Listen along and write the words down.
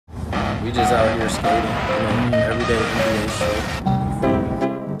We just out here skating, everyday NBA shit.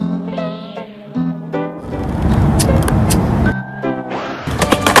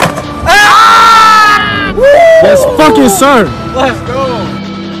 Yes, fucking sir. Let's go.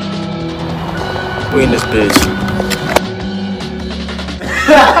 We in this bitch.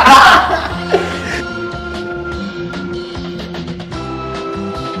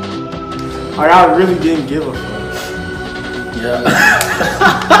 I really didn't give a fuck. Yeah.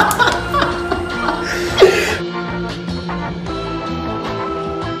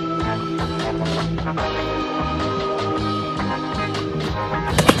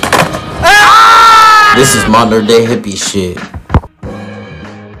 This is modern day hippie shit.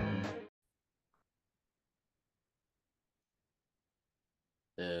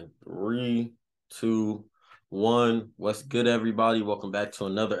 And 3, 2, 1. What's good, everybody? Welcome back to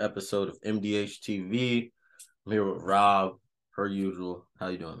another episode of MDH TV. I'm here with Rob, per usual. How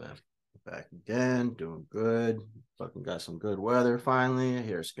you doing, man? Back again, doing good. Fucking got some good weather finally. I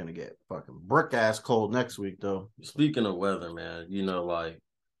hear it's gonna get fucking brick ass cold next week though. Speaking of weather, man, like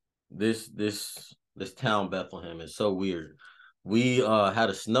this town Bethlehem is so weird. We had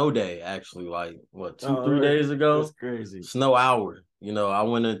a snow day actually, like what, 2-3 days ago. That's crazy. Snow hour. I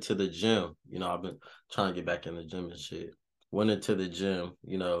went into the gym. I've been trying to get back in the gym and shit. Went into the gym.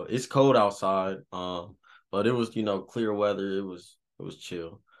 It's cold outside. But it was, clear weather. It was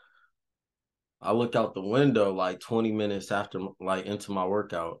chill. I look out the window like 20 minutes after, like, into my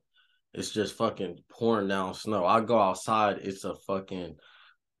workout. It's just fucking pouring down snow. I go outside. It's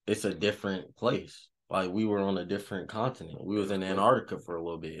a different place. Like, we were on a different continent. We was in Antarctica for a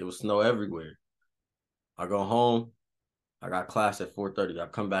little bit. It was snow everywhere. I go home. I got class at 4:30. I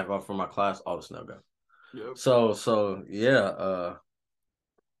come back off from my class, all the snow gone. Yep. So yeah,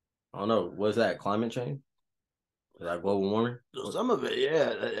 I don't know. What's that? Climate change? Is that global warming? Some of it,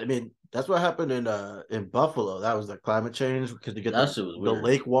 yeah. I mean, that's what happened in Buffalo. That was the climate change because you get the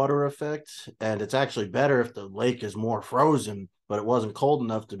lake water effect, and it's actually better if the lake is more frozen, but it wasn't cold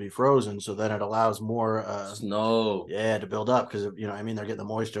enough to be frozen, so then it allows more snow. Yeah, to build up because they're getting the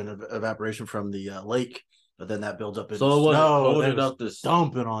moisture and evaporation from the lake. But then that builds up into snow. It up this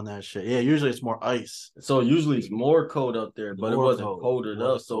dumping on that shit. Yeah, usually it's more ice. So usually it's more cold up there, but it wasn't colder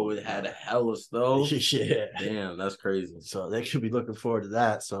enough, so it had a hell of snow. Yeah. Damn, that's crazy. So they should be looking forward to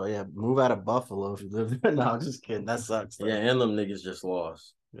that. So yeah, move out of Buffalo if you live there. No, I'm just kidding. That sucks. Though. Yeah, and them niggas just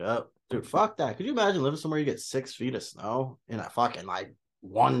lost. Yep. Dude, fuck that. Could you imagine living somewhere you get 6 feet of snow in a fucking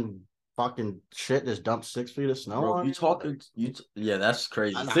one fucking shit just dumps 6 feet of snow? Bro, on you talking? Yeah, that's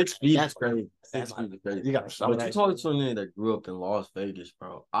crazy. 6 feet. That's crazy. 6 feet is crazy. You got but you talking to a nigga that grew up in Las Vegas,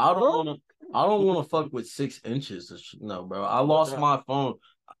 bro. I don't want to fuck with 6 inches of snow, bro. I lost my phone.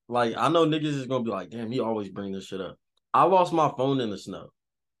 Like, I know niggas is gonna be like, damn, he always bring this shit up. I lost my phone in the snow.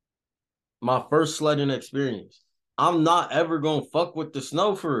 My first sledding experience. I'm not ever gonna fuck with the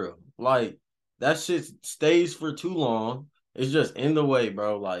snow for real. Like, that shit stays for too long. It's just in the way,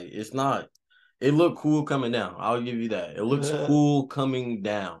 bro. Like, it's not. It looked cool coming down. I'll give you that. It looks cool coming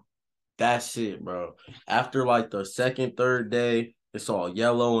down. That's it, bro. After like the second, third day, it's all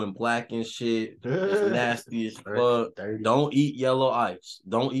yellow and black and shit. It's nasty as fuck. Don't eat yellow ice.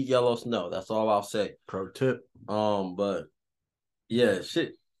 Don't eat yellow snow. That's all I'll say. Pro tip. But yeah,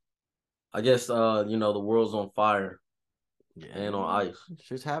 shit. I guess the world's on fire. Yeah, and on ice.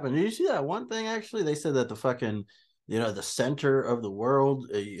 Shit's happening. Did you see that one thing actually? They said that the fucking the center of the world,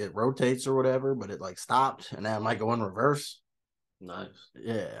 it rotates or whatever, but it like stopped and now it might go in reverse. Nice.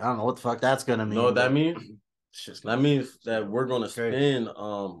 Yeah, I don't know what the fuck that's gonna mean. You know what that means? That means that we're gonna spin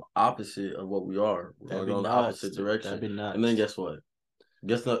opposite of what we are. We're gonna go in the opposite direction. That'd be nuts. And then guess what?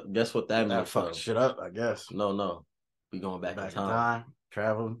 Guess what that means? That fucks shit up, I guess. No. We going back in time.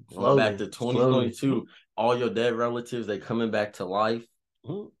 Traveling. Going back to 2022. All your dead relatives, they coming back to life.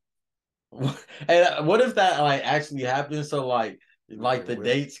 And what if that like actually happens? So like the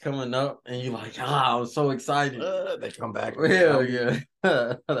dates coming up, and you're like, I'm so excited. They come back. Hell yeah,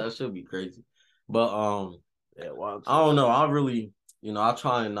 that should be crazy. But yeah, well, I don't know. I really, I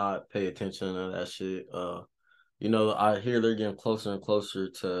try and not pay attention to that shit. I hear they're getting closer and closer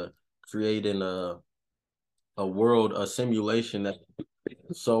to creating a world, a simulation that's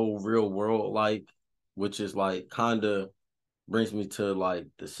so real world like, which is like kind of brings me to like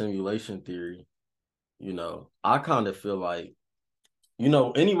the simulation theory. I kind of feel like,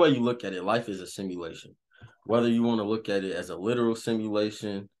 any way you look at it, life is a simulation. Whether you want to look at it as a literal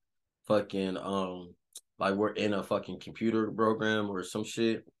simulation, fucking like we're in a fucking computer program or some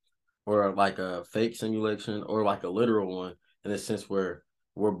shit, or like a fake simulation, or like a literal one in the sense where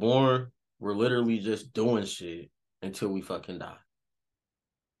we're born, we're literally just doing shit until we fucking die.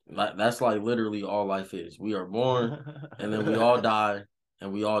 Like that's like literally all life is. We are born, and then we all die,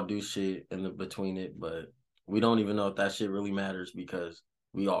 and we all do shit in the between it, but we don't even know if that shit really matters because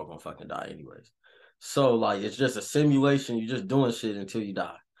we all gonna fucking die anyways. So like it's just a simulation. You're just doing shit until you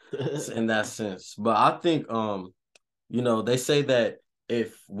die, in that sense. But I think you know, they say that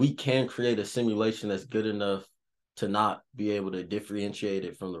if we can create a simulation that's good enough to not be able to differentiate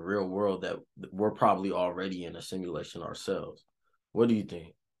it from the real world, that we're probably already in a simulation ourselves. What do you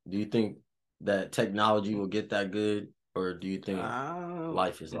think? Do you think that technology will get that good, or do you think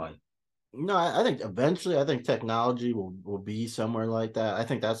life is life? No, I think eventually, I think technology will be somewhere like that. I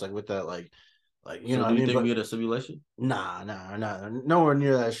think that's like with that, you know. Do you think we get a simulation? Nah, nowhere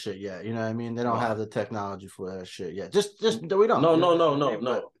near that shit yet. You know what I mean? They don't have the technology for that shit yet. Just we don't. No.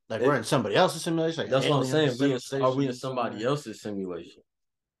 Like we're in somebody else's simulation. Like that's what I'm saying. Are we in somebody else's simulation?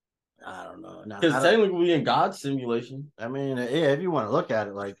 I don't know. Because technically we in God's simulation. I mean, yeah, if you want to look at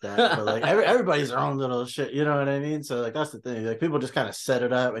it like that, but like everybody's their own little shit, you know what I mean? So like that's the thing. Like people just kind of set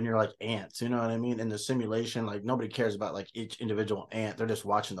it up and you're like ants, you know what I mean? In the simulation, like nobody cares about like each individual ant. They're just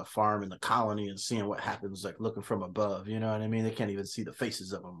watching the farm and the colony and seeing what happens, like looking from above, you know what I mean? They can't even see the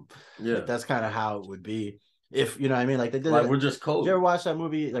faces of them. Yeah. Like, that's kind of how it would be. If you know what I mean, like they did. Like we're just cold. Did you ever watch that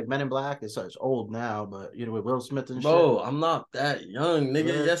movie, like Men in Black? It's old now, but you know with Will Smith and Bro, shit. I'm not that young,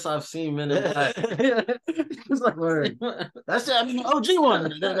 nigga. Yeah. Yes, I've seen Men in Black. It's like that's the OG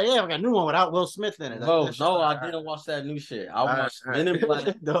one. They have a new one without Will Smith in it. Bro, I didn't watch that new shit. I watched Men in Black.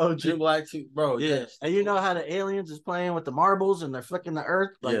 The OG. Men in Black too, bro. Yeah. Yes. And you know how the aliens is playing with the marbles and they're flicking the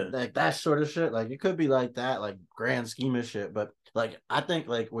earth, like that sort of shit. Like it could be like that, like grand scheme of shit, but. Like I think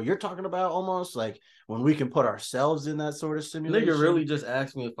like what you're talking about almost like when we can put ourselves in that sort of simulation. Nigga really just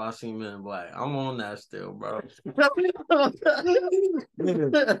asked me if I seen Men in Black. I'm on that still, bro. I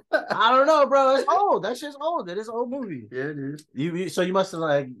don't know, bro. It's old. That shit's old. It is an old movie. Yeah, it is. You so you must have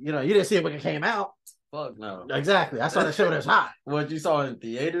like, you know, you didn't see it when it came out. Fuck no. Exactly. I saw that shit when it was hot. What you saw in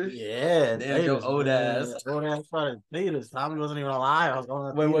theaters? Yeah. Damn, your old ass. Old ass fucking theaters. Tommy wasn't even alive. I was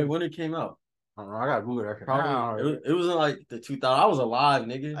going. Wait, when it came out? I don't know. I got Google that. Probably it was in like the 2000s. I was alive,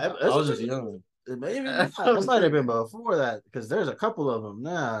 nigga. I was just young. Maybe that might have been before that because there's a couple of them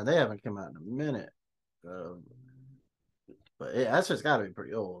now. They haven't come out in a minute. But yeah, that's just got to be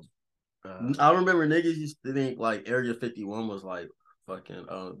pretty old. I remember niggas used to think like Area 51 was like fucking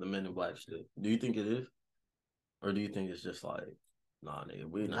the Men in Black shit. Do you think it is, or do you think it's just like nah, nigga?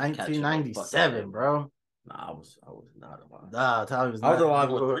 We 1997, bro. Nah, I was not alive. Nah, Tommy was. I was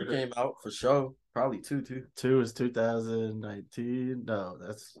alive when 3 came out for sure. Probably 2 too. 2 is 2019. No,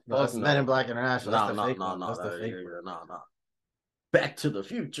 that's Men in Black International. That's the fake one. That's the fake one. Nah. Back to the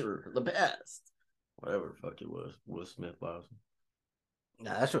Future, the past, whatever the fuck it was. Will Smith was.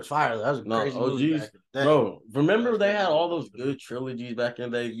 Nah, that shit was fire. That was a crazy movie back then. Bro, remember they had all those good trilogies back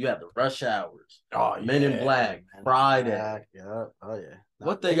in the day? You had the Rush Hours, Men in Black, Friday. Yeah. Oh yeah.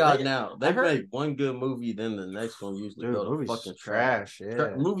 What they got now? They make one good movie, then the next one usually go to fucking trash.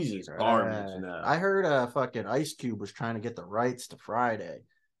 Yeah. Movies is garbage now. I heard fucking Ice Cube was trying to get the rights to Friday,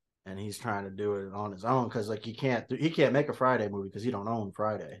 and he's trying to do it on his own because like he can't make a Friday movie because he don't own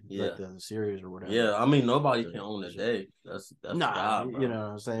Friday, like the series or whatever. Yeah, I mean nobody can own a day. That's nah, you know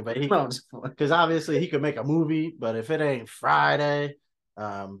what I'm saying. But he because obviously he could make a movie, but if it ain't Friday,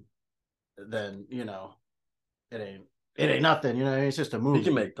 then you know it ain't nothing, you know. It's just a movie. He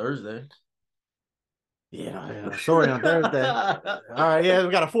can make Thursday. Yeah, sorry on Thursday. All right, yeah, we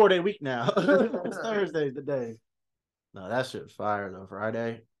got a 4-day week now. It's Thursday's the day. No, that shit's fire though.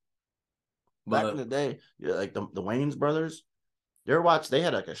 Friday. Back in the day, yeah, like the Wayans brothers. You ever watch? They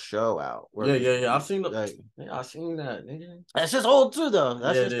had like a show out. Yeah. I've seen I seen that. Nigga. That's just old too, though.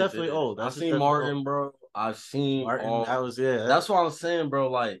 That's just definitely old. I've seen Martin, old. Bro. I've seen Martin. That was That's what I'm saying,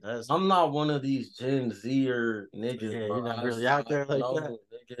 bro. Like I'm not one of these Gen Zer niggas. Yeah, you're not really out there like that.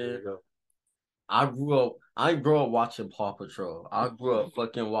 Nigga. I grew up watching Paw Patrol. I grew up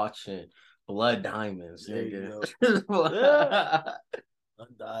fucking watching Blood Diamonds. Nigga. Blood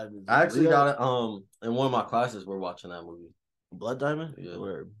Diamonds. I actually got it. In one of my classes, we're watching that movie. Blood Diamond? Yeah.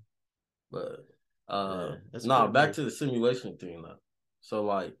 But back to the simulation thing though. So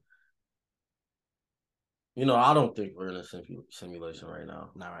like, you know, I don't think we're in a simulation right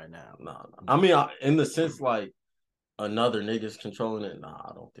now. Not right now. No. I mean, in the sense like another nigga's controlling it. Nah,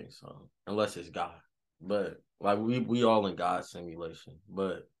 I don't think so. Unless it's God. But like we all in God's simulation.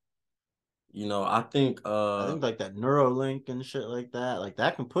 But you know, I think like that Neuralink and shit like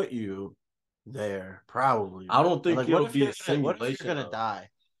that can put you there probably. I don't think it'll be a simulation. What if you're gonna die?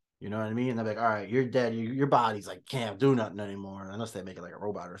 You know what I mean? They're like, all right, you're dead. Your body's like can't do nothing anymore unless they make it like a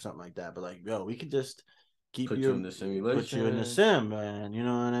robot or something like that. But like, yo, we could just put you in the simulation, put you in the sim, man. You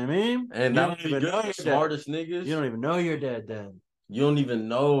know what I mean? And that would be good. The smartest niggas. You don't even know you're dead then. You don't even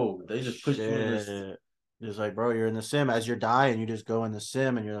know. They just put you in this. It's like, bro, you're in the sim. As you're dying, you just go in the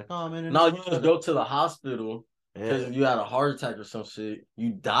sim, and you're like, oh, I'm in. No, you just go to the hospital because you had a heart attack or some shit. You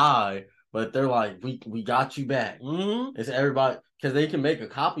die, but they're like, we got you back. Mm-hmm. It's everybody because they can make a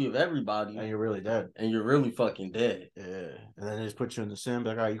copy of everybody, and you're really dead. And you're really fucking dead. Yeah, and then they just put you in the sim.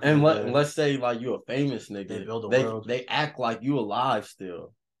 Like, all right, and let's say like you a famous nigga. They build a world. They act like you alive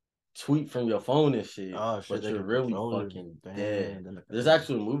still. Tweet from your phone and shit. Oh shit! But you're really fucking dead. There's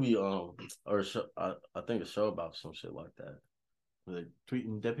actually a movie or a show, I think a show about some shit like that. Were they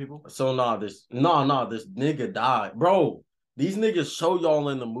tweeting dead people? So this nigga died, bro. These niggas show y'all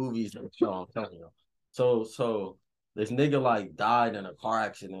in the movies. I'm telling you. So this nigga like died in a car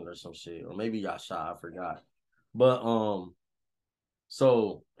accident or some shit, or maybe he got shot. I forgot. But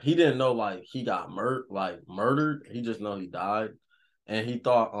so he didn't know like he got murdered. He just know he died. And he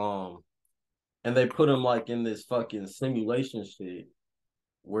thought, and they put him like in this fucking simulation shit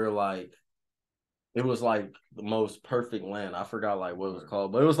where like it was like the most perfect land. I forgot like what it was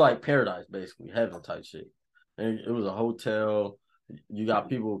called, but it was like paradise, basically, heaven type shit. And it was a hotel. You got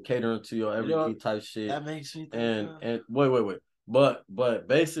people catering to your everyday type shit. That makes me think and wait. But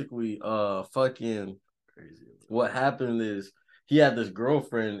basically, fucking crazy. What happened is he had this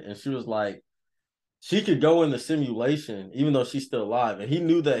girlfriend and she was like, she could go in the simulation, even though she's still alive. And he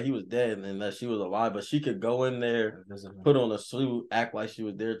knew that he was dead and that she was alive, but she could go in there, put on a suit, act like she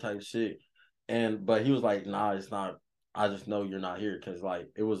was there type shit. But he was like, nah, it's not. I just know you're not here because, like,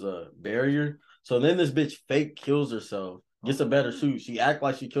 it was a barrier. So then this bitch fake kills herself, gets a better suit. She act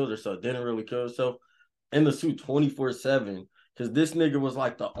like she killed herself, didn't really kill herself. In the suit 24/7 because this nigga was,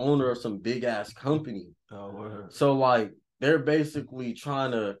 like, the owner of some big-ass company. Oh, so, like, they're basically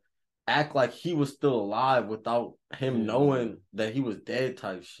trying to act like he was still alive without him knowing that he was dead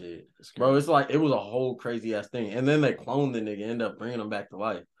type shit. Bro, it's like, it was a whole crazy ass thing. And then they cloned the nigga, end up bringing him back to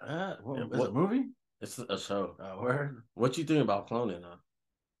life. It's a movie? It's a show. Where? What you think about cloning, huh?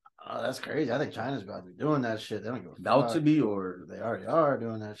 Oh, that's crazy. I think China's about to be doing that shit. They don't give a about fuck. To be, or they already are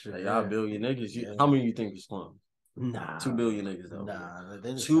doing that shit. They are billion niggas. How many you think is cloning? Nah, 2 billion niggas though. Nah,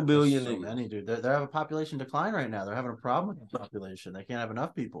 they 2 billion so niggas. Many, dude. They have a population decline right now. They're having a problem with the population. They can't have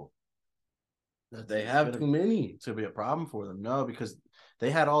enough people. They have too many. It's gonna be a problem for them. No, because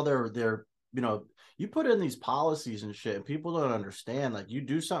they had all their you put in these policies and shit, and people don't understand. Like, you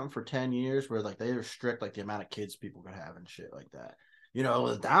do something for 10 years where like they restrict like the amount of kids people can have and shit like that.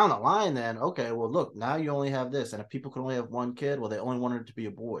 Down the line, then okay, well look, now you only have this, and if people can only have one kid, well, they only wanted it to be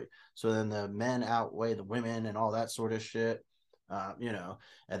a boy. So then the men outweigh the women and all that sort of shit.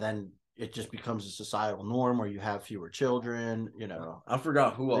 And then it just becomes a societal norm where you have fewer children, I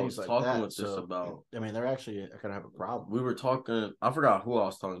forgot who I was like talking with this about. I mean, they're actually going to have a problem. We were talking, I forgot who I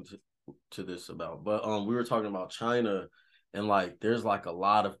was talking to this about, but we were talking about China, and like there's like a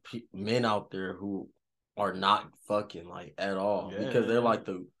lot of men out there who are not fucking like at all because they're like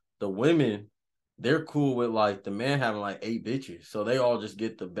the women, they're cool with like the man having like 8 bitches, so they all just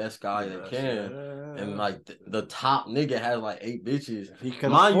get the best guy they can, and like the top nigga has like 8 bitches.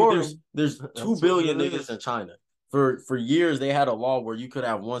 Mind you, there's 2 billion niggas in China. For years they had a law where you could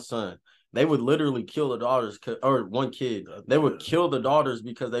have one son. They would literally kill the daughters or one kid. They would kill the daughters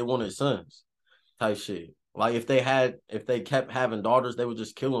because they wanted sons, type shit. Like if they kept having daughters, they would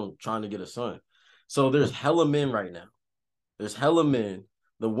just kill them trying to get a son. So there's hella men right now. There's hella men.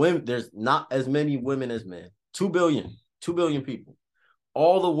 The women, there's not as many women as men. 2 billion people.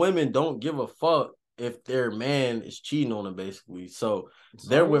 All the women don't give a fuck if their man is cheating on them, basically. So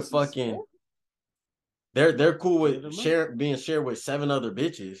they're with fucking. They're cool with being shared with 7 other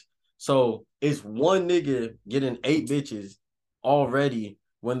bitches. So it's one nigga getting 8 bitches already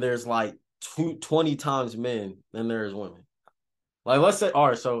when there's like 20 times men than there is women. Like, let's say, all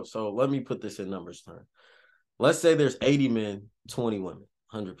right, so let me put this in numbers terms. Let's say there's 80 men, 20 women,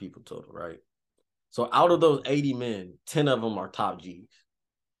 100 people total, right? So out of those 80 men, 10 of them are top G's,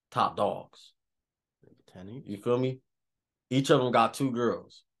 top dogs. 10 each? You feel me? Each of them got 2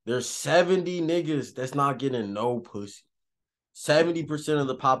 girls. There's 70 niggas that's not getting no pussy. 70% of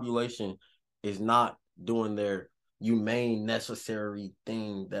the population is not doing their humane, necessary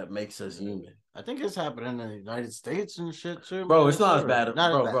thing that makes us human. I think it's happening in the United States and shit too. Bro, it's not as bad.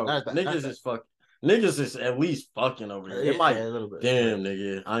 Bro. Niggas is fucking. Niggas is at least fucking over here. It might, a little bit. Damn,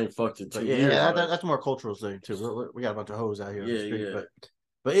 nigga, I ain't fucked it 2 years. Yeah, that's more cultural thing too. We got a bunch of hoes out here. Yeah.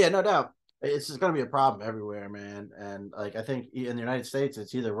 But yeah, no doubt, it's just gonna be a problem everywhere, man. And like, I think in the United States,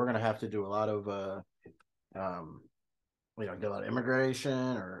 it's either we're gonna have to do a lot of, get a lot of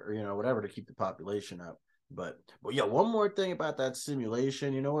immigration or whatever to keep the population up. But yeah, one more thing about that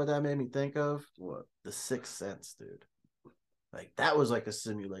simulation. You know what that made me think of? What? The Sixth Sense, dude. Like that was like a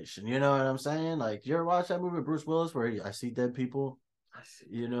simulation. You know what I'm saying? Like you ever watch that movie with Bruce Willis where I see dead people? I see.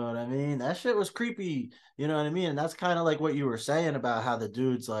 You know what I mean? That shit was creepy. You know what I mean? And that's kind of like what you were saying about how the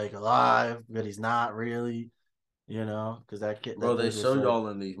dude's like alive, but he's not really. You know, because that kid, bro, they show y'all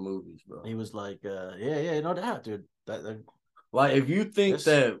in these movies, bro. He was like, yeah, no doubt, dude. Like, if you think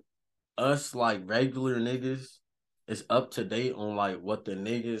that us like regular niggas is up to date on like what the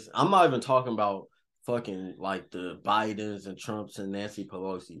niggas, I'm not even talking about fucking like the Bidens and Trumps and Nancy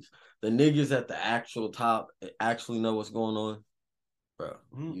Pelosi's. The niggas at the actual top actually know what's going on, bro.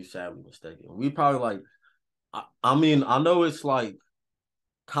 You sadly mistaken. We probably like, I mean, I know it's like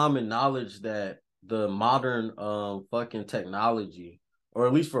common knowledge that the modern fucking technology, or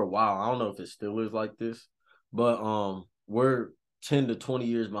at least for a while, I don't know if it still is like this, but we're 10 to 20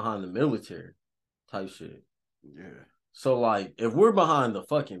 years behind the military type shit. Yeah. So like if we're behind the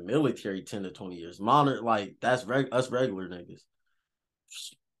fucking military 10 to 20 years, modern, like that's us regular niggas.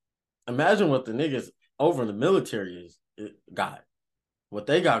 Imagine what the niggas over in the military got. What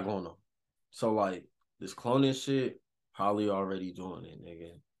they got going on. So like this cloning shit, probably already doing it,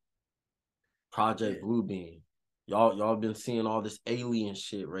 nigga. Project Bluebeam. Y'all been seeing all this alien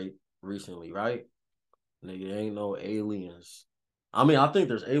shit right recently, right? Nigga, ain't no aliens. I mean, I think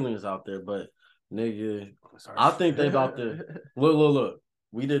there's aliens out there, but nigga, I think they about to look.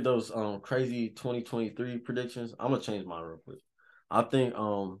 We did those crazy 2023 predictions. I'm gonna change mine real quick. I think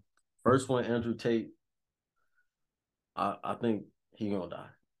first one, Andrew Tate. I think he gonna die.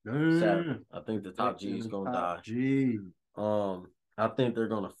 Sadly, I think the top G is gonna die. G. I think they're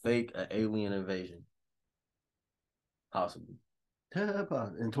gonna fake an alien invasion. Possibly.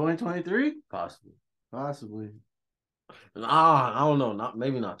 In 2023? Possibly. I don't know.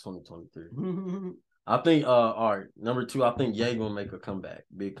 Maybe not 2023. I think all right, number 2, I think Ye gonna make a comeback.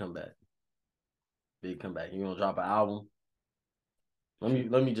 Big comeback. He gonna drop an album.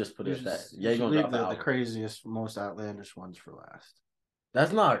 Let me just put it at that. Ye gonna drop the craziest, most outlandish ones for last.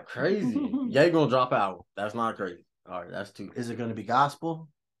 That's not crazy. Ye gonna drop an album. That's not crazy. All right, that's 2. Is it gonna be gospel?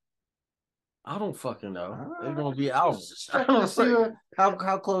 I don't fucking know. It's gonna be albums.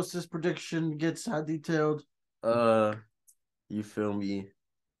 How close this prediction gets, how detailed? You feel me?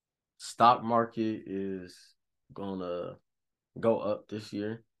 Stock market is gonna go up this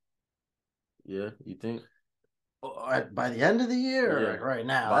year. Yeah, you think? By the end of the year, right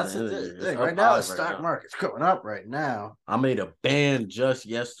now. That's the thing. Right now, the stock market's going up right now. I made a band just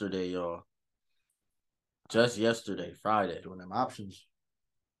yesterday, y'all. Just yesterday, Friday. Doing them options.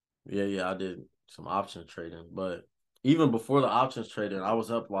 Yeah, I did some option trading. But even before the options trading, I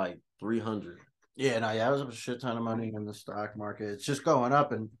was up like 300. Yeah, I was up a shit ton of money in the stock market. It's just going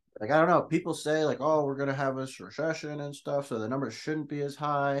up, and like I don't know. People say like, "Oh, we're gonna have this recession and stuff," so the numbers shouldn't be as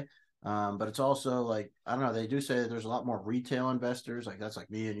high. But it's also like I don't know. They do say that there's a lot more retail investors, like that's like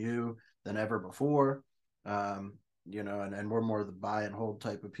me and you, than ever before. You know, and we're more the buy and hold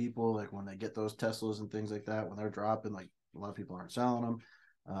type of people. Like when they get those Teslas and things like that, when they're dropping, like a lot of people aren't selling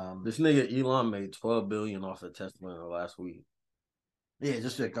them. This nigga Elon made $12 billion off of Tesla in the last week. Yeah,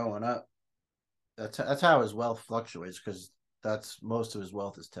 just it going up. That's how his wealth fluctuates because that's most of his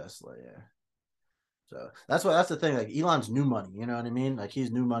wealth is Tesla. Yeah. So that's the thing. Like Elon's new money, you know what I mean? Like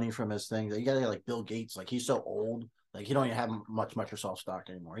he's new money from his thing. You got like Bill Gates. Like he's so old. Like he don't even have much Microsoft stock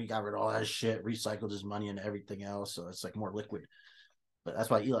anymore. He got rid of all that shit, recycled his money into everything else. So it's like more liquid. But that's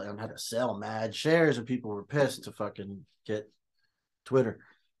why Elon had to sell mad shares, and people were pissed to fucking get Twitter.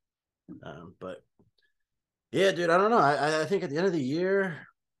 But yeah, dude, I don't know. I think at the end of the year,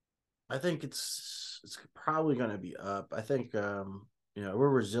 I think it's probably going to be up. I think you know, we're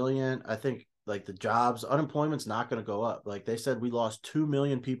resilient. I think like the jobs, unemployment's not going to go up. Like they said, we lost 2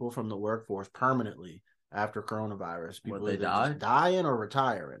 million people from the workforce permanently after coronavirus. People they die? dying or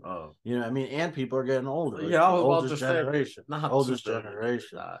retiring. Oh, you know what I mean? And people are getting older. Yeah, I was about to generation. Say, oldest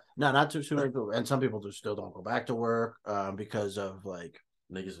generation. No, not too many people. And some people just still don't go back to work because of like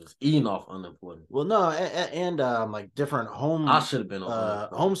niggas was eating off unemployment. Well, no, and like different home. I should have been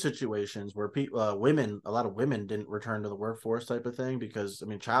home situations where people, a lot of women didn't return to the workforce type of thing because I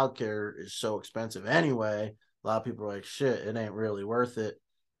mean, childcare is so expensive anyway. A lot of people are like, shit, it ain't really worth it,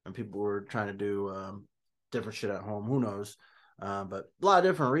 and people were trying to do different shit at home. Who knows? But a lot of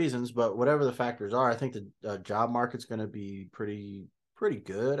different reasons. But whatever the factors are, I think the job market's going to be pretty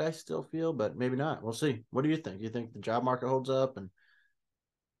good. I still feel, but maybe not. We'll see. What do you think? You think the job market holds up and?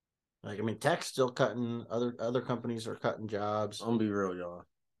 Like I mean, tech's still cutting. Other companies are cutting jobs. I'm gonna be real, y'all.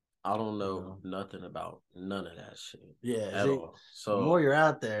 I don't know nothing about none of that shit. Yeah, at all. So the more you're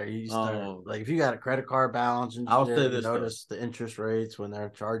out there, you start like if you got a credit card balance and I'll shit, say you this notice the interest rates when they're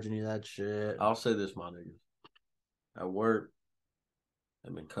charging you that shit. I'll say this, my niggas. At work,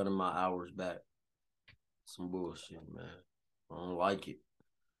 I've been cutting my hours back. Some bullshit, man. I don't like it.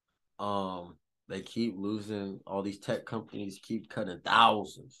 They keep losing. All these tech companies keep cutting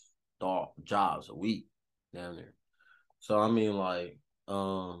thousands of jobs a week down there. So I mean, like,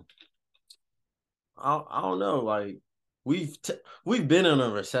 I don't know. Like, we've been in a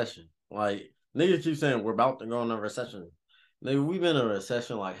recession. Like, niggas keep saying we're about to go in a recession. Nigga, we've been in a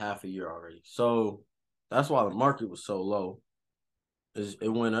recession like half a year already. So that's why the market was so low. It's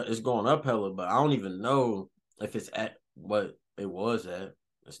going up hella, but I don't even know if it's at what it was at.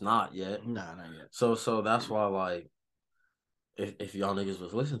 It's not yet. No, not yet. So that's why, like, if y'all niggas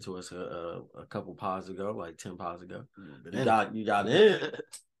was listening to us a couple pods ago, like 10 pods ago, you got in.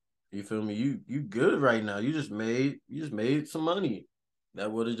 You feel me? You good right now. You just made some money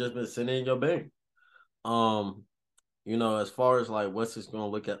that would have just been sitting in your bank. You know, as far as like what's this gonna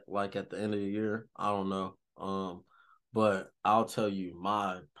look at like at the end of the year, I don't know. But I'll tell you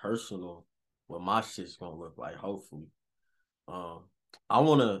what my shit's gonna look like, hopefully. I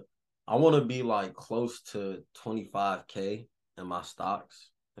wanna be like close to 25K in my stocks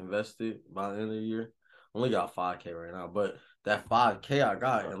invested by the end of the year. Only got 5K right now, but that 5K I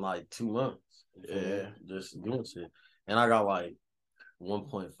got in like 2 months. Yeah, just doing shit. And I got like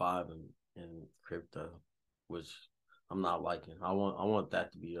 1.5 in crypto, which I'm not liking. I want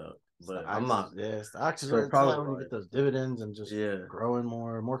that to be up. But I'm not. Yeah, stocks is probably when you get those dividends and just growing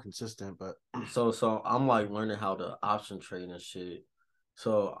more consistent. But so I'm like learning how to option trade and shit.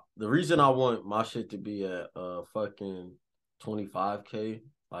 So the reason I want my shit to be at fucking 25K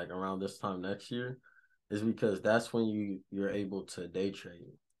like around this time next year is because that's when you're able to day trade.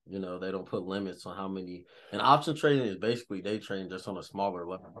 You know, they don't put limits on how many, and option trading is basically day trading just on a smaller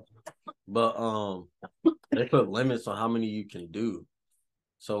level. But they put limits on how many you can do.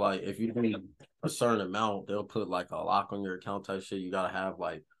 So like if you need a certain amount, they'll put like a lock on your account type shit. You gotta have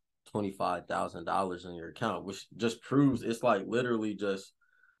like $25,000 in your account, which just proves it's like literally just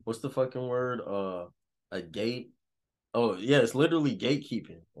what's the fucking word? A gate. Oh yeah, it's literally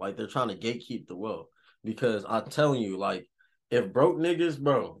gatekeeping. Like they're trying to gatekeep the wealth. Because I'm telling you, like, if broke niggas,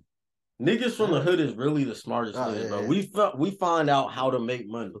 bro, niggas from the hood is really the smartest niggas, bro. Yeah. We find out how to make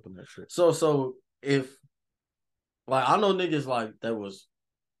money. So if like I know niggas like that was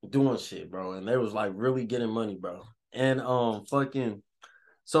doing shit, bro, and they was like really getting money, bro. And fucking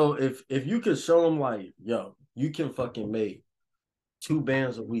so if you could show them like, yo, you can fucking make 2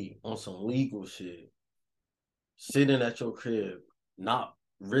 bands a week on some legal shit, sitting at your crib, not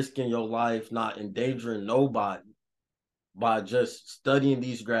risking your life, not endangering nobody by just studying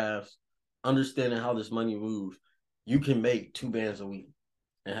these graphs, understanding how this money moves, you can make 2 bands a week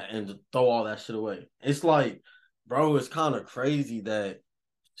and throw all that shit away. It's like, bro, it's kind of crazy that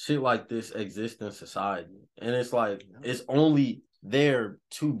shit like this exists in society. And it's like, it's only there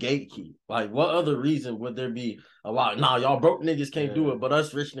to gatekeep. Like, what other reason would there be a lot? Nah, y'all broke niggas can't do it, but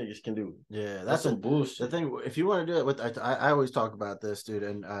us rich niggas can do it. Yeah, that's some bullshit. The thing, if you want to do it with, I always talk about this, dude,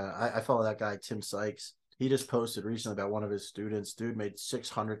 and I follow that guy, Tim Sykes. He just posted recently about one of his students. Dude made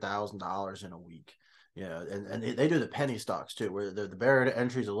 $600,000 in a week. Yeah, and they do the penny stocks too, where the barrier to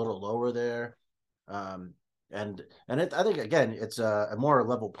entry is a little lower there. And I think again, it's a more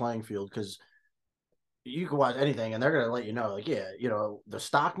level playing field because you can watch anything and they're going to let you know, like, yeah, you know, the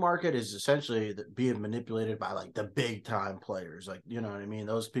stock market is essentially being manipulated by like the big time players. Like, you know what I mean?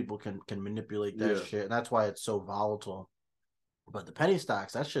 Those people can manipulate that shit. And that's why it's so volatile. But the penny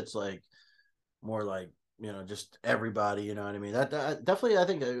stocks, that shit's like more like, you know, just everybody, you know what I mean? That definitely, I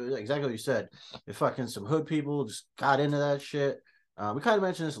think exactly what you said. If fucking some hood people just got into that shit. We kind of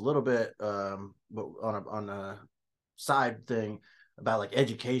mentioned this a little bit, but on a side thing about like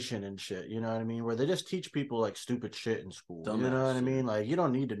education and shit, you know what I mean? Where they just teach people like stupid shit in school. You know what I mean? Like you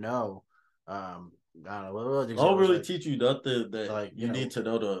don't need to know. I don't know. They don't really teach you nothing that like you need to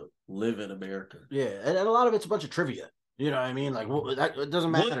know to live in America. Yeah, and a lot of it's a bunch of trivia. You know what I mean? Like, well, that it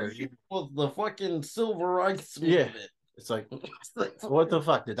doesn't matter. Well, the fucking civil rights movement. It's like, what the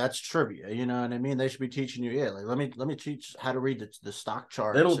fuck? That's trivia. You know what I mean? They should be teaching you. Yeah, like let me teach how to read the stock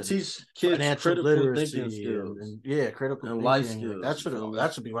charts. They don't teach kids critical thinking skills. And critical and life skills. Like,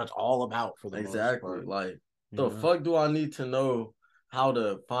 that should be what it's all about for the exactly. Most part. Like the fuck do I need to know how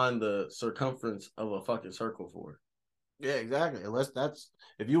to find the circumference of a fucking circle for? Yeah, exactly. Unless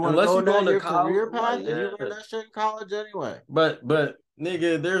if you want to go down your career path, and you learn that shit in college anyway. But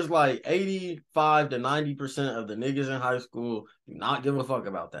nigga, there's like 85 to 90% of the niggas in high school do not give a fuck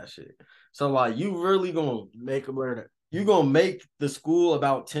about that shit. So like, you really gonna make them learn it. You gonna make the school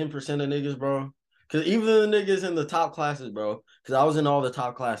about 10% of niggas, bro? Cause even the niggas in the top classes, bro. Cause I was in all the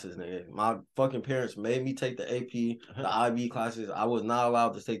top classes, nigga. My fucking parents made me take the AP, the IB classes. I was not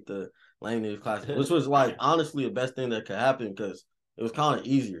allowed to take the language classes, which was like honestly the best thing that could happen because it was kind of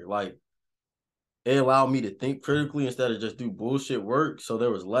easier. Like it allowed me to think critically instead of just do bullshit work. So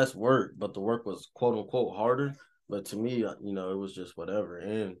there was less work, but the work was quote unquote harder. But to me, you know, it was just whatever,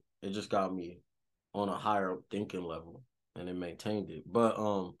 and it just got me on a higher thinking level, and it maintained it. But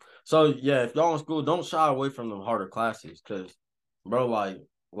so yeah, if y'all in school, don't shy away from them harder classes, cause bro, like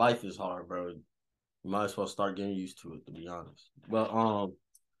life is hard, bro. You might as well start getting used to it, to be honest. But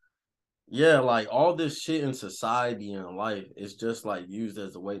yeah, like all this shit in society and life is just like used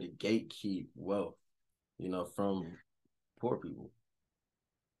as a way to gatekeep wealth, you know, from poor people.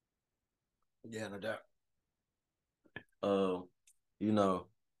 Yeah, no doubt. You know,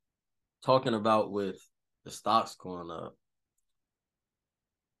 talking about with the stocks going up,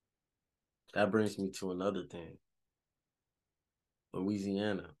 that brings me to another thing.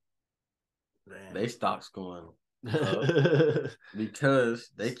 Louisiana. Damn. They stocks going up because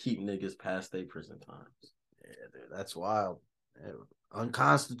they keep niggas past their prison times. Yeah, dude, that's wild.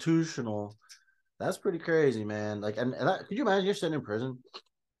 Unconstitutional. That's pretty crazy, man. Like, and could you imagine you're sitting in prison?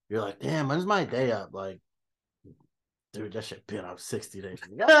 You're like, damn, when's my day up? Like, dude, that shit been up 60 days.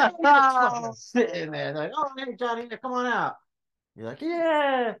 Sitting there, like, oh, hey, Johnny, come on out. You're like,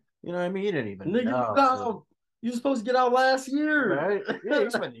 yeah. You know what I mean? You didn't even know. You supposed to get out last year, right? Yeah,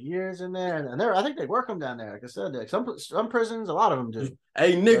 you spent years in there, and I think they work them down there. Like I said, like some prisons, a lot of them do.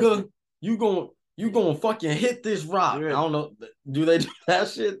 Hey, nigga, you gonna fucking hit this rock? I don't know. Do they do that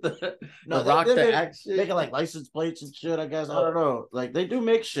shit? No, rock the act shit. Making like license plates and shit. I guess I don't know. Like they do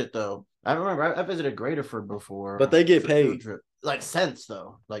make shit though. I remember I visited Graterford before, but they get paid like cents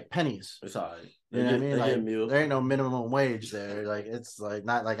though, like pennies. It's all right. You know what I mean? Like, there ain't no minimum wage there. Like it's like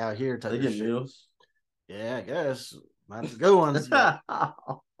not like out here. They get meals. Yeah, I guess. That's a good one.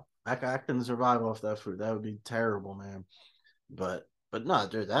 I couldn't survive off that food. That would be terrible, man. But no,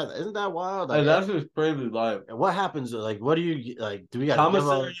 dude, that isn't that wild? Like, that's just crazy. Like, what happens? Like, what do you like? Do we got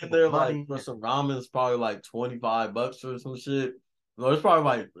commissary in there? Like, for some ramen's probably like $25 or some shit. No, it's probably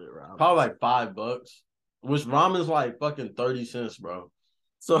like $5, which ramen's like fucking 30 cents, bro.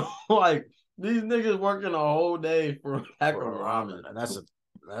 So like these niggas working a whole day for a pack of ramen, and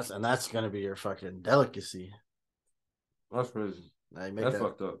that's gonna be your fucking delicacy. That's crazy. That's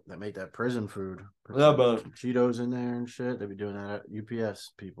fucked up. They make that prison food. Yeah, but Cheetos in there and shit. They be doing that at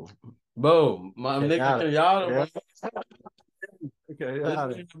UPS people. Bro, my nigga Kenyatta.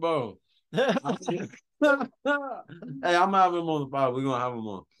 Okay, bro. Hey, I'm having him on the pod. We're gonna have him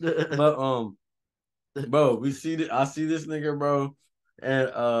on. But bro, I see this nigga, bro,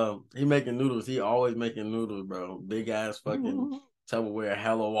 and he making noodles. He always making noodles, bro. Big ass fucking Tupperware,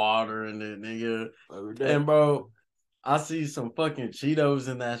 hella water in it, nigga. And bro, I see some fucking Cheetos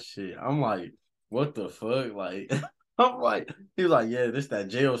in that shit. I'm like, what the fuck? Like, I'm like, he was like, yeah, this that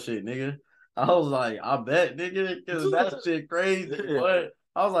jail shit, nigga. I was like, I bet, nigga, because that shit crazy. But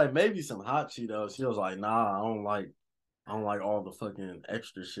I was like, maybe some hot Cheetos. He was like, nah, I don't like all the fucking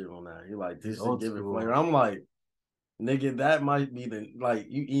extra shit on that. He like, this should give it flavor. I'm like, nigga, that might be like,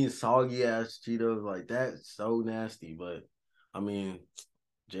 you eating soggy ass Cheetos, like, that's so nasty. But I mean,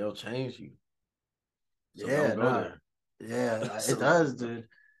 jail changed you. So yeah, yeah, it does, dude.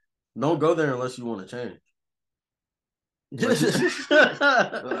 Don't go there unless you want to change.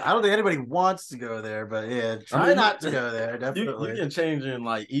 I don't think anybody wants to go there, but yeah, try not to go there. Definitely, you can change in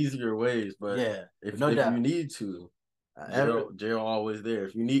like easier ways, but yeah, if you need to, jail always there.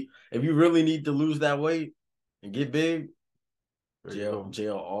 If you really need to lose that weight and get big,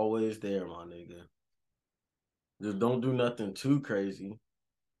 jail always there, my nigga. Just don't do nothing too crazy.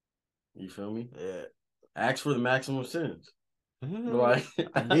 You feel me? Yeah. Ask for the maximum sentence. Like,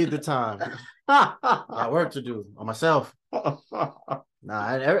 I need the time. I got work to do on myself. I'm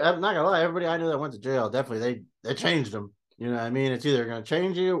not gonna lie. Everybody I knew that went to jail, definitely they changed them. You know what I mean? It's either gonna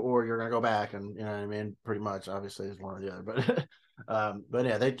change you or you're gonna go back, and you know what I mean. Pretty much, obviously, it's one or the other. But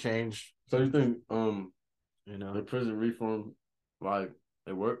yeah, they changed. So you think the prison reform, like,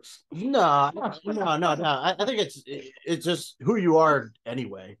 it works? No. I think it's just who you are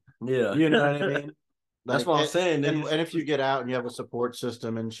anyway. Yeah, you know what I mean. That's what I'm saying. And if you get out and you have a support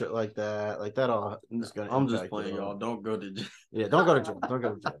system and shit like that all is gonna. I'm just playing, y'all. Don't go to jail. Yeah, don't go to jail. Don't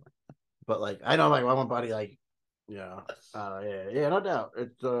go to jail. But like, I know, like, one buddy, like, no doubt.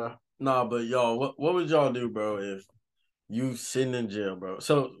 It's Nah, but y'all, what would y'all do, bro, if you sitting in jail, bro.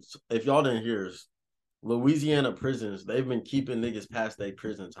 So if y'all didn't hear, Louisiana prisons, they've been keeping niggas past their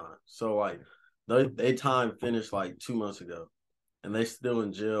prison time. So like they time finished like 2 months ago, and they still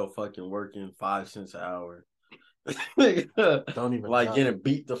in jail, fucking working 5 cents an hour. Don't even like getting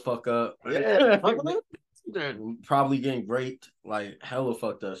beat the fuck up. Yeah, probably getting raped. Like hella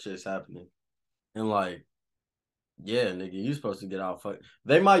fucked up shit's happening, and like, yeah, nigga, you supposed to get out. Fuck,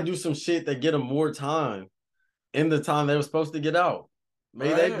 they might do some shit that get them more time in the time they were supposed to get out.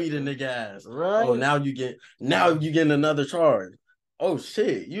 Maybe they beat a nigga ass. Right. Oh, now you getting another charge. Oh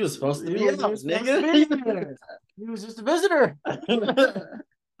shit, you was supposed to be out, nigga. He was just a visitor.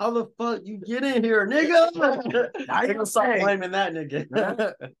 How the fuck you get in here, nigga? I ain't gonna stop blaming that nigga.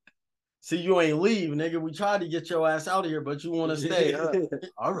 Yeah. See, you ain't leave, nigga. We tried to get your ass out of here, but you want to stay.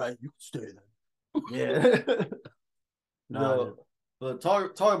 All right, you can stay then. Yeah. No, but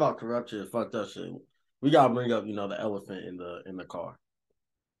talk about corruption, fucked up shit. We gotta bring up, the elephant in the car.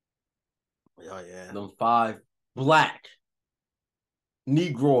 Oh yeah, them 5 black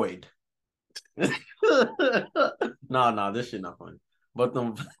Negroid. Nah, this shit not funny. But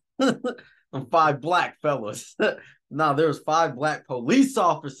them 5 black fellas. There's 5 black police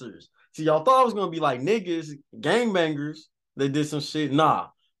officers. See, y'all thought it was gonna be like niggas, gangbangers. They did some shit.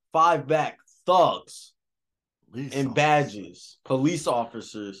 5 black thugs and badges, police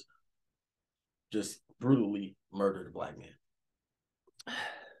officers, just brutally murdered a black man.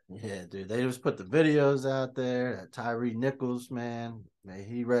 Yeah, dude. They just put the videos out there. That Tyree Nichols, man. May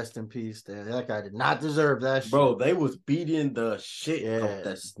he rest in peace. That guy did not deserve that shit. Bro, they was beating the shit out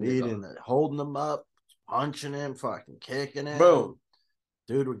that beating, holding him up, punching him, fucking kicking him. Bro.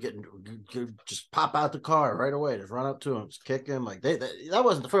 Dude would just pop out the car right away, just run up to him, just kick him. Like that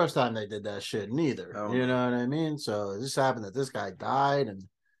wasn't the first time they did that shit neither. Oh. You know what I mean? So it just happened that this guy died and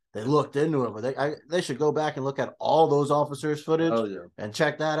they looked into it, but they should go back and look at all those officers' footage and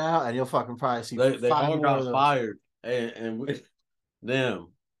check that out, and you'll fucking probably see they all got fired. And we, damn,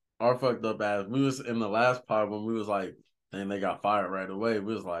 our fucked up ass. We was in the last part when we was like, and they got fired right away.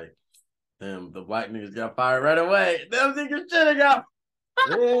 We was like, damn, the black niggas got fired right away. Them niggas should have got.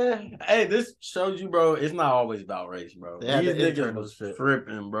 Yeah. Hey, this shows you, bro, it's not always about race, bro. These niggas was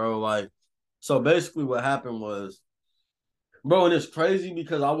tripping, bro. Like, so basically what happened was, bro, and it's crazy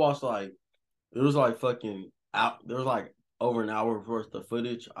because I watched it was like fucking out. There was like over an hour worth of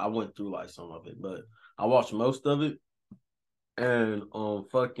footage. I went through like some of it, but I watched most of it. And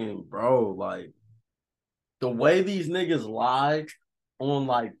fucking bro, like the way these niggas lie on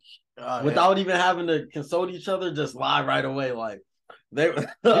without even having to consult each other, just lie right away. Like they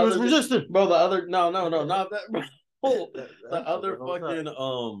was resistant, bro. The other no, not that, bro. The other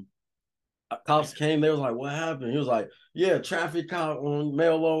fucking cops came. They was like, "What happened?" He was like, "Yeah, traffic cop on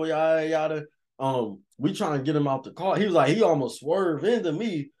Mello, yada yada. We trying to get him out the car." He was like, he almost swerved into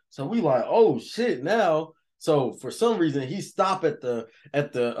me. So we like, oh shit, now. So for some reason he stopped at the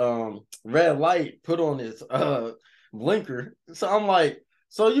red light, put on his blinker. So I'm like,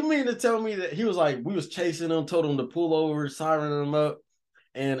 so you mean to tell me that he was like, we was chasing him, told him to pull over, sirening him up,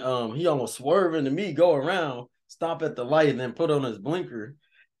 and he almost swerved into me, go around, stop at the light, and then put on his blinker.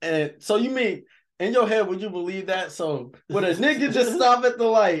 And so you mean in your head, would you believe that? So would a nigga just stop at the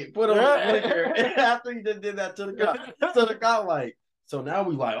light, put on the blinker after he just did that to the cop light? So now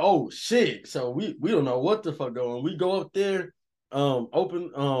we like, oh shit. So we don't know what the fuck going. We go up there,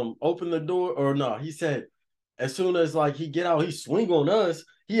 open the door, or no, he said as soon as he get out, he swing on us.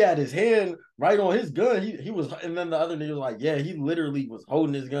 He had his hand right on his gun. He was, and then the other nigga was like, yeah, he literally was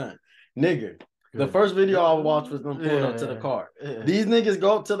holding his gun. Nigga. The first video I watched was them pulling up to the car. Yeah. These niggas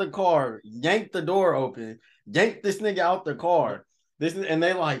go up to the car, yank the door open, yank this nigga out the car. And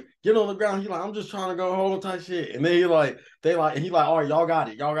they get on the ground. He I'm just trying to go home type shit. And then he he all right, y'all got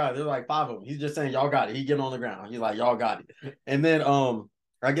it. There's 5 of them. He's just saying y'all got it. He getting on the ground. He's like, y'all got it. And then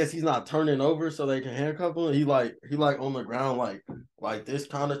I guess he's not turning over so they can handcuff him. He on the ground like this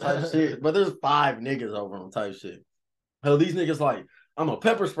kind of type shit. But there's 5 niggas over him type shit. Hell, these niggas I'm a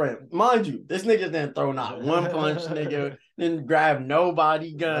pepper spray. Mind you, this nigga didn't throw not one punch, nigga. Didn't grab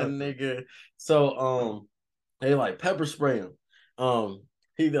nobody gun, nigga. So they pepper spray him.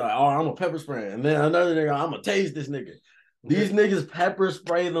 He like, oh, I'm a pepper spray. And then another nigga, I'm gonna tase this nigga. These niggas pepper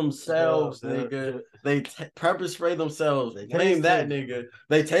spray themselves, nigga. They pepper spray themselves. They blame that nigga.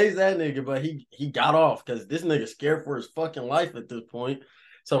 They tase that nigga, but he got off because this nigga scared for his fucking life at this point.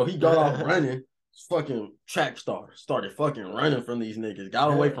 So he got off running. Fucking track star started fucking running from these niggas.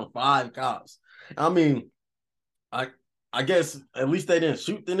 Got away from 5 cops. I mean, I guess at least they didn't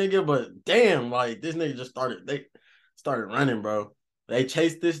shoot the nigga, but damn, this nigga just started. They started running, bro. They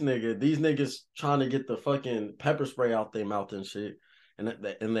chased this nigga. These niggas trying to get the fucking pepper spray out their mouth and shit, and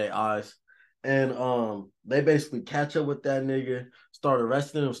in their eyes. And they basically catch up with that nigga, start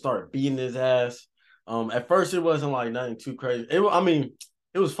arresting him, start beating his ass. At first it wasn't like nothing too crazy.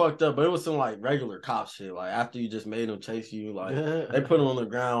 It was fucked up, but it was some like regular cop shit. Like after you just made them chase you, like they put him on the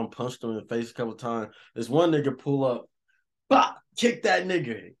ground, punched him in the face a couple times. This one nigga pull up, bah, kick that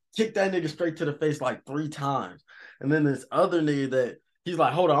nigga straight to the face like 3 times. And then this other nigga that he's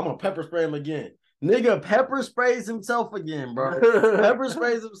like, hold on, I'm gonna pepper spray him again. Nigga pepper sprays himself again, bro. Pepper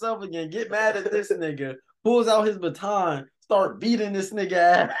sprays himself again. Get mad at this nigga. Pulls out his baton. Start beating this nigga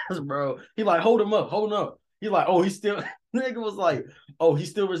ass, bro. He like, hold him up. He like, oh, he's still. Nigga was like, oh, he's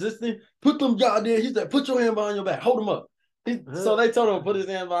still resisting. Put them goddamn. He said, put your hand behind your back. Hold him up. So they told him to put his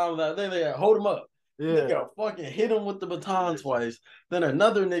hand behind his back. They hold him up. Yeah. Nigga fucking hit him with the baton twice. Then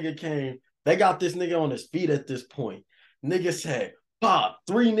another nigga came. They got this nigga on his feet at this point. Nigga said, Pop,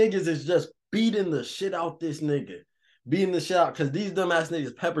 3 niggas is just beating the shit out this nigga. Beating the shit out because these dumbass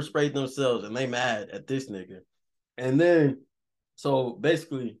niggas pepper sprayed themselves and they mad at this nigga. And then, so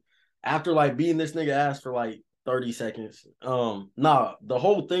basically, after like beating this nigga ass for like 30 seconds, the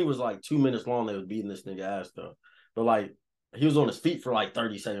whole thing was like 2 minutes long. They was beating this nigga ass though. But like, he was on his feet for like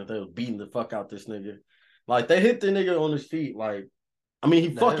 30 seconds. They was beating the fuck out this nigga. Like, they hit the nigga on his feet like, I mean,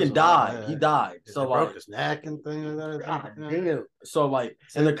 he fucking died. He died. So like, broke his neck and things like that. God damn. So like,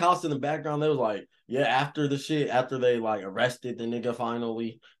 and the cops in the background, they was like, yeah, after they like arrested the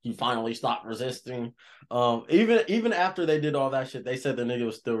nigga, he finally stopped resisting. Even after they did all that shit, they said the nigga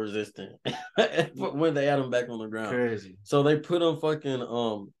was still resisting when they had him back on the ground. Crazy. So they put him fucking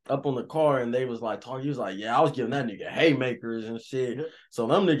up on the car, and they was like talking. He was like, yeah, I was giving that nigga haymakers and shit. Yeah. So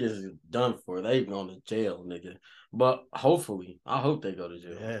them niggas is done for. They going to jail, nigga. But hopefully, I hope they go to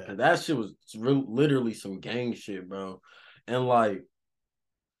jail. Yeah. And that shit was literally some gang shit, bro. And like,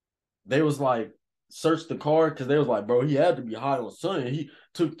 they was like, search the car because they was like, bro, he had to be high on something. He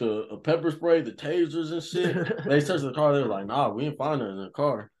took the pepper spray, the tasers and shit. They searched the car. They were like, nah, we didn't find her in the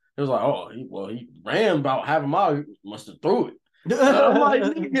car. It was like, oh, he ran about half a mile. He must have threw it. I'm like,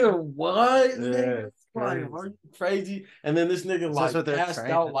 nigga, what? Yeah, nigga? Like, are you crazy? And then this nigga like passed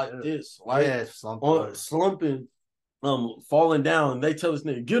out like this, like slumping, falling down. And they tell this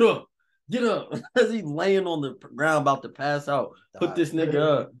nigga, get up. As he laying on the ground about to pass out. Put this nigga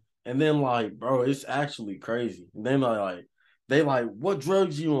up. And then like, bro, it's actually crazy. And then they like, what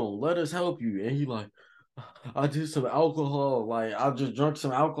drugs you on? Let us help you. And he like, I did some alcohol. Like, I just drunk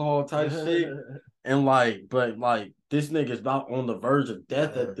some alcohol type shit. And like, but like, this nigga's about on the verge of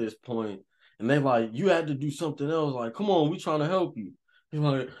death at this point. And they like, you had to do something else. Like, come on, we trying to help you. He's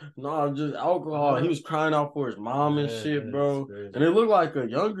like, no, just alcohol. He was crying out for his mom and shit, bro. And it looked like a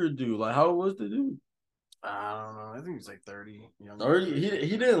younger dude. Like, how old was the dude? I don't know. I think he was like 30. 30.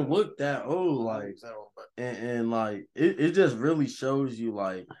 He didn't look that old. Like, and like it just really shows you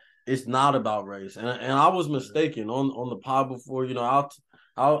like it's not about race. And I was mistaken on the pod before. You know,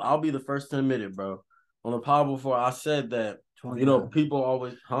 I'll be the first to admit it, bro. On the pod before, I said that 29. You know, people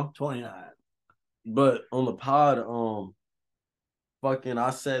always 29. But on the pod, I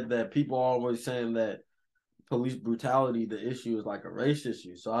said that people always saying that police brutality, the issue is like a race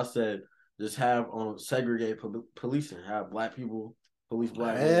issue. So I said, just have segregate policing, have black people police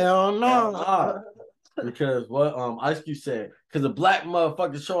black people. Hell no. Because what Ice Cube said, because the black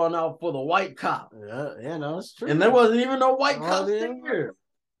motherfuckers showing out for the white cop. Yeah, no, it's true. And there wasn't even no white cops in here.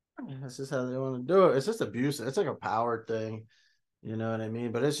 That's just how they want to do it. It's just abuse. It's like a power thing. You know what I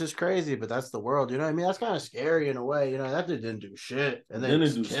mean? But it's just crazy. But that's the world. You know what I mean? That's kind of scary in a way. You know, that dude didn't do shit. And then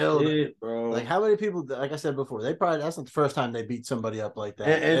didn't do killed shit, bro. Like, how many people, like I said before, that's not the first time they beat somebody up like that.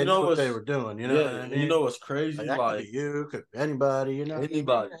 And you know what they were doing. You know what I mean? You know what's crazy? Like, that could be you, could be anybody, you know?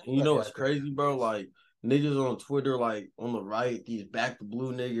 Anybody. And you know what's crazy, bro? Like, niggas on Twitter, like, on the right, these back to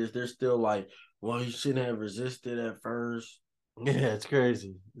blue niggas, they're still like, well, you shouldn't have resisted at first. Yeah, it's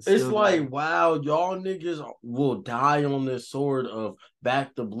crazy. It's like, wow, y'all niggas will die on this sword of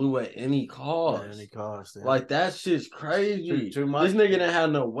back to blue at any cost. At any cost. Yeah. Like, that shit's crazy. Too much. This nigga didn't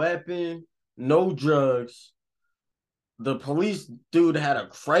have no weapon, no drugs. The police dude had a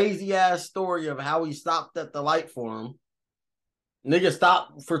crazy ass story of how he stopped at the light for him. Nigga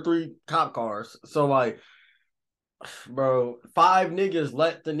stopped for 3 cop cars. So, like, bro, 5 niggas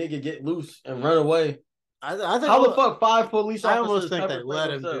let the nigga get loose and run away. I think how the fuck 5 police officers? I almost think they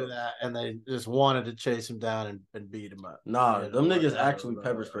let him do that, and they just wanted to chase him down and beat him up. Nah, them niggas actually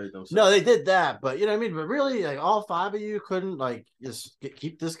pepper sprayed themselves. No, they did that, but you know what I mean. But really, like, all 5 of you couldn't like just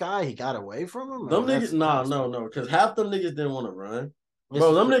keep this guy. He got away from him. Them niggas, no, because half them niggas didn't want to run.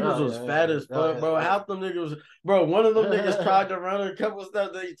 Bro, them niggas was fat as fuck, bro. Half them niggas, bro. One of them niggas tried to run a couple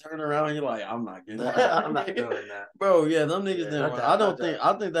steps, then he turned around. And you're like, I'm not getting that. I'm not doing that, bro. Yeah, them niggas didn't run.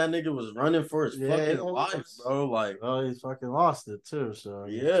 I think that nigga was running for his fucking life, bro. Like, oh, he fucking lost it too. So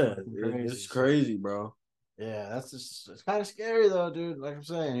yeah, it's crazy, bro. Yeah, that's just it's kind of scary though, dude. Like I'm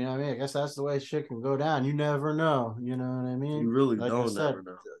saying, you know what I mean? I guess that's the way shit can go down. You never know. You know what I mean? You really don't never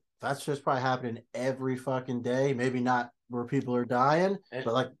know. That's just probably happening every fucking day. Maybe not where people are dying, but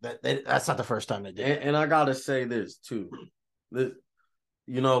like that's not the first time they did it. And I gotta say this too. This,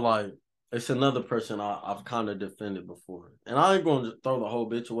 you know, like it's another person I've kind of defended before. And I ain't gonna throw the whole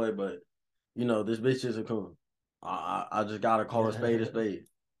bitch away, but you know, this bitch is a coon. I just gotta call her spade a spade.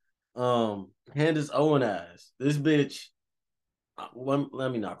 Candace Owen ass. This bitch,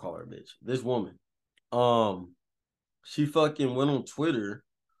 let me not call her a bitch. This woman, she fucking went on Twitter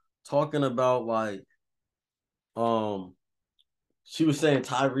talking about like, she was saying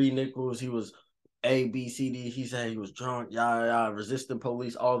Tyree Nichols, he was A, B, C, D. He said he was drunk, resisting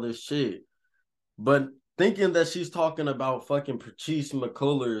police, all this shit. But thinking that she's talking about fucking Patrice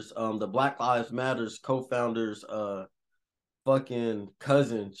McCullers, the Black Lives Matters co-founders, fucking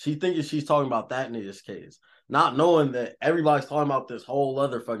cousin. She thinking she's talking about that nigga's case, not knowing that everybody's talking about this whole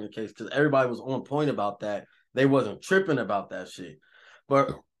other fucking case because everybody was on point about that. They wasn't tripping about that shit.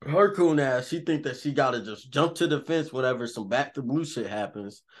 But her coon ass, she think that she gotta just jump to the fence whenever some back to blue shit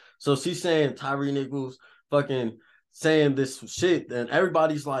happens. So she's saying Tyree Nichols fucking saying this shit, and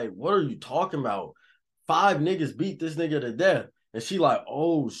everybody's like, what are you talking about? 5 niggas beat this nigga to death. And she like,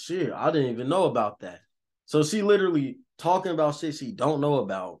 oh shit, I didn't even know about that. So she literally talking about shit she don't know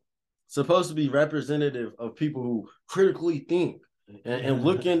about, supposed to be representative of people who critically think and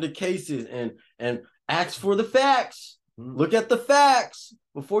look into cases and ask for the facts. Look at the facts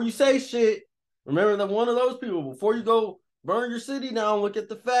before you say shit. Remember that one of those people, before you go burn your city down, look at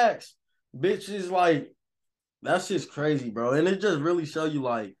the facts. Bitch is like, that's just crazy, bro. And it just really show you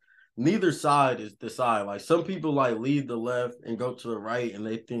like neither side is the side. Like some people like leave the left and go to the right and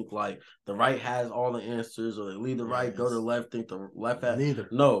they think like the right has all the answers, or they leave the right, go to the left, think the left has neither.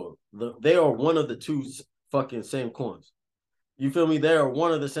 No, they are one of the two fucking same coins. You feel me? They are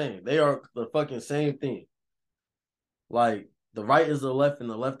one of the same. They are the fucking same thing. Like the right is the left and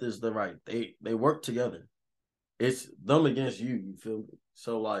the left is the right. They work together. It's them against you. You feel me?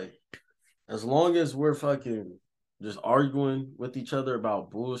 So like, as long as we're fucking just arguing with each other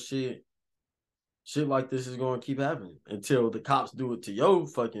about bullshit, shit like this is going to keep happening until the cops do it to your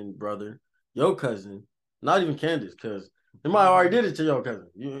fucking brother, your cousin, not even Candace, because they might already did it to your cousin.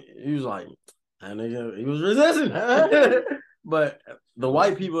 He was like, that nigga, he was resisting. But the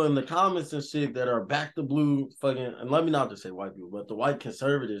white people in the comments and shit that are back to blue fucking, and let me not just say white people, but the white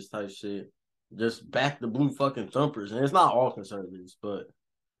conservatives type shit, just back the blue fucking thumpers. And it's not all conservatives, but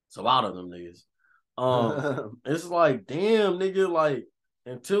it's a lot of them niggas. It's like, damn, nigga, like,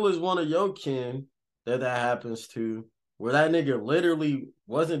 until it's one of your kin that happens to, where that nigga literally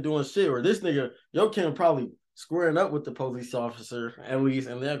wasn't doing shit, or this nigga, your kin probably squaring up with the police officer at least,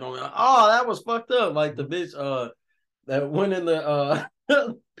 and they're going, oh, that was fucked up. Like the bitch that went in the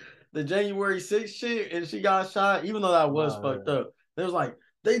the January 6th shit and she got shot, even though that was fucked up. They was like,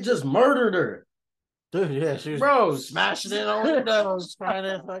 they just murdered her. Dude, yeah, she was smashing in on windows, trying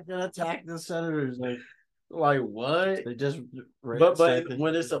to fucking attack the senators. Like what? They just but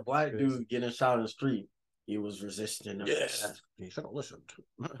when it's a black dude getting shot in the street, he was resisting. Yeah, he should have listened.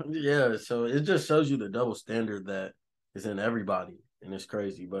 Yeah, so it just shows you the double standard that is in everybody, and it's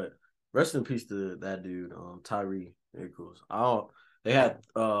crazy. But rest in peace to that dude, Tyree Nichols. They had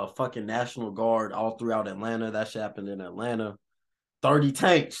fucking National Guard all throughout Atlanta. That shit happened in Atlanta. 30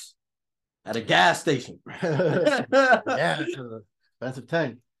 tanks at a gas station. Yeah, it's an expensive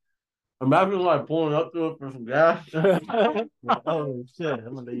tank. Imagine like pulling up to it for some gas. Oh shit!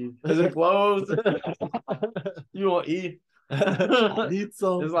 I'm gonna leave. Is it closed? You want to eat? I need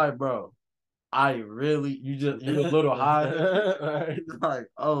some. It's like, bro, you're a little high. Right? Like,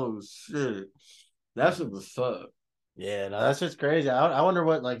 oh shit, that shit was fuck. Yeah, no, that's just crazy. I wonder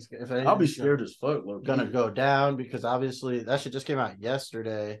what, like, if I'll be scared as fuck. Gonna go down, because obviously that shit just came out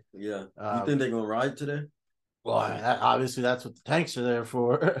yesterday. Yeah, you think they're gonna ride today? Well, obviously that's what the tanks are there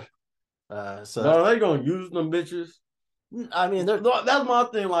for. So no, they gonna use them bitches. I mean, that's my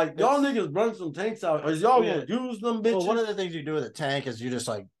thing. Like, y'all niggas run some tanks out. Is y'all gonna use them bitches? Well, one of the things you do with a tank is you just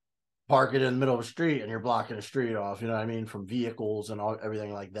like park it in the middle of a street and you're blocking a street off. You know what I mean? From vehicles and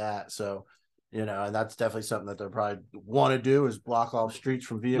everything like that. So, you know, and that's definitely something that they probably want to do, is block off streets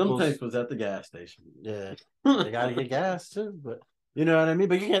from vehicles. Them tanks was at the gas station. Yeah, they got to get gas too. But You know what I mean?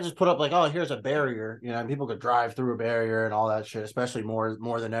 But you can't just put up like, oh, here's a barrier. You know, people could drive through a barrier and all that shit, especially more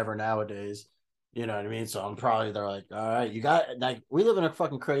than ever nowadays. You know what I mean? So they're like, all right, you got like we live in a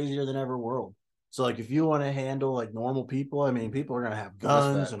fucking crazier than ever world. So like if you want to handle like normal people, I mean, people are gonna have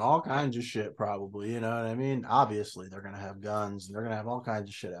guns and all kinds of shit probably. You know what I mean? Obviously, they're gonna have guns and they're gonna have all kinds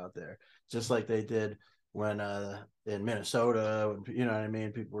of shit out there, just like they did when in Minnesota, when, you know what I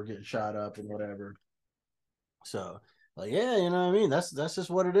mean? People were getting shot up and whatever. So like, yeah, you know what I mean? That's just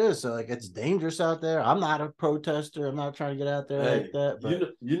what it is. So like it's dangerous out there. I'm not a protester. I'm not trying to get out there like that.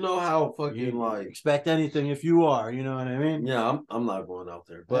 But you know how fucking like expect anything if you are, you know what I mean? Yeah, I'm not going out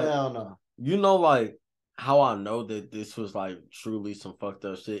there. But hell no. You know, like how I know that this was like truly some fucked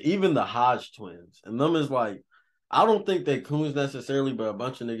up shit. Even the Hodge twins. And them is like, I don't think they coons necessarily, but a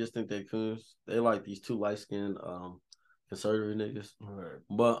bunch of niggas think they coons. They like these two light-skinned conservative niggas. Right.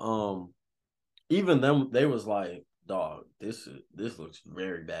 But even them, they was like, dog, this looks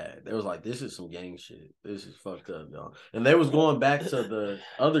very bad. They was like, this is some gang shit. This is fucked up, y'all. And they was going back to the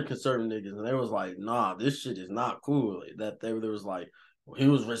other conservative niggas, and they was like, nah, this shit is not cool. That there was like, he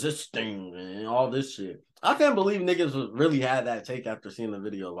was resisting and all this shit. I can't believe niggas really had that take after seeing the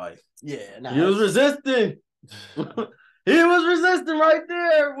video. Like, yeah, he was resisting. He was resisting right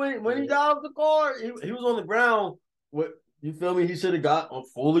there when he got off the car. He was on the ground. What you feel me? He should have got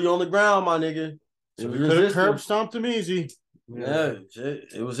fully on the ground, my nigga. So we could have curb stomped him easy. Yeah,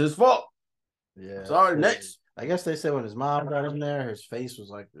 it was his fault. Yeah. Sorry, next. I guess they said when his mom got him there, his face was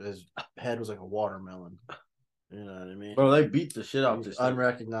like, his head was like a watermelon. You know what I mean? Bro, they beat the shit out this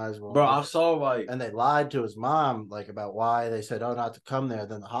unrecognizable. Bro, I saw like, and they lied to his mom like about why they said, oh, not to come there.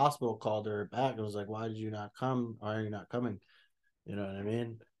 Then the hospital called her back and was like, why did you not come? Why are you not coming? You know what I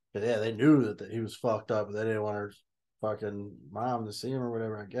mean? Because yeah, they knew that he was fucked up, but they didn't want her fucking mom to see him or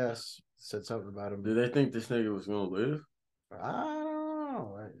whatever. I guess said something about him. Did they think this nigga was gonna live? I don't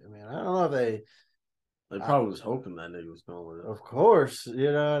know. I mean, I don't know if they. They probably was hoping that nigga was gonna live. Of course,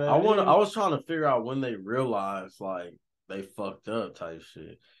 you know what I mean? I was trying to figure out when they realized like they fucked up type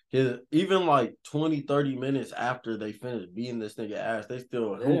shit. Even like 20, 30 minutes after they finished beating this nigga ass, they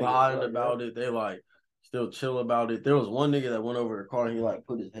still hiding about it. They like still chill about it. There was one nigga that went over the car and he like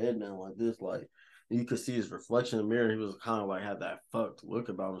put his head down like this, like you could see his reflection in the mirror. He was kind of like had that fucked look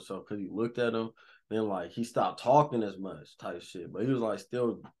about himself because he looked at him. Then like he stopped talking as much type shit, but he was like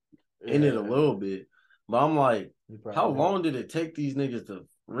still in it a little bit. But I'm like, how long did it take these niggas to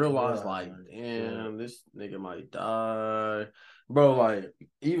realize, like, damn, this nigga might die? Bro, like,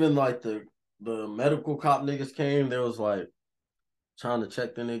 even like the medical cop niggas came, they was like trying to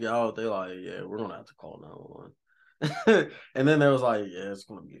check the nigga out. They like, yeah, we're gonna have to call 911. And then they was like, yeah, it's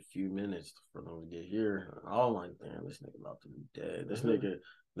gonna be a few minutes for them to get here. I was like, damn, this nigga about to be dead. This nigga,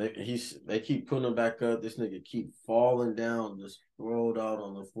 they keep putting him back up. This nigga keep falling down, just rolled out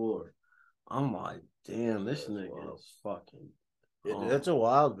on the floor. I'm like, damn, this nigga is fucking. It's a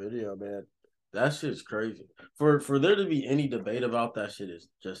wild video, man. That shit's crazy. For there to be any debate about that shit is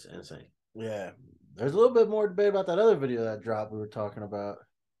just insane. Yeah, there's a little bit more debate about that other video that dropped. We were talking about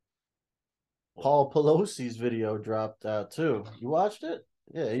Paul Pelosi's video dropped out too. You watched it?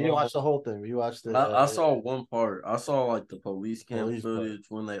 Yeah, you watched the whole thing. You watched it. I saw one part. I saw like the police cam footage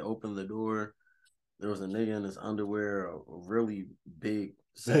when they opened the door. There was a nigga in his underwear, a really big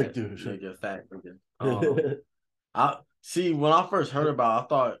dude, nigga, fat nigga. I see when I first heard about it, I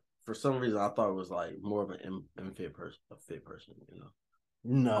thought for some reason it was like more of an fit person, you know.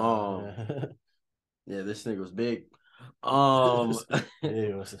 No. Yeah, this nigga was big.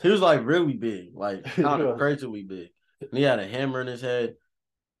 He was like really big, like kind of crazily big. And he had a hammer in his head.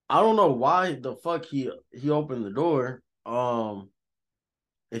 I don't know why the fuck he opened the door.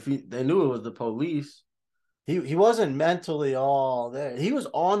 If they knew it was the police. He wasn't mentally all there. He was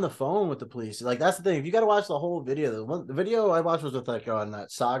on the phone with the police. Like that's the thing. If you got to watch the whole video, the video I watched was with like on that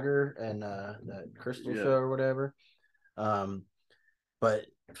Sagar and that Crystal show or whatever. But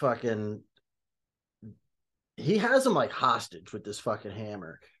fucking, he has him like hostage with this fucking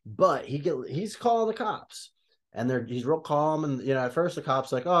hammer. But he's calling the cops, and he's real calm. And you know, at first the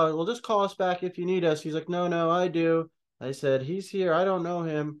cops like, oh, well, just call us back if you need us. He's like, no, I do. I said he's here. I don't know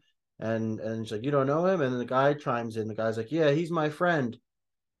him. And she's like, you don't know him? And then the guy chimes in. The guy's like, yeah, he's my friend.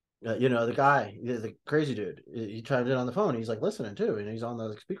 You know, the guy, the crazy dude. He chimes in on the phone. He's like listening too, and he's on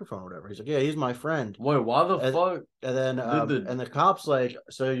the speakerphone or whatever. He's like, yeah, he's my friend. Wait, why the fuck? And then and the cop's like,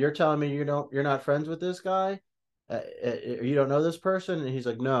 so you're telling me you're not friends with this guy? You don't know this person? And he's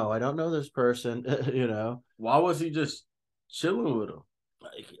like, no, I don't know this person. You know, why was he just chilling with him?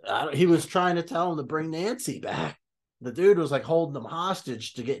 Like, he was trying to tell him to bring Nancy back. The dude was like holding them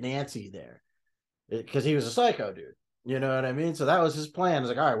hostage to get Nancy there because he was a psycho dude. You know what I mean? So that was his plan. He's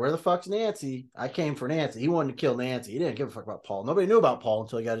like, all right, where the fuck's Nancy? I came for Nancy. He wanted to kill Nancy. He didn't give a fuck about Paul. Nobody knew about Paul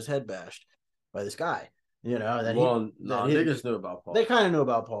until he got his head bashed by this guy. You know, niggas knew about Paul. They kind of knew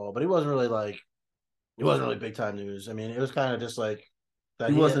about Paul, but he wasn't really big time news. I mean, it was kind of just like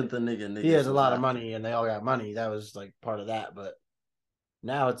that he wasn't the nigga. He has a lot of money, and they all got money. That was like part of that. But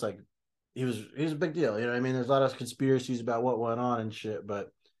now it's like he was a big deal. You know what I mean? There's a lot of conspiracies about what went on and shit,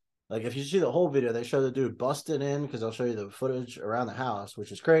 but. Like, if you see the whole video, they show the dude busting in because they'll show you the footage around the house,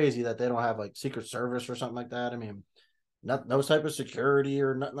 which is crazy that they don't have, like, Secret Service or something like that. I mean, no type of security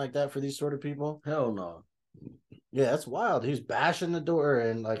or nothing like that for these sort of people. Hell no. Yeah, that's wild. He's bashing the door,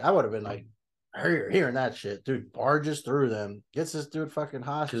 and, like, I would have been, like, hearing that shit. Dude barges through them, gets this dude fucking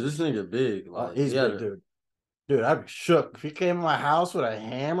hostage. Because this nigga big. Like, he's big, dude. Dude, I'd be shook. If he came in my house with a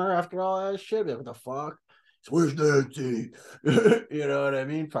hammer after all that shit, I'd be like, what the fuck? Where's Nancy? You know what I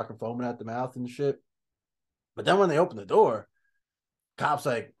mean? Fucking foaming at the mouth and shit. But then when they open the door, cops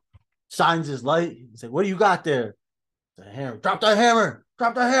like shines his light. He's like, what do you got there? The hammer. Drop the hammer.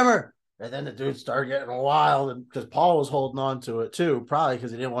 Drop the hammer. And then the dude started getting wild, and because Paul was holding on to it too, probably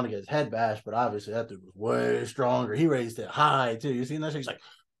because he didn't want to get his head bashed. But obviously that dude was way stronger. He raised it high too. You seen that shit? He's like,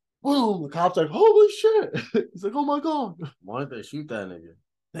 boom. The cop's like, holy shit. He's like, oh my god. Why didn't they shoot that nigga?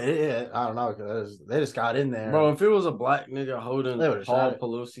 Yeah, I don't know, because they just got in there. Bro, if it was a black nigga holding Paul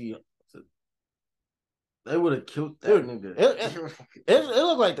Pelosi, they would have killed that nigga. It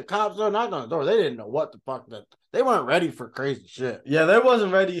looked like the cops were knocking on the door. They didn't know what the fuck that. They weren't ready for crazy shit. Yeah, they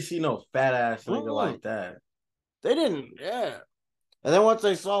wasn't ready to see no fat ass nigga like that. They didn't, yeah. And then once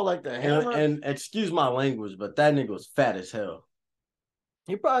they saw like the hammer, and excuse my language, but that nigga was fat as hell.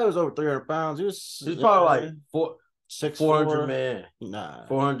 He probably was over 300 pounds. He was probably like 400 man. Nah.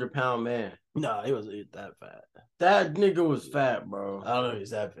 400-pound man. Nah, he wasn't that fat. That nigga was fat, bro. I don't know if he's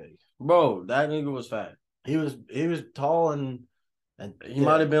that big. Bro, that nigga was fat. He was tall and he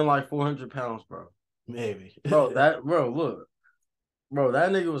might have been like 400 pounds, bro. Maybe. Look. Bro,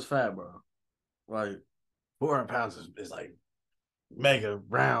 that nigga was fat, bro. Like 400 pounds is like mega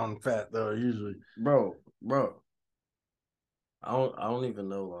round fat though, usually. Bro. I don't even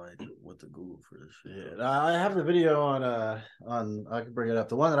know like what to Google for this shit. Yeah, I have the video on I can bring it up.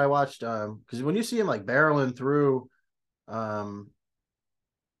 The one that I watched, because when you see him like barreling through the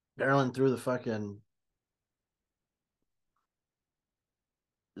fucking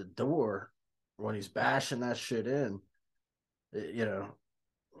the door when he's bashing that shit in, you know,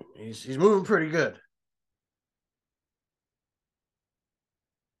 he's moving pretty good.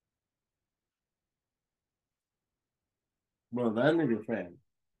 Bro, that nigga fat.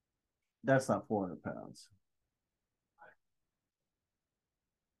 That's not 400 pounds.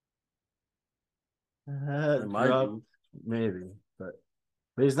 It might be. Maybe, but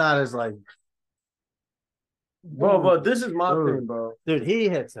he's not as like. Bro, but this is my thing, bro. Dude, he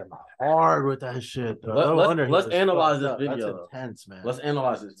hits him hard with that shit. Let's analyze this video. That's intense, man. Let's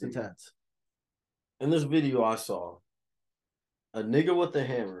analyze this. It's intense. In this video, I saw a nigga with a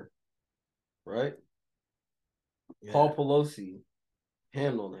hammer, right? Yeah. Paul Pelosi,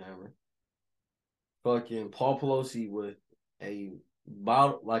 hand on the hammer. Fucking Paul Pelosi with a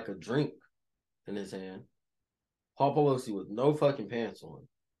bottle, like a drink in his hand. Paul Pelosi with no fucking pants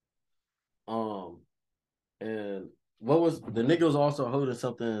on. And what was the nigga was also holding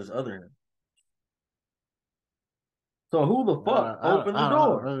something in his other hand. So who the fuck opened the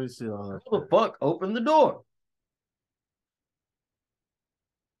door? Let me see all that. Who the fuck opened the door?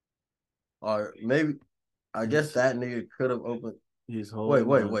 Or maybe, I guess that nigga could have opened. He's holding.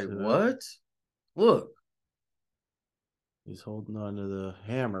 Wait, what? Look. He's holding on to the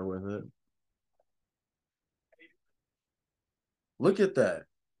hammer with it. Look at that.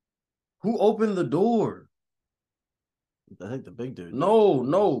 Who opened the door? I think the big dude. No.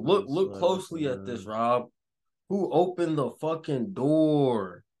 Look closely at this, Rob. Who opened the fucking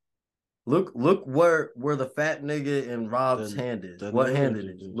door? Look where the fat nigga in Rob's hand is. What hand it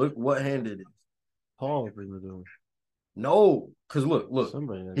is? Look what hand it is. Paul opened the door. No, because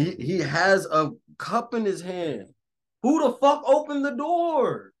look. He has a cup in his hand. Who the fuck opened the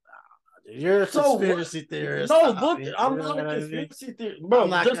door? You're a conspiracy theorist. No, look, I'm not a conspiracy theorist. Bro, I'm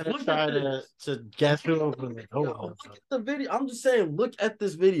not gonna try to guess who opened the door. Look at the video. I'm just saying, look at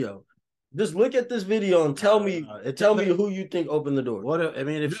this video. Just look at this video and tell me who you think opened the door. What I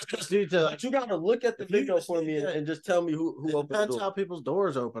mean, if you just need to, you gotta look at the video for me and just tell me who opened the door. Depends how people's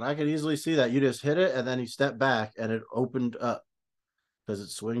doors open. I could easily see that you just hit it and then you step back and it opened up because it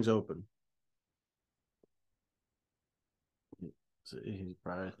swings open. He's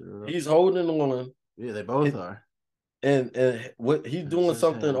probably through it. He's holding on. Yeah, they both are. And what he's doing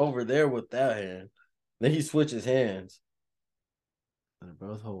something over there with that hand. Then he switches hands. They're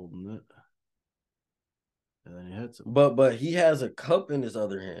both holding it. And then he hits him. But he has a cup in his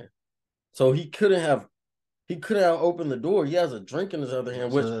other hand. So he couldn't have opened the door. He has a drink in his other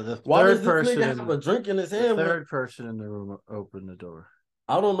hand. Which why does this nigga have a drink in his hand? The third person in the room opened the door.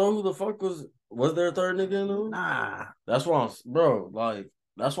 I don't know who the fuck was there a third nigga in the room? Nah. That's why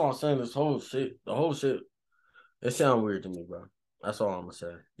that's why I'm saying the whole shit, it sounds weird to me, bro. That's all I'm gonna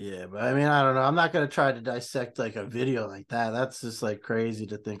say. Yeah, but I mean, I don't know. I'm not gonna try to dissect like a video like that. That's just like crazy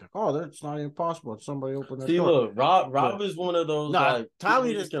to think. Like, oh, that's not even possible. Somebody opened the door. See, look, Rob is one of those. No,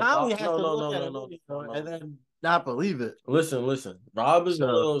 Tommy has to look at it and then not believe it. Listen. Rob is one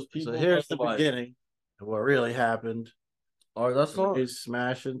of those people. So here's the beginning of what really happened. All right, that's all. He's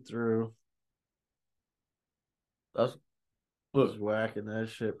smashing through. Look, whacking that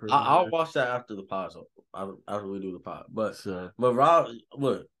shit. I'll watch that after the pod. So after we do the pod, but Rob,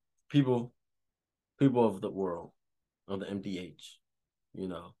 look, people of the world, of the MDH,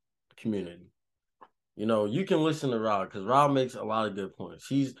 community, you can listen to Rob because Rob makes a lot of good points.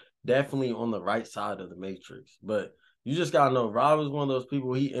 He's definitely on the right side of the matrix, but you just gotta know Rob is one of those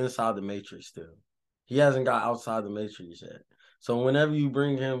people. He inside the matrix still. He hasn't got outside the matrix yet. So whenever you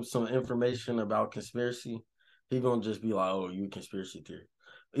bring him some information about conspiracy, he gonna just be like, "Oh, you conspiracy theory,"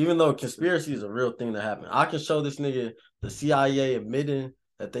 even though conspiracy is a real thing that happened. I can show this nigga the CIA admitting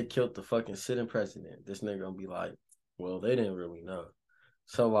that they killed the fucking sitting president. This nigga gonna be like, "Well, they didn't really know."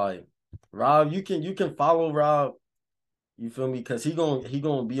 So like, Rob, you can follow Rob. You feel me? Because he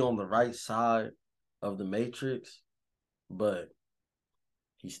gonna be on the right side of the matrix, but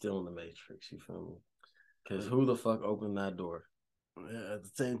he's still in the matrix. You feel me? Because who the fuck opened that door? Yeah, at the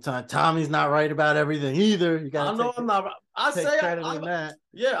same time, Tommy's not right about everything either. You gotta I'm not right. I say credit in that.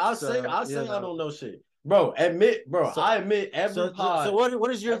 Yeah, I say I don't know shit. Bro, I admit every pod. So what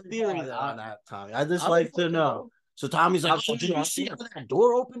is your theory on that, Tommy? I just like to know. So Tommy's like, did you see how that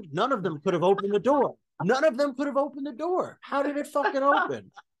door opened? None of them could have opened the door. How did it fucking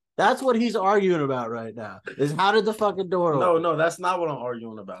open? That's what he's arguing about right now. Is how did the fucking door open? No, that's not what I'm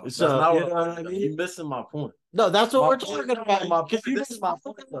arguing about. That's not what I mean. You're missing my point. No, that's what we're talking about. This is my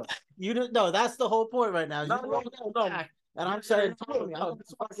point. You didn't. No, that's the whole point right now. No. And I'm saying, Tommy, I'm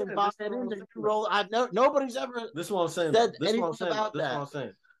fucking box that in there. You roll. Nobody's ever. This is what I'm saying. This is what I'm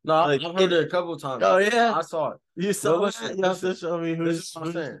saying. No, I've heard it a couple of times. Oh yeah, I saw it. You saw it. You have to show me who's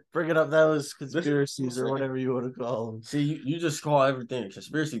bringing up those conspiracies or whatever you want to call them. See, you just call everything a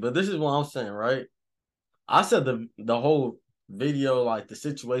conspiracy, but this is what I'm saying, right? I said the whole video, like the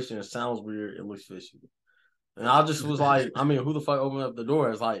situation, it sounds weird. It looks fishy, and I just was like, I mean, who the fuck opened up the door?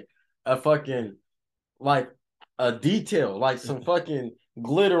 It's like a fucking like a detail, like some fucking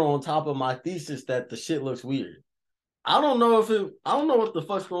glitter on top of my thesis that the shit looks weird. I don't know what the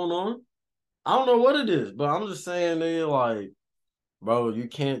fuck's going on. I don't know what it is, but I'm just saying, they're like, bro, you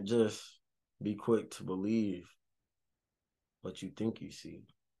can't just be quick to believe what you think you see.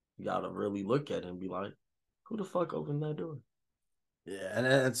 You gotta really look at it and be like, who the fuck opened that door? Yeah, and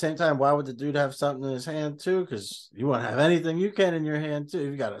at the same time, why would the dude have something in his hand too? Because you want to have anything you can in your hand too.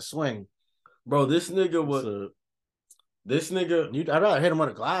 You got to swing, bro. This nigga was. I'd rather hit him with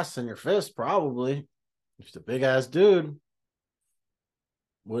a glass in your fist, probably. He's a big ass dude.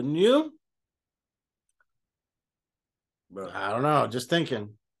 Wouldn't you? Bro, I don't know. Just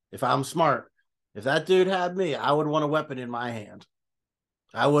thinking. If I'm smart, if that dude had me, I would want a weapon in my hand.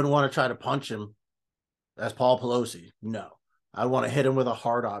 I wouldn't want to try to punch him as Paul Pelosi. No. I want to hit him with a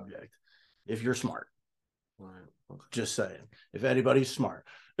hard object. If you're smart. Right. Just saying. If anybody's smart.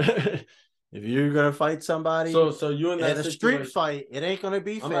 If you're gonna fight somebody, so you in a street fight, it ain't gonna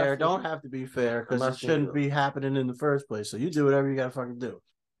be fair. Don't have to be fair because it shouldn't be happening in the first place. So you do whatever you gotta fucking do.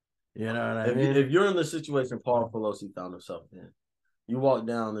 You know what I mean? If you're in the situation Paul Pelosi found himself in, you walk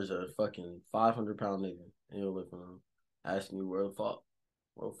down, there's a fucking 500-pound nigga in your living room asking you where the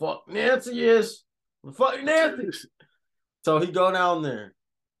fuck Nancy is. Where the fuck Nancy? So he go down there,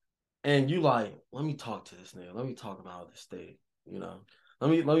 and you like, let me talk to this nigga. Let me talk about this state. You know. Let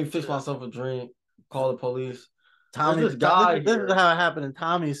me fix myself a drink, call the police. This is how it happened in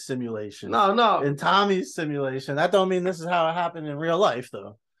Tommy's simulation. No. In Tommy's simulation. That don't mean this is how it happened in real life,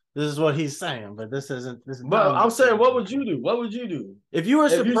 though. This is what he's saying, but this isn't. But I'm saying, what would you do? What would you do? If you were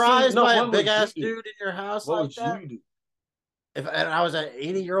surprised by a big-ass dude in your house what would you do? If I was an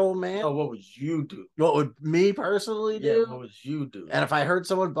 80-year-old man? Oh, what would you do? What would me personally do? Yeah, what would you do? And if I heard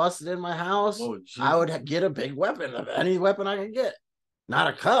someone busted in my house, I would get a big weapon, any weapon I could get. Not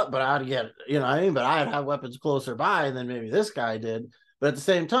a cup, but I'd get, you know what I mean? But I'd have weapons closer by than maybe this guy did. But at the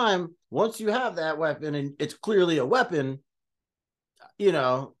same time, once you have that weapon and it's clearly a weapon, you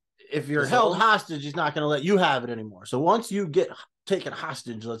know, if you're held hostage, he's not going to let you have it anymore. So once you get taken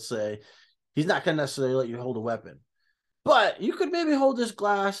hostage, let's say, he's not going to necessarily let you hold a weapon. But you could maybe hold this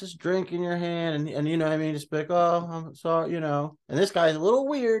glass, this drink in your hand, and you know what I mean? Just be like, oh, I'm sorry, you know. And this guy's a little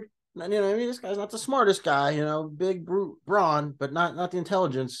weird. You know what I mean? This guy's not the smartest guy, you know, big brute brawn, but not the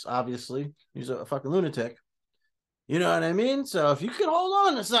intelligence, obviously. He's a fucking lunatic. You know what I mean? So if you could hold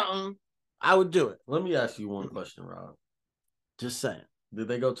on to something, I would do it. Let me ask you one question, Rob. Just saying. Did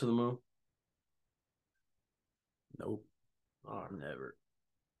they go to the moon? Nope. Oh, never.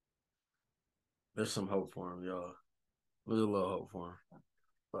 There's some hope for him, y'all. There's a little hope for him.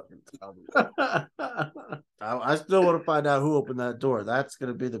 I still want to find out who opened that door. That's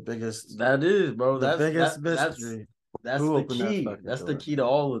gonna be the biggest. That is, bro. The biggest mystery. That's the key. That's the key to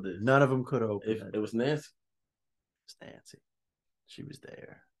all of this. None of them could open. If it was Nancy. It's Nancy. She was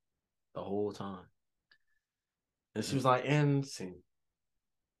there the whole time, and she was like, "NC."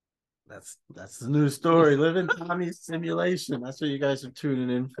 That's the new story. Living Tommy's simulation. That's what you guys are tuning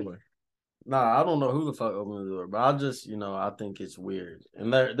in for. Nah, I don't know who the fuck opened the door, but I just, I think it's weird.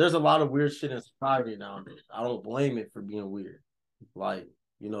 And there's a lot of weird shit in society nowadays. I don't blame it for being weird. Like,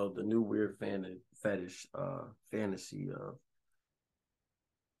 the new weird fantasy of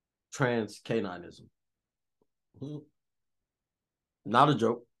trans caninism. Not a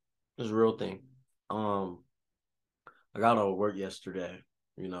joke. It's a real thing. I got out of work yesterday,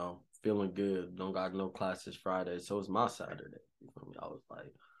 feeling good. Don't got no classes Friday, so it's my Saturday. You feel me? I was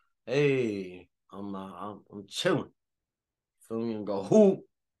like, hey, I'm chilling. Feel me? And go hoop,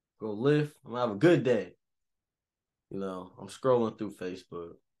 go lift. I'm gonna have a good day. I'm scrolling through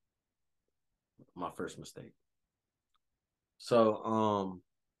Facebook. My first mistake. So, on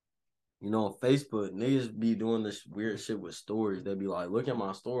Facebook, niggas be doing this weird shit with stories. They be like, look at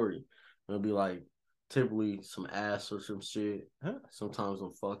my story. It'll be like, typically some ass or some shit. Sometimes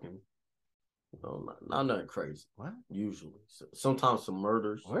I'm fucking. Not nothing crazy. What? Usually. Sometimes some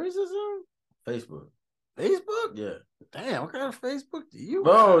murders. Where is this on? Facebook. Facebook? Yeah. Damn, what kind of Facebook do you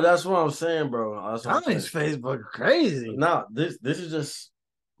Bro, have? that's what I'm saying, bro. Tommy's Facebook crazy. No, this is just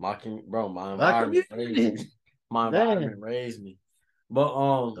my environment raised me. My environment raised me. But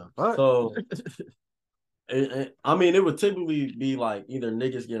so it would typically be like either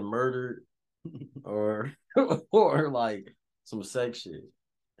niggas getting murdered or like some sex shit.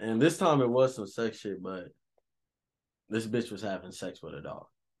 And this time it was some sex shit, but this bitch was having sex with a dog.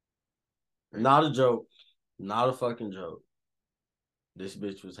 Not a joke. Not a fucking joke. This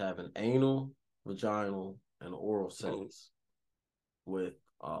bitch was having anal, vaginal, and oral sex with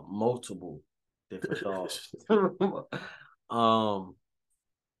multiple different dogs. OnlyFans,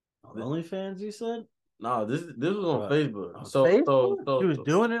 you said? No, this was on Facebook. Facebook? She was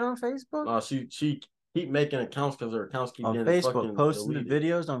doing it on Facebook? No, she keep making accounts because her accounts keep on getting Facebook, fucking posting deleted. The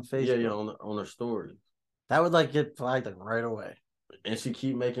videos on Facebook. Yeah, on her story. That would get flagged right away. And she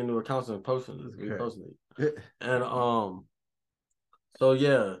keep making new accounts and posting it. And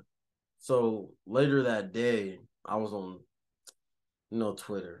so later that day, I was on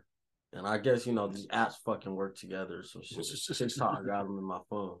Twitter, and I guess these apps fucking work together. So TikTok got them in my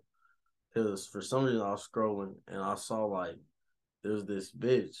phone because for some reason I was scrolling and I saw there's this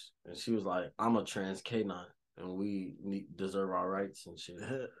bitch, and she was like, I'm a trans canine, and we deserve our rights and shit.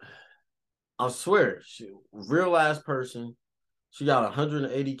 I swear, she real ass person. She got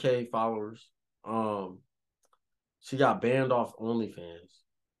 180K followers. She got banned off OnlyFans.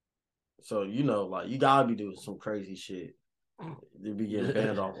 So you gotta be doing some crazy shit to be getting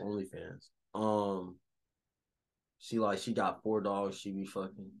banned off OnlyFans. She got 4 dogs. She be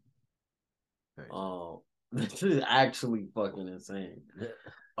fucking. This is actually fucking insane.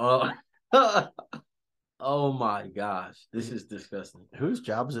 Oh my gosh, this is disgusting. Whose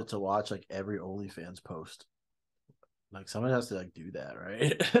job is it to watch every OnlyFans post? Someone has to do that,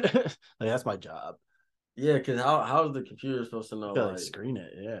 right? That's my job. Yeah, because how is the computer supposed to know? Screen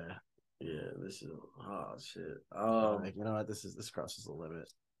it, yeah. Yeah, this is shit. You know what? This crosses the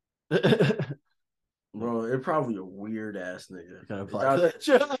limit. Bro, it probably a weird ass nigga. Gonna apply for that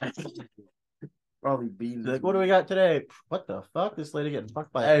job. Probably beating. What do we got today? What the fuck? This lady getting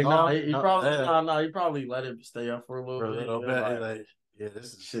fucked by a dog? He probably let it stay up for a little bit. Yeah,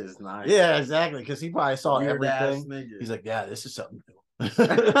 this shit is nice. Yeah, exactly. Because he probably saw everything. He's like, yeah, this is something new.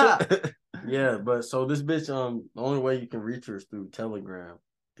 Yeah, but so this bitch, the only way you can reach her is through Telegram.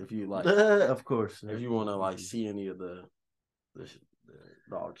 If you of course, if you want to see any of the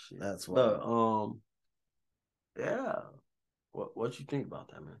dog shit. That's why. Yeah. What you think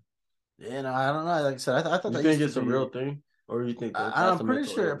about that, man? Yeah, no, I don't know. Like I said, I thought you think it's a real thing, or you think I'm pretty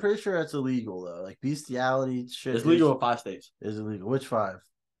sure it's illegal though. Bestiality shit. It's legal in 5 states. Is illegal. Which 5?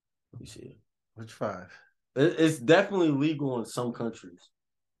 You see, which 5? It's definitely legal in some countries.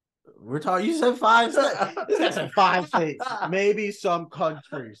 We're talking. You said 5 states. This guy said 5 states. Maybe some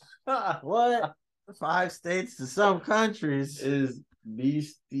countries. What? 5 states to some countries is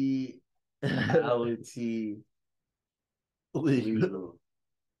bestiality legal.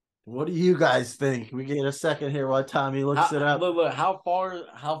 What do you guys think? We get a second here while Tommy looks it up. Look, how far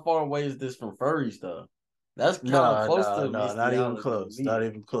away is this from furry stuff? That's kind of close to no, not even close. Not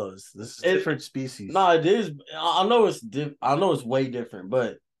even close. This is different species. No, it is. I know it's way different,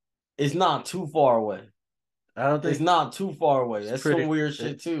 but it's not too far away. I don't think it's not too far away. That's some weird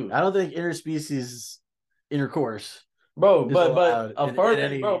shit too. I don't think interspecies intercourse, bro. But a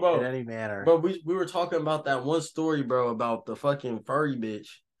furry, bro, in any manner. But we were talking about that one story, bro, about the fucking furry bitch.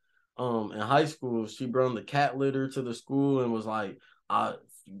 In high school, she brought the cat litter to the school and was like, I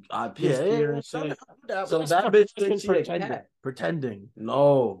pissed here and shit. So that bitch thinks she's a cat. Pretending.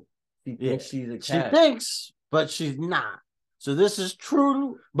 No. She thinks she's a cat. She thinks, but she's not. So this is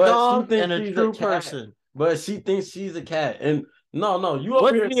true dog and a true person. But she thinks she's a cat. And no, you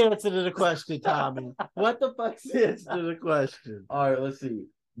What's the answer to the question, Tommy? What the fuck's the answer to the question? All right, let's see.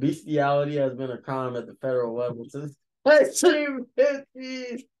 Bestiality has been a crime at the federal level since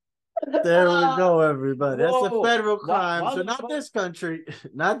 1950s. There we go, everybody. That's a federal crime. So not this country.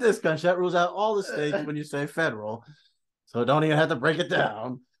 Not this country. That rules out all the states when you say federal. So don't even have to break it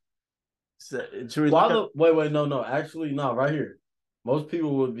down. So, wait, no. Actually, no, right here. Most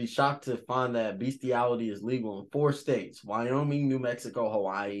people would be shocked to find that bestiality is legal in 4 states: Wyoming, New Mexico,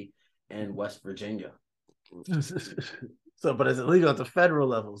 Hawaii, and West Virginia. So, but it's illegal at the federal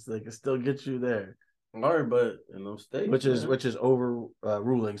level, so they can still get you there. All right, but in those states, which is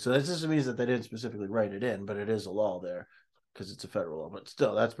overruling. So that just means that they didn't specifically write it in, but it is a law there because it's a federal law. But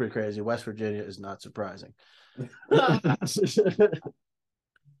still, that's pretty crazy. West Virginia is not surprising.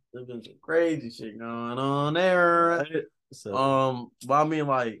 There's been some crazy shit going on there. So, but I mean,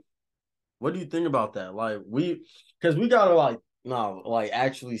 like, what do you think about that? Like, because we gotta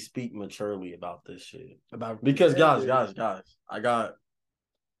actually speak maturely about this shit. Because guys, I got,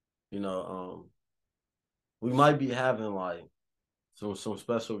 we might be having like some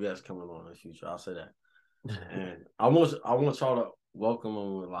special guests coming on in the future. I'll say that. And I want y'all to welcome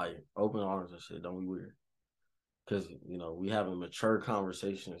them with like open arms and shit. Don't be weird. Because, we having mature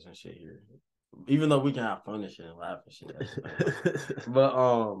conversations and shit here. Even though we can have fun and shit and laugh and shit.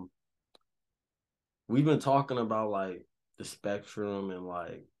 But we've been talking about like the spectrum and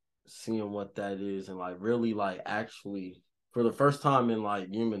like seeing what that is and like really like actually for the first time in like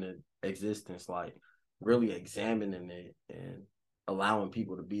human existence, like really examining it and allowing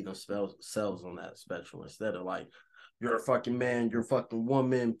people to be themselves on that spectrum instead of like, you're a fucking man, you're a fucking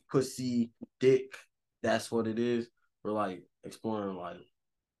woman, pussy, dick. That's what it is. We're like exploring like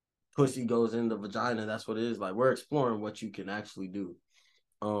pussy goes in the vagina. That's what it is. Like we're exploring what you can actually do.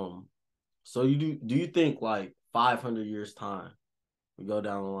 So do you think like 500 years time, we go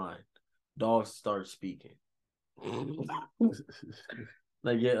down the line, dogs start speaking?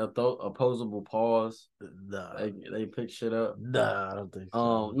 They get opposable paws. Nah. They pick shit up. Nah, I don't think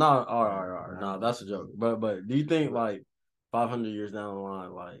so. No, all right. No, that's a joke. But do you think like 500 years down the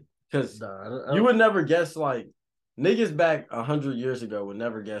line, like, because you would never guess, like, niggas back 100 years ago would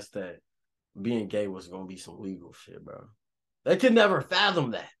never guess that being gay was gonna be some legal shit, bro. They could never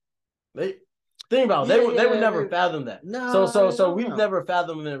fathom that. Think about it. They would never fathom that. No. So we've never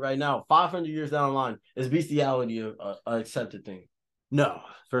fathomed it right now. 500 years down the line, is bestiality a accepted thing? No,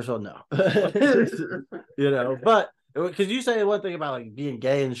 first of all, no. But because you say one thing about like being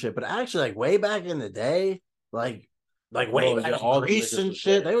gay and shit, but actually, like way back in the day, like way back in Greece and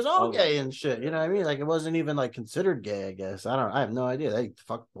shit, they was all gay and shit. You know what I mean? Like it wasn't even like considered gay. I guess I have no idea. They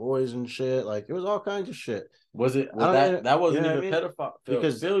fucked boys and shit. Like it was all kinds of shit. That wasn't even pedophile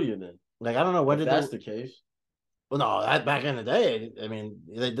because then. Like I don't know when that's the case. Well, no, that back in the day, I mean,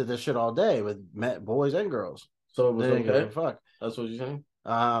 they did this shit all day with boys and girls. So it was okay. Fuck. That's what you're saying?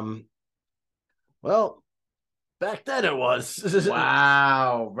 Well, back then it was.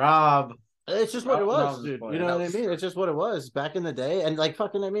 Wow, Rob. It's just what it was, dude. You know what I mean? It's just what it was back in the day. And like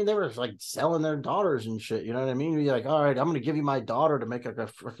fucking, I mean, they were like selling their daughters and shit. You know what I mean? You're like, all right, I'm gonna give you my daughter to make like a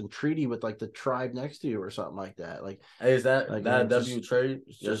fucking treaty with like the tribe next to you or something like that. Like, hey, is that like that W trade?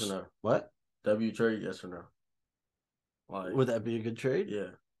 Yes or no? What? W trade? Yes or no? Like, would that be a good trade? Yeah.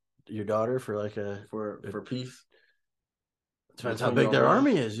 Your daughter for like for peace. Depends how big their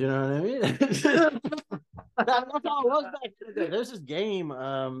army is, you know what I mean? That's all it was back in the day. There's this game,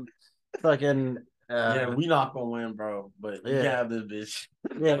 fucking Yeah, we not gonna win, bro. But you can have this bitch.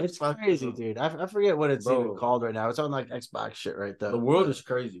 Yeah, it's crazy, dude. I forget what it's even called right now. It's on like Xbox shit right there. The world is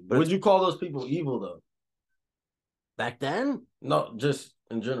crazy. But would you call those people evil though? Back then? No, just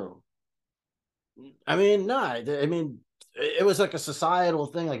in general. I mean, no. I mean, it was like a societal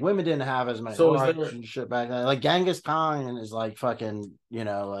thing. Like women didn't have as many rights and shit back then. Like Genghis Khan is like fucking,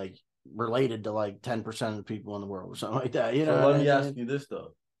 like related to like 10% of the people in the world or something like that. You know. So let me ask you this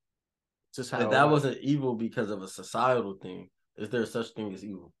though. Just if that wasn't evil because of a societal thing, is there such thing as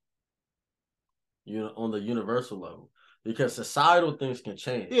evil? On the universal level. Because societal things can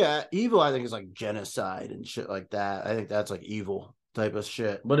change. Yeah, evil I think is like genocide and shit like that. I think that's like evil type of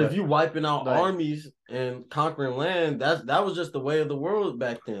shit. But if you wiping out armies and conquering land, that was just the way of the world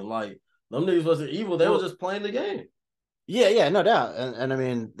back then. Like them niggas wasn't evil, they were just playing the game. Yeah, no doubt. And I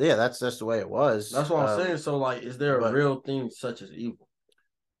mean, yeah, that's the way it was. That's what I'm saying. So like, is there a real thing such as evil?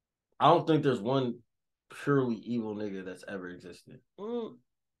 I don't think there's one purely evil nigga that's ever existed. No,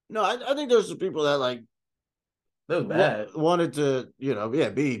 I think there's some people that like that was bad. Wanted to,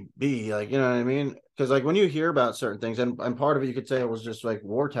 be like, you know what I mean? Because like when you hear about certain things, and part of it you could say it was just like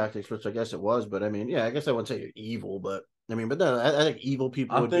war tactics, which I guess it was, but I mean, yeah, I guess I wouldn't say you're evil, but I mean, but no, I think evil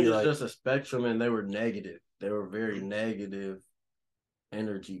people I think it's just a spectrum, and they were negative. They were very negative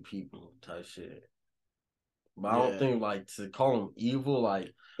energy people type shit. But I don't think like to call them evil,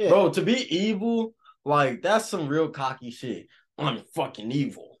 like bro, to be evil, like that's some real cocky shit. I'm fucking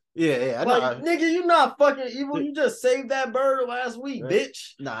evil. Yeah. Like, nigga, you not fucking evil. You just saved that bird last week,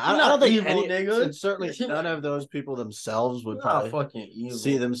 bitch. Nah, I don't think evil, nigga. Certainly none of those people themselves would probably fucking evil.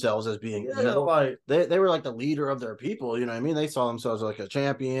 See themselves as being evil. Like they were like the leader of their people, you know what I mean? They saw themselves like a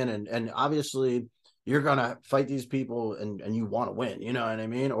champion, and obviously you're gonna fight these people and you want to win, you know what I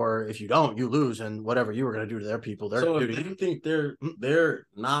mean? Or if you don't, you lose, and whatever you were gonna do to their people, so if you think they're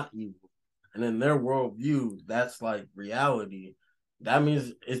not evil, and in their worldview, that's like reality. That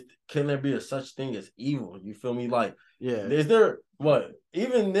means can there be a such thing as evil? You feel me? Like, is there what?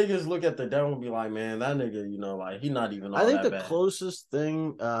 Even niggas look at the devil and be like, man, that nigga, like he not even. I think the bad. Closest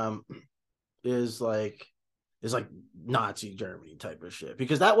thing is like Nazi Germany type of shit,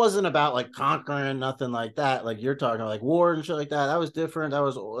 because that wasn't about like conquering, nothing like that. Like you're talking like war and shit like that. That was different. That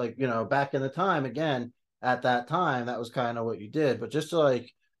was like, back in the time, again, at that time, that was kind of what you did. But just to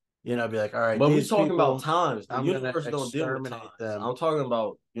like, be like, all right, but we're talking about times. The universe don't deal with times. Them. I'm talking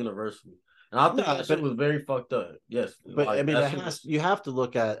about universally. And I think that shit was very fucked up. Yes. But like, I mean, you have to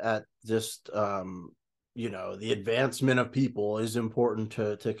look at just the advancement of people is important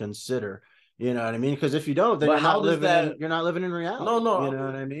to consider. You know what I mean? Because if you don't, then you're not living in reality. No. You know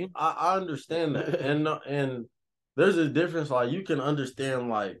what I mean? I understand that. and there's a difference. Like you can understand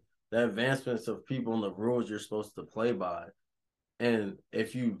like the advancements of people and the rules you're supposed to play by. And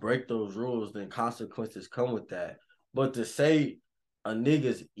if you break those rules, then consequences come with that. But to say a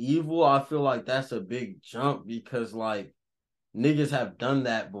nigga's evil, I feel like that's a big jump, because like niggas have done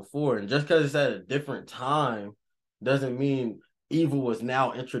that before. And just because it's at a different time doesn't mean evil was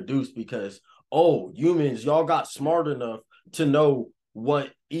now introduced, because humans, y'all got smart enough to know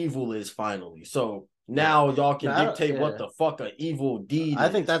what evil is finally. So now y'all can dictate what the fuck an evil deed is. I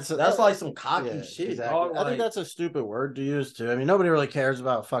think that's like some cocky shit. Exactly. I think that's a stupid word to use too. I mean, nobody really cares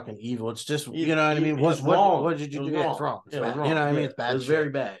about fucking evil. It's just, you know what I mean? What did you do? It's wrong. So, you know what I mean? It's bad. It's very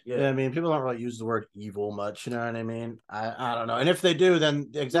bad. Yeah. I mean, people don't really use the word evil much. You know what I mean? I don't know. And if they do,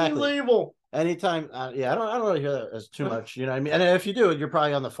 then exactly. He's evil. Anytime, I don't really hear that as too much, you know what I mean? And if you do, you're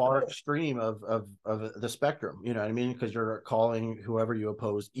probably on the far extreme of the spectrum, you know what I mean? Because you're calling whoever you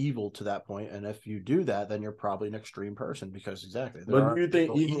oppose evil to that point, and if you do that, then you're probably an extreme person, because exactly. But do you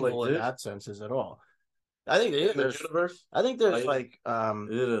think evil in that sense is at all? I think there's universe. I think there's like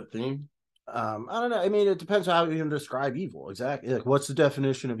is it a theme? I don't know. I mean, it depends on how you describe evil. Exactly. Like, what's the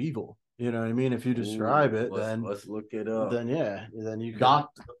definition of evil? You know what I mean? If you describe it, then let's look it up. Then you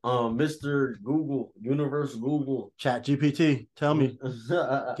Mr. Google, Universe Google, Chat GPT. Tell me,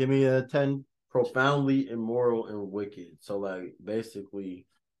 give me a 10. Profoundly immoral and wicked. So like basically,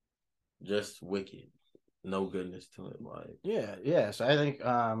 just wicked, no goodness to it. Like yeah. So I think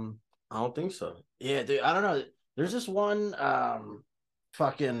I don't think so. Yeah, dude. I don't know. There's this one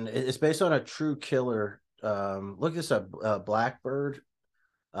it's based on a true killer. Look this up. Blackbird.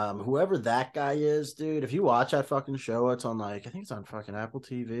 Whoever that guy is, dude, if you watch that fucking show, it's on like, I think it's on fucking Apple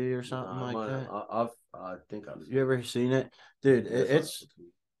TV or something that. I think I've you ever seen it, dude? It's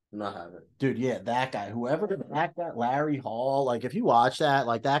not having, dude. Yeah, that guy, whoever that guy, Larry Hall. Like, if you watch that,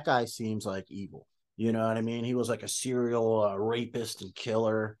 like that guy seems like evil. You know what I mean? He was like a serial rapist and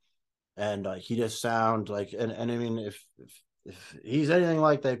killer, and he just sounds like, and I mean, if he's anything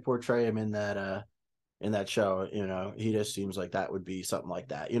like they portray him in that in that show. You know, he just seems like that would be something like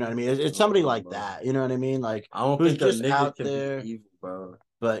that. You know what I mean? It's somebody like that. You know what I mean? Like I don't who's think just a nigga out can there, be evil, bro.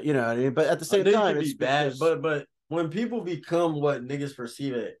 But you know what I mean? But at the same time, it's bad. But when people become what niggas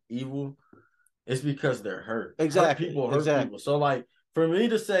perceive as evil, it's because they're hurt. Exactly. Hurt people. So like for me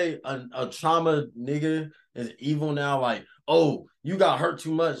to say a trauma nigga is evil now, like, oh, you got hurt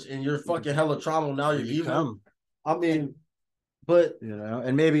too much and you're fucking hella trauma, now you're evil. I mean, but you know,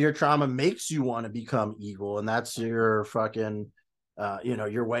 and maybe your trauma makes you want to become evil, and that's your fucking you know,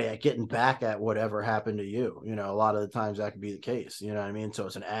 your way at getting back at whatever happened to you. You know, a lot of the times that could be the case. You know what I mean? So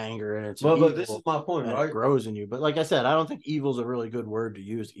it's an anger and it's but this is my point, right? It grows in you. But like I said, I don't think evil is a really good word to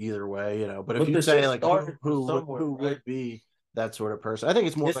use either way. You know, but if you say like who would be that sort of person, I think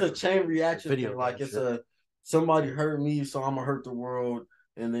it's more. It's like a chain reaction thing. Like it's somebody hurt me, so I'm gonna hurt the world,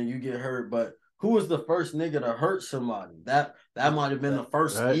 and then you get hurt. But who was the first nigga to hurt somebody? That might have been the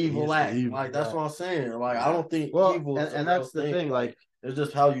first evil act. Like that's what I'm saying. Like I don't think evil. And that's the thing. Like it's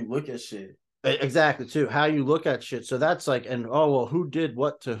just how you look at shit. Exactly, too. How you look at shit. So that's like, and oh well, who did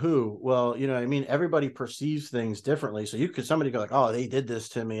what to who? Well, you know what I mean? Everybody perceives things differently. So somebody go like, oh, they did this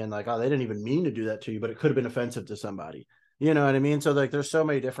to me, and like, oh, they didn't even mean to do that to you, but it could have been offensive to somebody. You know what I mean? So like there's so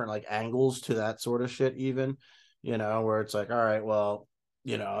many different like angles to that sort of shit, even, you know, where it's like, all right, well,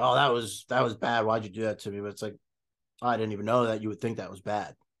 you know, oh, that was bad. Why'd you do that to me? But it's like, oh, I didn't even know that you would think that was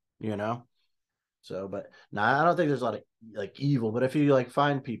bad, you know? So, but no, I don't think there's a lot of like evil, but if you like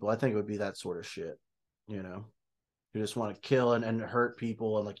find people, I think it would be that sort of shit, you know? You just want to kill and hurt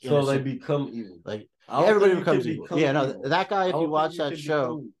people and like so they become evil. Like everybody becomes evil. Yeah, no, that guy. If you watch that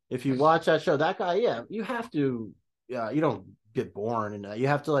show, that guy, yeah, you have to. Yeah, you don't get born and you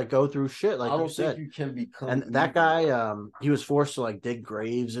have to like go through shit. Like I don't think you can become. And evil. That guy, he was forced to like dig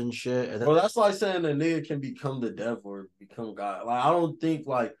graves and shit. Well, that's like saying a nigga can become the devil or become God. Like I don't think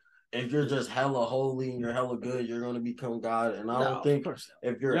like. If you're just hella holy and you're hella good, you're gonna become God. And I don't think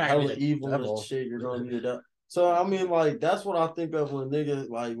if you're hella evil and shit, you're gonna be the devil. So I mean, like that's what I think of when niggas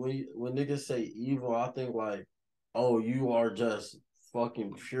like when niggas say evil. I think like, oh, you are just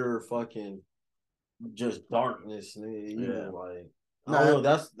fucking pure fucking just darkness, nigga. Yeah, like. I don't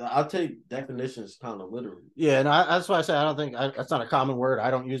know. I take definitions kind of literally. Yeah, no, that's why I say I don't think that's not a common word.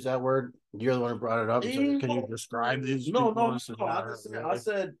 I don't use that word. You're the one who brought it up. So can you describe these? No. I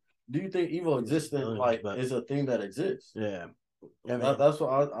said. Do you think evil existence like is a thing that exists? Yeah, I mean, that's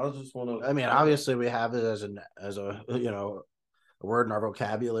what I just want to. I mean, obviously we have it as a you know a word in our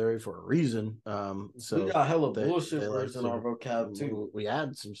vocabulary for a reason. So we got hella bullshit words in our vocab too. We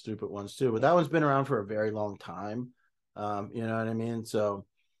add some stupid ones too, but that one's been around for a very long time. You know what I mean? So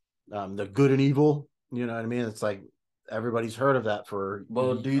the good and evil. You know what I mean? It's like everybody's heard of that for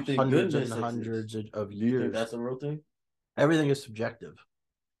do you think hundreds and hundreds of years? Do you think that's a real thing? Everything is subjective.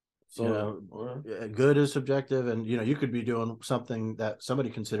 So, you know, good is subjective, and you know, you could be doing something that somebody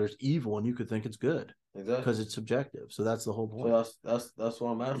considers evil, and you could think it's good, exactly, because it's subjective. So that's the whole point. So that's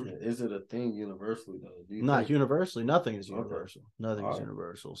what I'm asking. Is it a thing universally though? Not universally. Nothing is universal. Okay. Nothing is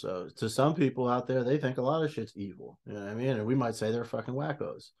universal. So to some people out there, they think a lot of shit's evil. You know what I mean? And we might say they're fucking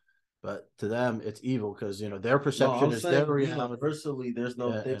wackos, but to them, it's evil because you know their perception is their reality. Universally, there's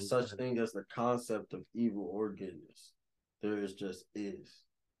no such thing as the concept of evil or goodness. There is just is.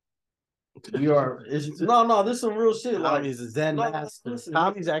 We are. No. This is some real shit. Tommy's a Zen master.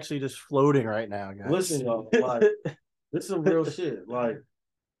 Tommy's actually just floating right now, guys. Listen, y'all. Like, this is some real shit. Like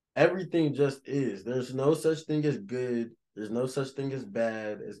everything just is. There's no such thing as good. There's no such thing as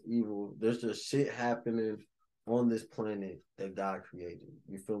bad, as evil. There's just shit happening on this planet that God created.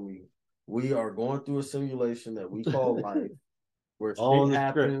 You feel me? We are going through a simulation that we call life, where shit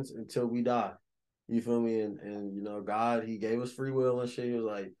happens until we die. You feel me? And you know, God, He gave us free will and shit. He was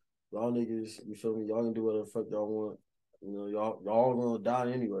like, y'all niggas, you feel me? Y'all can do whatever the fuck y'all want. You know, y'all gonna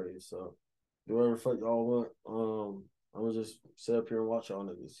die anyway. So do whatever the fuck y'all want. I'm gonna just sit up here and watch y'all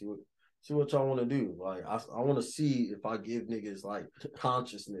niggas. See what y'all want to do. Like I want to see if I give niggas like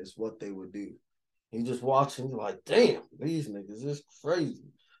consciousness what they would do. He just watching, he's like, damn, these niggas is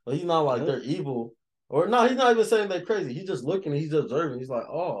crazy. But he's not like they're evil. Or no, he's not even saying they're crazy. He's just looking, he's observing. He's like,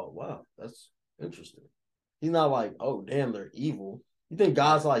 oh wow, that's interesting. He's not like, oh damn, they're evil. You think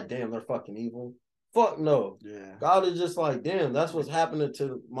God's like, damn, they're fucking evil? Fuck no. Yeah. God is just like, damn, that's what's happening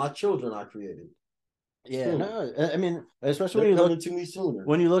to my children I created. Yeah, no, I mean, especially when you look to me sooner.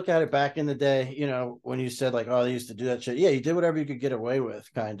 When you look at it back in the day, you know, when you said like, oh, they used to do that shit. Yeah, you did whatever you could get away with,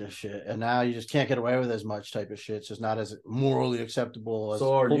 kind of shit, and now you just can't get away with as much type of shit. It's just not as morally acceptable.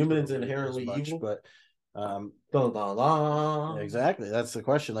 So are humans inherently evil? But exactly, that's the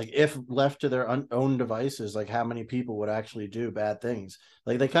question. Like, if left to their own devices, like how many people would actually do bad things?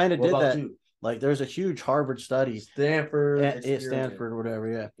 Like they kind of did that. Like there's a huge Harvard study, Stanford, Stanford, whatever.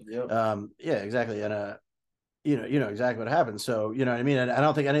 Yeah. Yep. Yeah, exactly. And you know exactly what happened. So you know what I mean. And I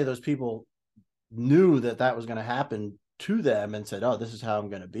don't think any of those people knew that was going to happen to them and said, "Oh, this is how I'm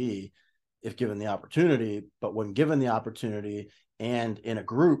going to be," if given the opportunity. But when given the opportunity, and in a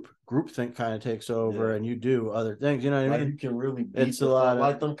groupthink kind of takes over, and you do other things. You know what I mean? You can really beat it's a lot of,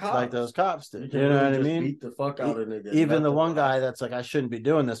 like them cops, like those cops did. You know what I mean? Beat the fuck out of niggas. Even the one guy that's like, I shouldn't be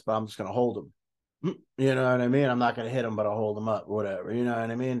doing this, but I'm just going to hold him. You know what I mean? I'm not going to hit him, but I'll hold him up, or whatever. You know what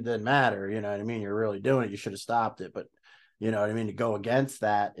I mean? It doesn't matter. You know what I mean? You're really doing it. You should have stopped it. But you know what I mean? To go against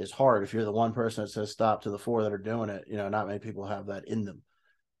that is hard. If you're the one person that says stop to the four that are doing it, you know, not many people have that in them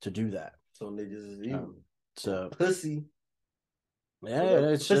to do that. So niggas is evil. So pussy.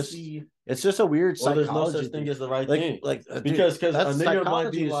 Yeah, it's just a weird psychology. There's no such thing as the right thing. Like because a nigga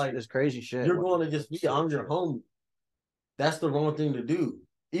might be like, it's crazy shit. You're going against me. I'm your homie. That's the wrong thing to do.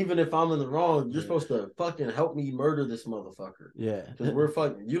 Even if I'm in the wrong, you're supposed to fucking help me murder this motherfucker. Yeah, because we're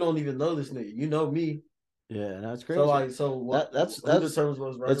fucking. You don't even know this nigga. You know me. Yeah, that's crazy. That's determines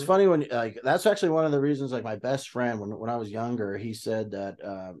what's right. It's funny when like that's actually one of the reasons. Like my best friend, when I was younger, he said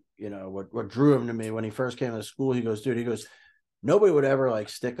that you know what drew him to me when he first came to school. He goes, nobody would ever like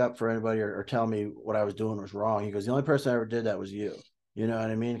stick up for anybody or tell me what I was doing was wrong. He goes, the only person I ever did that was you. You know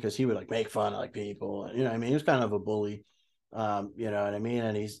what I mean? Because he would like make fun of like people. And, you know what I mean? He was kind of a bully. You know what I mean?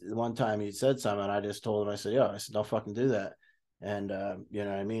 And one time he said something, and I just told him, I said, don't fucking do that. And you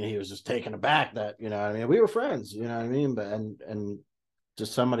know what I mean? He was just taken aback that, you know what I mean? We were friends, you know what I mean? But and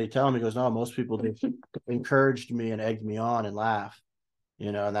just somebody tell him, he goes, no, most people encouraged me and egged me on and laugh.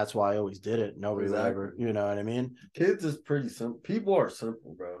 You know, and that's why I always did it. Nobody would ever, you know what I mean? Kids is pretty simple. People are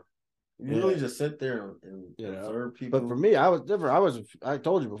simple, bro. You really just sit there and observe people. But for me, I was different. I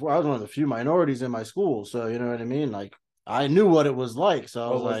told you before, I was one of the few minorities in my school. So, you know what I mean? Like, I knew what it was like. So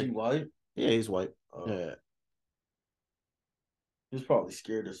I was like, he white? Yeah, he's white. Yeah. He was probably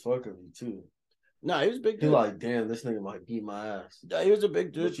scared as fuck of you, too. No, he was a big dude. He like, damn, this nigga might beat my ass. Yeah, he was a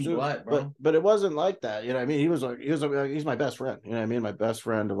big dude. Too. Black, bro. But it wasn't like that. You know what I mean? He's my best friend. You know what I mean? My best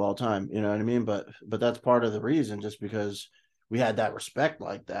friend of all time. You know what I mean? But that's part of the reason, just because we had that respect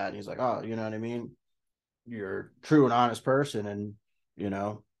like that. And he's like, oh, you know what I mean? You're a true and honest person. And, you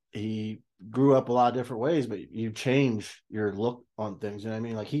know, he grew up a lot of different ways, but you change your look on things. You know what I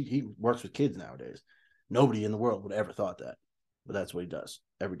mean? Like he works with kids nowadays. Nobody in the world would ever thought that. But that's what he does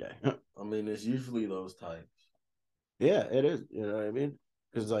every day. I mean, it's usually those types. Yeah, it is. You know what I mean?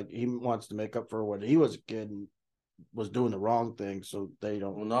 Because like he wants to make up for when he was a kid and was doing the wrong thing, so they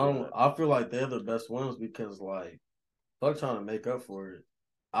don't. Well, no, I feel like they're the best ones because like, fuck trying to make up for it.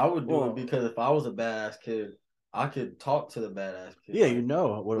 I would do it because if I was a badass kid, I could talk to the badass kid. Yeah, like, you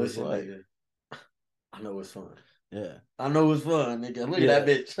know what it was like. Nigga, I know it's fun. Yeah, I know it's fun, nigga. Look at that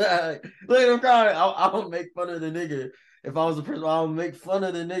bitch. Look at him crying. I don't make fun of the nigga. If I was a person, I would make fun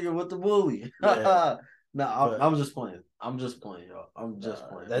of the nigga with the bully. Yeah. I'm just playing. I'm just playing, y'all. I'm just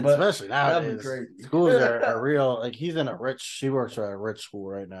playing. Especially nowadays, schools are real. Like he works at a rich school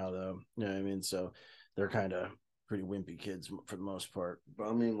right now, though. You know what I mean? So they're kind of pretty wimpy kids for the most part. But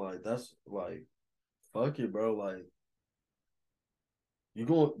I mean, like that's like, fuck it, bro. Like you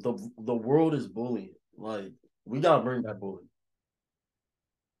going the world is bullying. Like we gotta bring back bullying.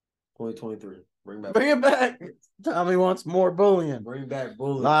 2023. Bring it back. Tommy wants more bullying. Bring back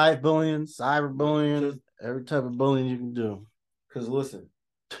bullying. Live bullying, cyber bullying, every type of bullying you can do. Because listen,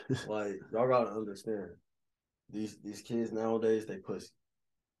 like y'all gotta understand, these kids nowadays, they pussy.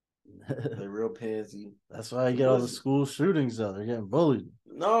 They real pansy. That's why you get all the school shootings though. They're getting bullied.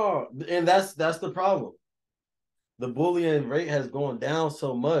 No, and that's the problem. The bullying rate has gone down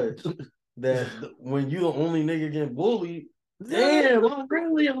so much that when you the only nigga getting bullied, damn, I'm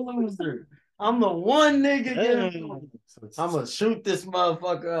really a loser. I'm the one nigga getting. I'm gonna shoot this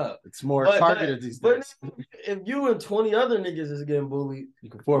motherfucker up. It's more targeted these days. But if you and 20 other niggas is getting bullied,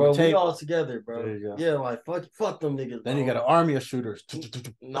 you can form a team. We all together, bro. There you go. Yeah, like fuck them niggas. Then you got an army of shooters.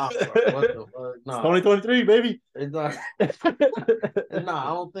 Nah, bro, what the fuck? Nah. 2023, baby. It's not.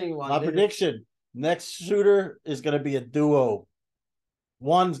 Nah, I don't think. My prediction: next shooter is gonna be a duo.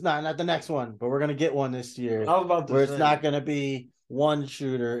 One's not the next one, but we're gonna get one this year. I was about to say. It's not gonna be one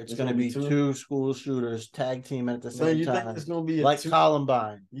shooter. It's going to be two school shooters tag team at the same time. Think it's going to be like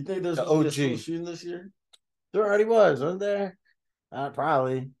Columbine? You think there's going to be a school shooting this year? There already wasn't there?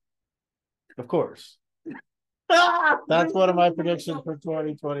 Probably. Of course. That's one of my predictions for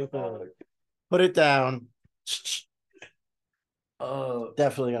 2024. Put it down.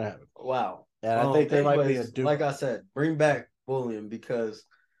 Definitely going to happen. Wow. And I think there might be a dupe. Like I said, bring back bullying because,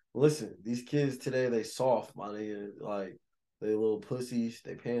 listen, these kids today, they soft, my nigga. Like, they little pussies,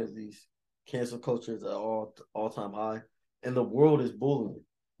 they pansies. Cancel culture is at all-time high, and the world is bullying.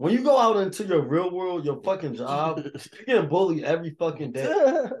 When you go out into your real world, your fucking job, you're getting bullied every fucking day,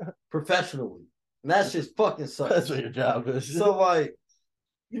 professionally, and that shit fucking sucks. That's what your job is. So like,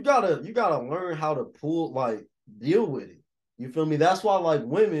 you gotta learn how to deal with it. You feel me? That's why like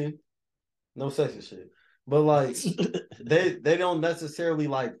women, no sexy shit, but like they don't necessarily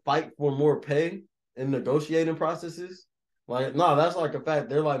like fight for more pay in negotiating processes. Like, no, that's like a fact.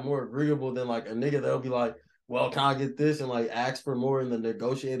 They're like more agreeable than like a nigga that'll be like, well, can I get this? And like ask for more in the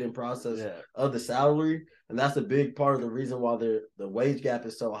negotiating process of the salary. And that's a big part of the reason why the wage gap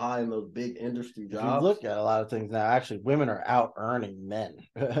is so high in those big industry jobs. If you look at a lot of things now, actually women are out earning men.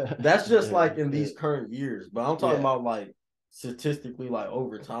 That's just like in these current years. But I'm talking about like statistically like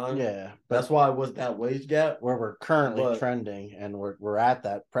over time. Yeah. That's why it was that wage gap. Where we're currently trending, and we're at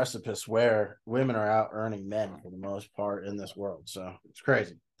that precipice where women are out earning men for the most part in this world. So it's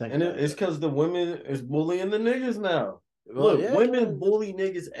crazy. And it's because the women is bullying the niggas now. Look, women bully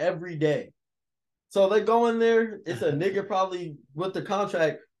niggas every day. So they go in there, it's a nigga probably with the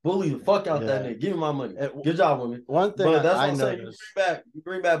contract, bully the fuck out that nigga. Give me my money. Good job, women. One thing but that's what I'm saying. You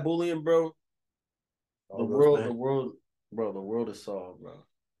bring back bullying, bro. The world is solved, bro.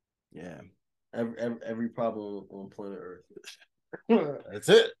 Yeah. Every problem on planet Earth. That's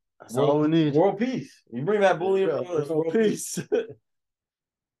it. That's all we need. World peace. You bring back bullying, world peace.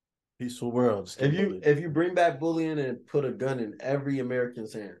 Peaceful world. If you bring back bullying and put a gun in every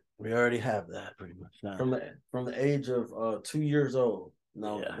American's hand. We already have that pretty much now. From the age of 2 years old.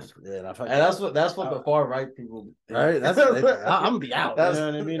 No, and that's what the far right people think. Right. That's I'm gonna be out. You know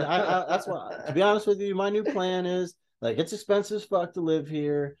what I mean? That's what. To be honest with you, my new plan is like it's expensive as fuck to live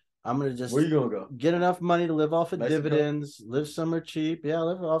here. I'm gonna just where you gonna go? Get enough money to live off of dividends, live somewhere cheap. Yeah,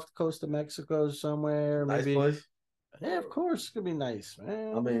 live off the coast of Mexico somewhere. Maybe. Nice place. Yeah, of course, it could be nice,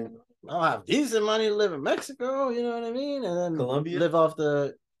 man. I mean, I'll have decent money to live in Mexico. You know what I mean? And then Colombia, live off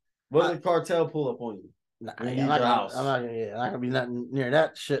the. What if the cartel pull up on you? Nah, I'm not gonna be nothing near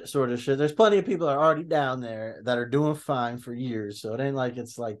that sort of shit. There's plenty of people that are already down there that are doing fine for years, so it ain't like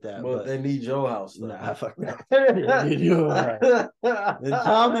it's like that. But they need your house, though. Nah, fuck that. In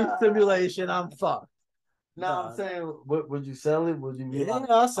Tommy simulation, I'm fucked. No, I'm saying, what would you sell it? Would you be like,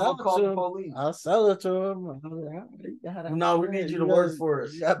 I'll sell it to the police. I'll sell it to him. No, we need you to work for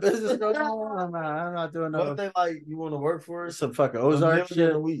us. You got business going on? I'm not doing no. What if they like you want to work for us? Some fucking Ozark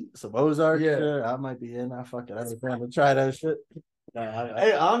shit. Some Ozark shit. I might be in. I fucking I'm gonna try that shit.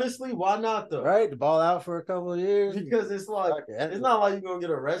 Hey, honestly, why not though? Right, to ball out for a couple of years because it's like it's not like you're gonna get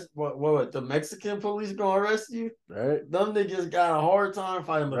arrested. What the Mexican police gonna arrest you? Right, them niggas got a hard time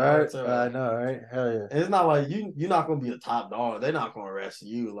fighting the cartel. I know, right? Hell yeah! And it's not like you're not gonna be a top dog. They're not gonna arrest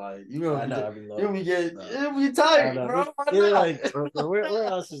you. Like you'll be tight, bro. Yeah, like where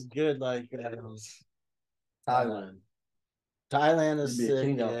else is good? Like Thailand is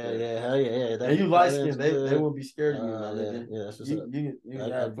sick. Hell yeah. And you light skin, they won't be scared of you. That's what's up. You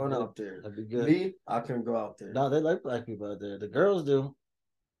have fun out there. That'd be good. Me, I couldn't go out there. No, they like black people out there. The girls do.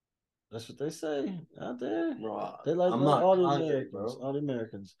 That's what they say out there. Bro, they like all the Americans. All the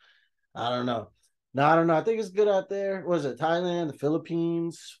Americans. I don't know. No, I don't know. I think it's good out there. What is it? Thailand, the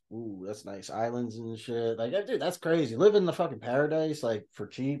Philippines. Ooh, that's nice. Islands and shit. Like, dude, that's crazy. Live in the fucking paradise, like for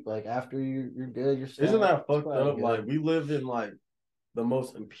cheap. Like after you're good, you're. Isn't that fucked up? Good. Like we live in like the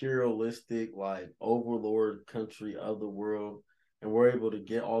most imperialistic, like overlord country of the world, and we're able to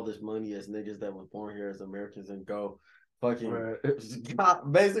get all this money as niggas that was born here as Americans and go fucking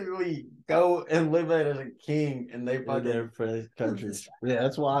basically go and live as a king in they fucking countries. Yeah,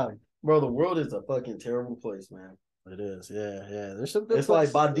 that's wild. Bro, the world is a fucking terrible place, man. It is, yeah. There's some good. It's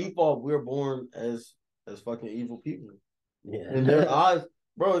like by default, we're born as fucking evil people. Yeah. In their eyes,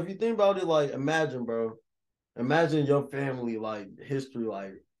 bro. If you think about it, like imagine your family, like history,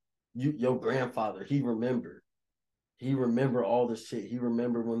 like your grandfather. He remembered all the shit. He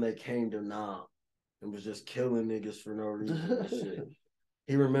remembered when they came to Nam and was just killing niggas for no reason. And shit.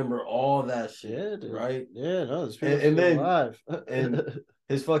 He remembered all that shit, right? Yeah, no, and then alive. And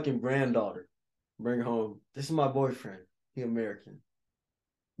his fucking granddaughter bring home. This is my boyfriend. He American.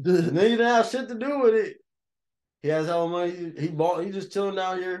 And then he didn't have shit to do with it. He has all the money. He just chilling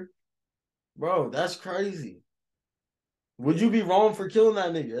down here. Bro, that's crazy. Would you be wrong for killing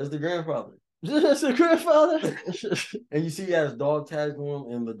that nigga as the grandfather? As the grandfather? And you see he has dog tags on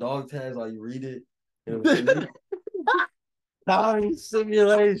him, and the dog tags, like you read it. Tommy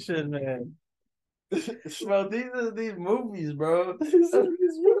simulation, man. Bro, these movies, bro.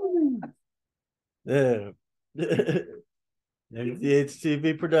 Yeah. Maybe the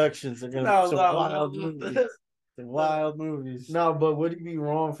HTV Productions are gonna some wild movies. Some wild movies. No, but would he be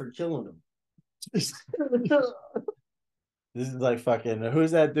wrong for killing him? This is like fucking.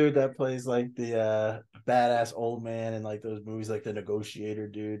 Who's that dude that plays like the badass old man in like those movies, like The Negotiator,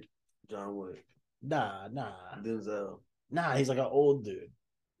 dude? John Wick. Nah. Denzel. Nah, he's like an old dude.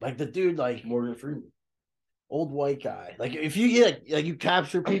 Like the dude, like Morgan Freeman. Old white guy. Like if you get like you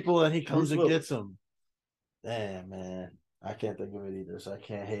capture people and he comes Bruce and Willis. gets them. Damn, man. I can't think of it either, so I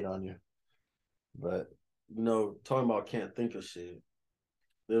can't hate on you. But talking about can't think of shit.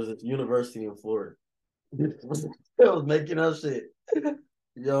 There's a university in Florida. I was making up shit. I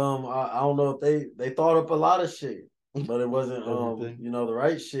don't know if they thought up a lot of shit, but it wasn't the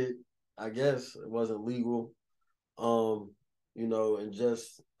right shit. I guess it wasn't legal. And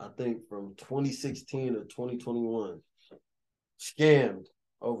just I think from 2016 to 2021, scammed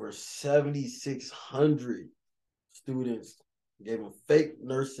over 7,600 students, gave them fake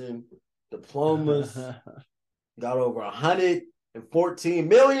nursing diplomas, got over $114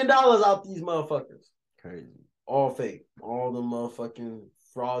 million out these motherfuckers. Crazy. All fake. All the motherfucking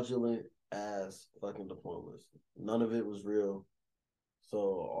fraudulent ass fucking diplomas. None of it was real.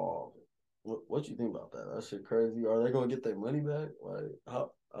 So, what you think about that? That shit crazy. Are they gonna get their money back? Like,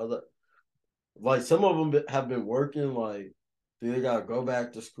 how that? Like, some of them have been working. Like, do they gotta go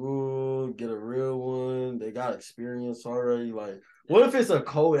back to school, get a real one? They got experience already. Like, what if it's a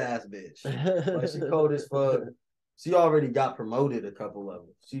cold ass bitch? Like, she cold as fuck. She already got promoted a couple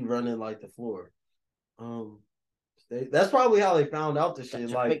levels. She running like the floor. That's probably how they found out the shit.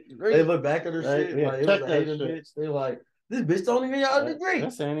 Like, they look back at her shit. Yeah, like, it was a hating bitch. They like, this bitch don't even got a degree.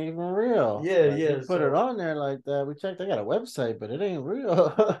 This ain't even real. Yeah, like, yeah. Put it on there like that. We checked. They got a website, but it ain't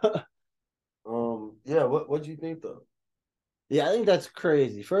real. Yeah. What do you think though? Yeah, I think that's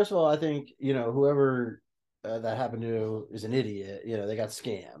crazy. First of all, I think whoever that happened to is an idiot. They got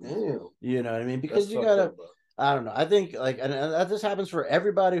scammed. Damn. You know what I mean? Because you gotta. I don't know. I think and this happens for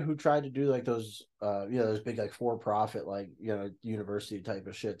everybody who tried to do like those, those big like for-profit like university type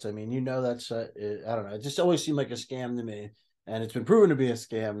of shits. I mean, that's I don't know. It just always seemed like a scam to me, and it's been proven to be a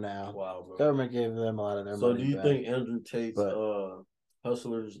scam now. Wow, bro. Government gave them a lot of their money. So, do you think Andrew Tate's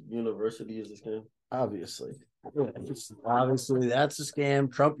Hustlers University is a scam? Obviously, obviously that's a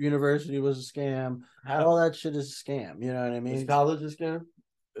scam. Trump University was a scam. All that shit is a scam. You know what I mean? Is college a scam?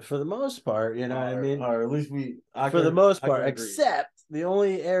 For the most part, what I mean? Or at least the most part, except the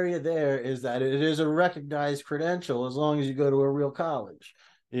only area there is that it is a recognized credential as long as you go to a real college.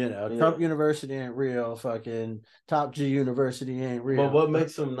 Trump University ain't real. Fucking Top G University ain't real. But what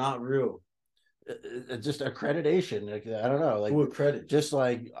makes them not real? Just accreditation. Like, I don't know. Like, who accredit? Just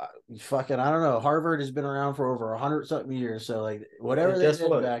like fucking, I don't know. Harvard has been around for over 100-something years. So like whatever they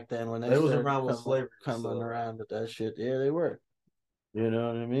did back then when they was around with slavery, coming around with that shit. Yeah, they were. You know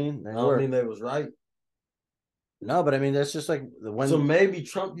what I mean? I don't mean they was right. No, but I mean that's just like when. So maybe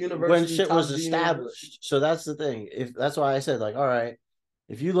Trump University when shit was established. So that's the thing. If that's why I said like, all right,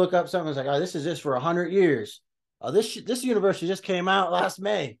 if you look up something, it's like, oh, this is just for 100 years. Oh, this university just came out last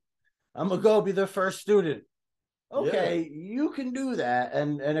May. I'm gonna go be the first student. Okay, you can do that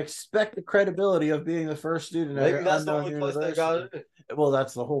and expect the credibility of being the first student. Maybe that's the only place they got it. Well,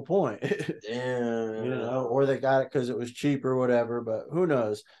 that's the whole point. Damn. Or they got it because it was cheap or whatever, but who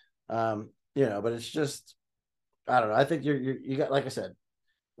knows? But it's just, I don't know. I think you got, like I said,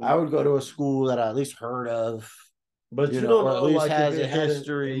 I would go to a school that I at least heard of, but you don't know, at least like, has a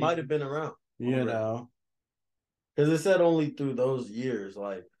history. It might have been around, because it said only through those years,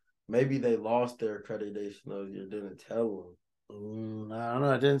 like. Maybe they lost their accreditation those years. Didn't tell them. I don't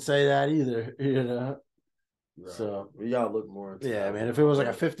know. I didn't say that either. Right. So we gotta look more into that. I mean, if it was like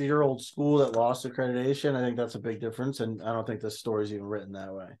a 50-year-old school that lost accreditation, I think that's a big difference. And I don't think this story's even written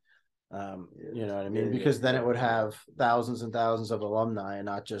that way. You know what I mean? Because then it would have thousands and thousands of alumni, and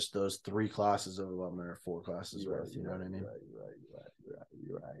not just those 3 classes of alumni or 4 classes worth. You know what I mean?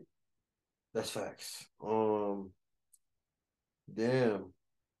 Right. That's facts. Damn.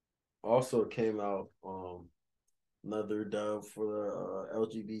 Also came out another dub for the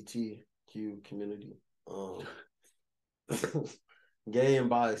LGBTQ community. Gay and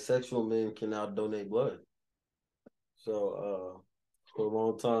bisexual men can now donate blood. So for a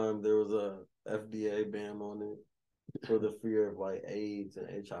long time there was a FDA ban on it for the fear of like AIDS and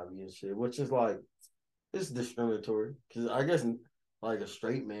HIV and shit, which is like, it's discriminatory because I guess like a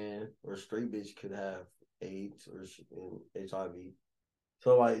straight man or a straight bitch could have AIDS or HIV.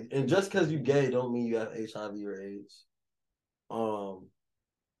 So like, and just because you gay don't mean you have HIV or AIDS.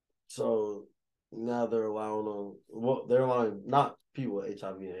 So now they're allowing them. Well, they're allowing not people with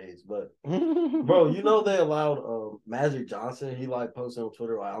HIV and AIDS, but bro, they allowed Magic Johnson. He like posted on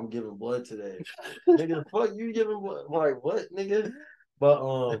Twitter like, I'm giving blood today. Nigga, fuck you giving blood? Like what, nigga?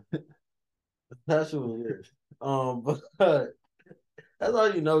 But That shit was weird. But that's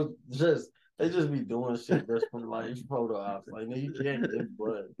all you know. They just be doing shit just from like photo ops. Like, no, you can't give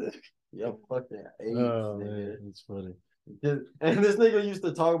blood. You're fucking AIDS, nigga. Man, it's funny. And this nigga used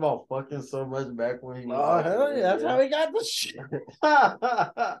to talk about fucking so much back when he was. Oh hell yeah, that's how he got the shit.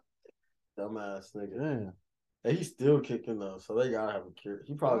 Dumbass nigga. Yeah. And he's still kicking though, so they gotta have a cure.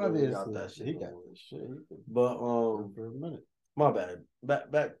 He probably got that shit. He got that shit. But for a minute. My bad.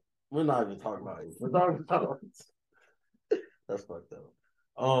 Back. We're not even talking about it. We're talking about that's fucked up.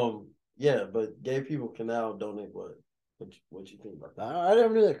 Yeah, but gay people can now donate blood. What you think about that? I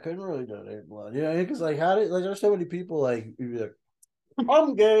never knew they couldn't really donate blood. You know, because like how did like there's so many people like you'd be like,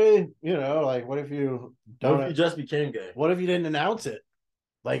 I'm gay. You know, like what if you don't? What if you just became gay? What if you didn't announce it?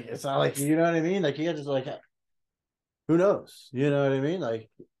 Like it's not like you know what I mean. Like you just like, who knows? You know what I mean? Like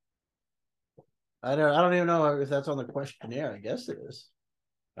I don't even know if that's on the questionnaire. I guess it is.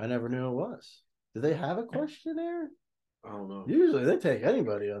 I never knew it was. Do they have a questionnaire? I don't know. Usually they take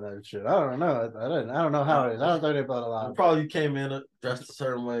anybody on that shit. I don't know. I don't know how it is. I don't think they put a lot. You probably came in dressed a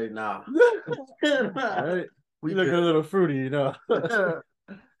certain way. Nah. Right? We look a little fruity, you know. I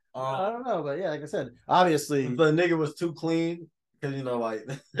don't know, but yeah, like I said, obviously if the nigga was too clean, because you know, like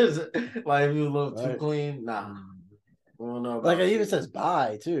if he was a little too clean, nah. Like it even says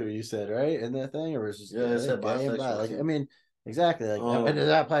bi too. You said right in that thing, or is it just it said bi? Like I mean, exactly. Like does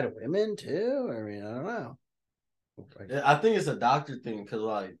that apply to women too? I mean, I don't know. I think it's a doctor thing because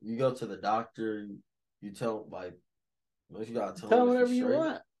like you go to the doctor, you tell like you gotta tell them whatever you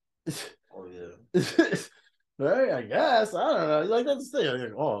want. Oh yeah. Right, I guess. I don't know. Like that's the thing.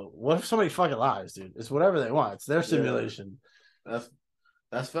 Like, oh, what if somebody fucking lies, dude? It's whatever they want. It's their simulation. Yeah.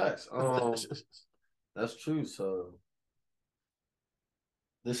 That's facts. That's true. So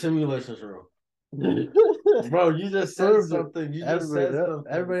the simulation's real. Bro, you just said something. You just said something.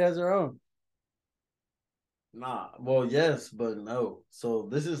 Everybody has their own. Nah, well, yes, but no. So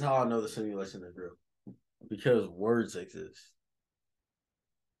this is how I know the simulation is real. Because words exist.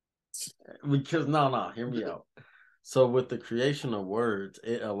 Because hear me out. So with the creation of words,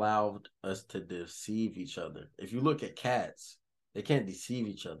 it allowed us to deceive each other. If you look at cats, they can't deceive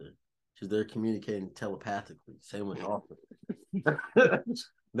each other because they're communicating telepathically. Same with dolphins.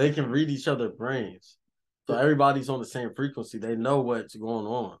 They can read each other's brains. So everybody's on the same frequency. They know what's going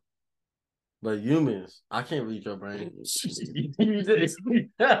on. But humans, I can't read your brain.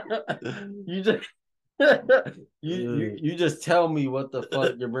 You just tell me what the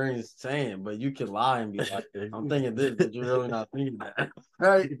fuck your brain is saying, but you can lie and be like, I'm thinking this, but you're really not thinking that.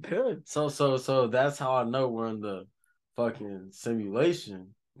 Right, you could. So that's how I know we're in the fucking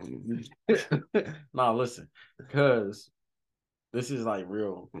simulation. Nah, listen, because this is like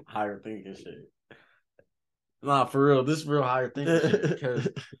real higher thinking shit. Nah, for real, this is real higher thinking shit because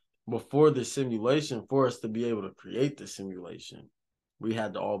before the simulation, for us to be able to create the simulation, we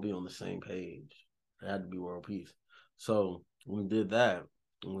had to all be on the same page. It had to be world peace. So when we did that,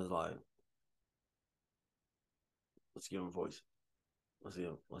 it was like, let's give them voices. Let's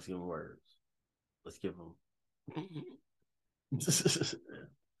give them words. Let's give them.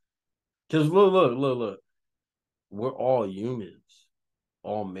 Because look. We're all humans,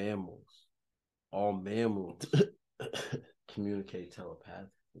 all mammals. All mammals communicate telepathically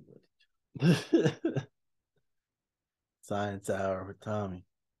with each other. Science hour with Tommy.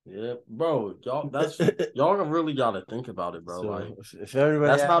 Yeah, bro, y'all really gotta think about it, bro. So like, if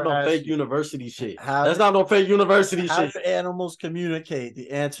everybody, that's not no fake university shit. That's not no fake university shit. How do animals communicate?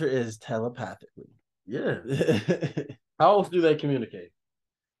 The answer is telepathically. Yeah. How else do they communicate?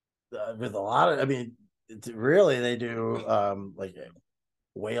 With a lot of, I mean, really, they do like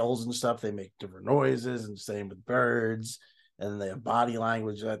whales and stuff. They make different noises, and same with birds. And they have body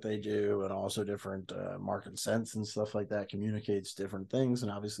language that they do, and also different mark and sense and stuff like that communicates different things.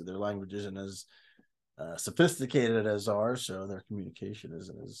 And obviously their language isn't as sophisticated as ours, so their communication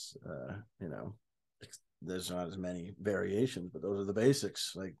isn't as, there's not as many variations, but those are the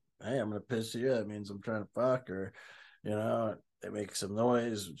basics. Like, hey, I'm going to piss you. That means I'm trying to fuck, or, they make some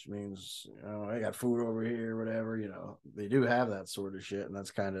noise, which means, I got food over here, whatever, they do have that sort of shit. And that's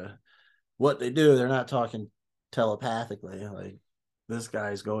kind of what they do. They're not talking telepathically, like this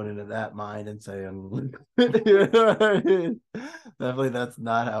guy's going into that mind and saying, definitely that's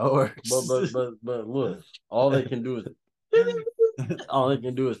not how it works. But look, all they can do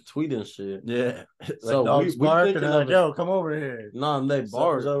is tweet and shit. Yeah, so dogs bark and like, yo, come over here. No, they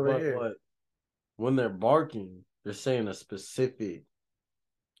bark over here. But when they're barking, they're saying a specific.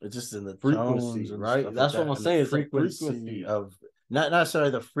 It's just in the frequency, right? That's what I'm saying. It's frequency of. Not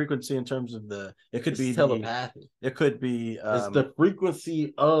necessarily the frequency in terms of it could be telepathic. It could be it's the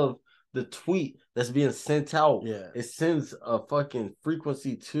frequency of the tweet that's being sent out, yeah, it sends a fucking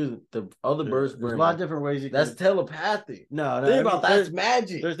frequency to the other bird's brain. There's a lot of different ways you can. That's telepathic. No, think about that's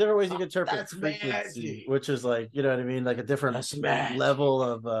magic. There's different ways you can interpret frequency, magic. Which is like, you know what I mean, like a different level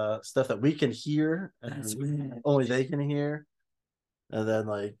of stuff that we can hear, and only they can hear, and then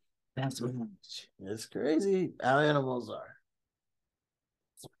like that's magic. It's crazy how animals are.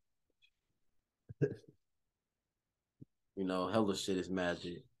 You know, hella shit is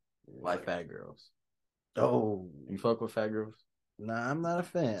magic. Like fat girls. Oh, you fuck with fat girls? Nah, I'm not a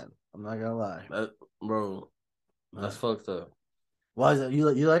fan. I'm not gonna lie, bro. That's fucked up. Why is that? You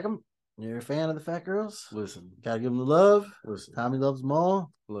like them? You're a fan of the fat girls? Listen, gotta give them the love. Listen, Tommy loves them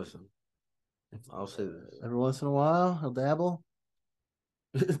all. Listen, I'll say this. Every once in a while, he'll dabble.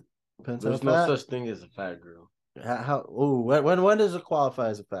 There's no such thing as a fat girl. When does it qualify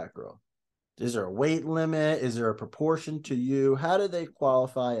as a fat girl? Is there a weight limit? Is there a proportion to you? How do they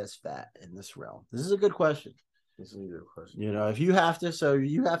qualify as fat in this realm? This is a good question. This is a good question. You know, if you have to, so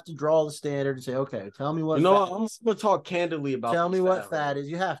you have to draw the standard and say, okay, tell me what. You know, I'm gonna talk candidly about. Tell me what fat is.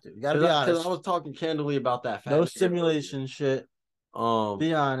 You have to. You got to be honest. Because I was talking candidly about that fat. No stimulation shit.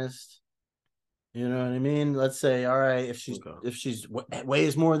 Be honest. You know what I mean? Let's say, all right, if she's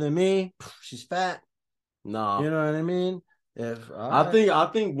weighs more than me, she's fat. No, you know what I mean. I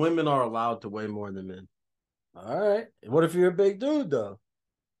think women are allowed to weigh more than men. All right. What if you're a big dude though?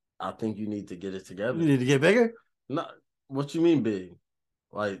 I think you need to get it together. You need to get bigger? No, what you mean big?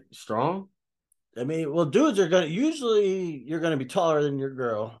 Like strong? I mean, well, dudes are you're gonna be taller than your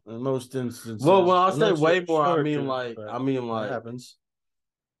girl in most instances. Well, when I say way more, I mean like happens.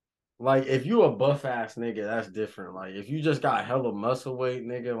 Like if you a buff ass nigga, that's different. Like if you just got hella muscle weight,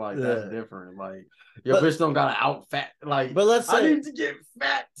 nigga, like that's different. Like your bitch don't gotta out fat. Like, but let's say I need to get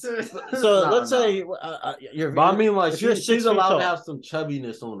fat. So let's say but I mean, like she's allowed to have some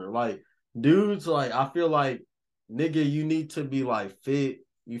chubbiness on her. Like dudes, like I feel like nigga, you need to be like fit.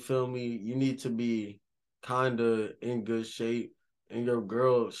 You feel me? You need to be kind of in good shape. And your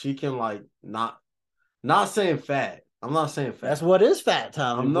girl, she can like not saying fat. I'm not saying fat. That's what is fat,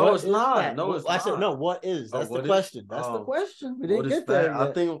 Tom. No, it's not. Fat? No, it's not. I said no. What is? That's the question. That's the question. We didn't get there.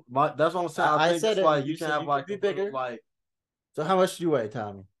 I think that's what I'm saying. I think it's like you can have like be bigger. Like, so how much do you weigh,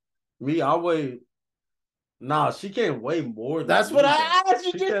 Tommy? Me, I weigh. Nah, she can't weigh more. Than That's what I asked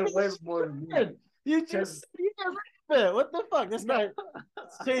you. She can't weigh more than me. You just what the fuck? This guy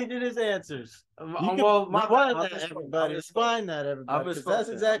changing his answers. Well, everybody. Explain that, everybody. That's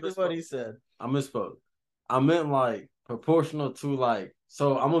exactly what he said. I misspoke. I meant like proportional to like,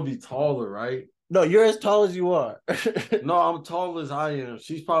 so I'm gonna be taller, right? No, you're as tall as you are. No, I'm tall as I am.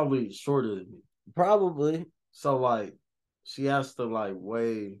 She's probably shorter than me. Probably. So like, she has to like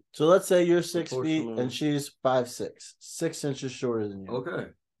weigh. So let's say you're 6 feet and she's 5'6", 6 inches shorter than you. Okay.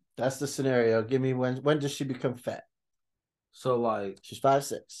 That's the scenario. Give me when does she become fat? So like she's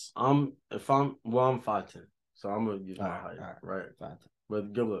 5'6". I'm 5'10". So I'm gonna use my height, right? 5'10".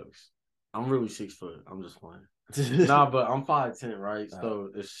 But good looks. I'm really 6 foot. I'm just playing. Nah, but I'm 5'10", right? So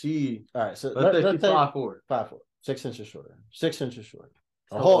if she, all right, so let's say she's 5'4", 5'4", 6 inches shorter, 6 inches shorter,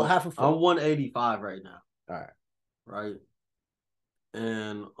 a whole half a foot. I'm 185 right now. All right, right,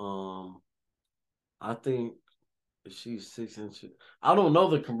 and I think if she's 6 inches, I don't know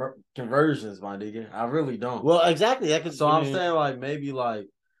the conversions, my nigga. I really don't. Well, exactly. So I'm saying like maybe like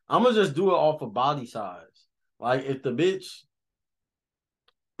I'm gonna just do it off of body size. Like if the bitch.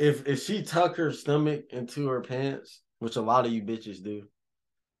 If she tuck her stomach into her pants, which a lot of you bitches do,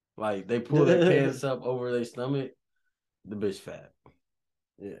 like they pull their pants up over their stomach, the bitch fat.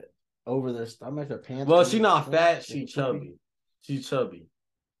 Yeah, over their stomach, their pants. Well, she not fat. She chubby. She's chubby.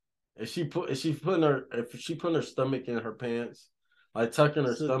 If she putting her stomach in her pants, like tucking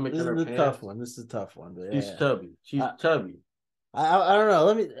her stomach in her pants. This is a tough one. But she's chubby. She's chubby. I don't know.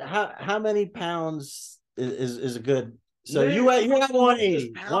 Let me. How many pounds is a good? So you're at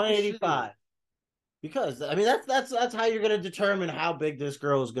 180, 185. Because I mean that's how you're gonna determine how big this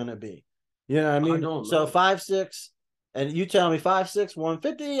girl is gonna be. You know what I mean? So 5'6", and you tell me 5'6",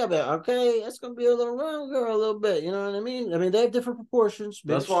 150. I'll be like, okay, it's gonna be a little round girl a little bit. You know what I mean? I mean they have different proportions.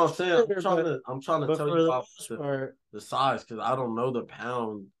 That's what I'm saying. I'm trying to tell you about the size because I don't know the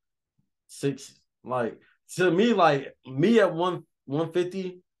pound 6. Like to me, like me at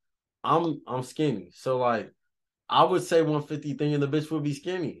 150, I'm skinny. So like. I would say 150 thinking the bitch would be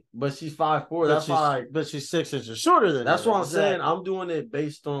skinny, but she's 5'4". That's why. But she's 6 inches shorter than. That's what I'm saying. I'm doing it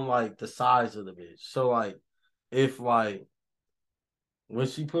based on like the size of the bitch. So like, if like when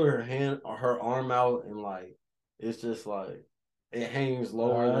she put her arm out and like it's just like it hangs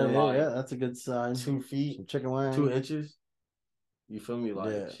lower than like that's a good sign. 2 feet, chicken wing, 2 inches. You feel me?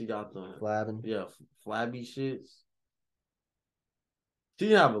 Like she got the flabbing. Yeah, flabby shits.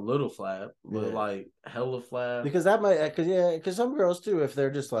 She have a little flab, but like hella flab. Because that might, because some girls too, if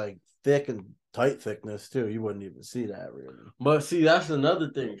they're just like thick and tight thickness too, you wouldn't even see that really. But see, that's another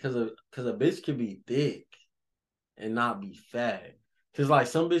thing, because a bitch can be thick and not be fat. Cause like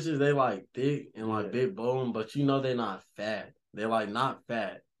some bitches they like thick and like big bone, but you know they're not fat. They're like not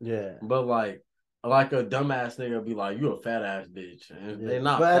fat. Yeah. But like a dumbass nigga be like, you a fat ass bitch. And they're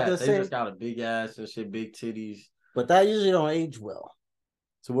not fat. They just got a big ass and shit, big titties. But that usually don't age well.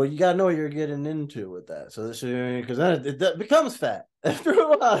 So you gotta know what you're getting into with that. So because then it becomes fat. After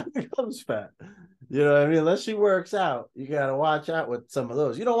a while, it becomes fat. You know what I mean? Unless she works out, you gotta watch out with some of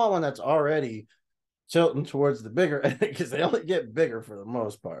those. You don't want one that's already tilting towards the bigger end because they only get bigger for the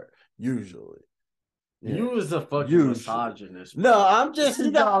most part, usually. Yeah. You was a fucking misogynist. Bro. No, I'm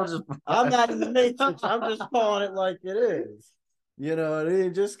not in the matrix. I'm just calling it like it is. You know what I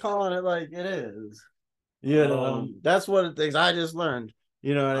mean? Just calling it like it is. You know, that's one of the things I just learned.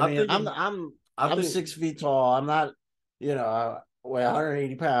 You know what I mean? I'm 6 feet tall. I'm not, I weigh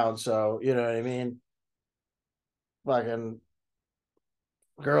 180 pounds. So, you know what I mean? Fucking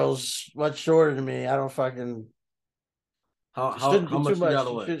girls much shorter than me. I don't fucking. How much you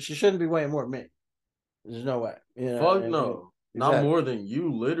gotta weigh? She shouldn't be weighing more than me. There's no way. Fuck no. Exactly. Not more than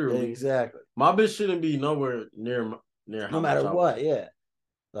you, literally. Exactly. My bitch shouldn't be nowhere near how no matter what, yeah.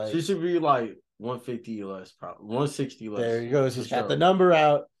 Like, she should be like 150 less, probably 160 less. There he goes. He's got the number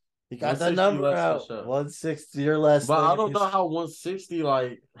out. He got the number out. Sure. 160 or less. But I don't know how 160,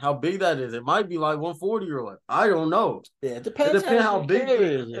 like how big that is. It might be like 140 or what. I don't know. Yeah, it depends. It depends how big it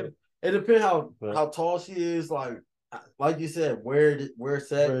is. It depends how tall she is. Like you said, where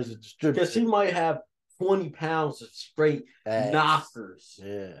it's at. Because she might have 20 pounds of straight knockers.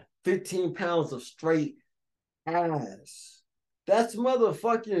 Yeah. 15 pounds of straight ass. That's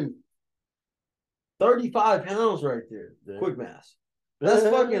motherfucking 35 pounds right there. Yeah. Quick math. That's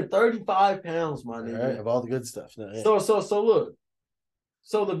fucking 35 pounds, my nigga. Right, of all the good stuff. No, yeah. So look.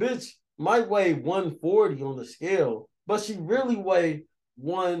 So the bitch might weigh 140 on the scale, but she really weigh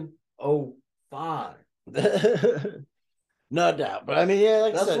 105. No doubt. But I mean, yeah,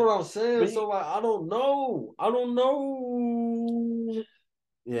 that's what I'm saying. So like I don't know.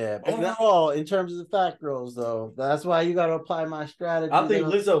 Yeah, but overall, in terms of the fat girls, though, that's why you got to apply my strategy. I think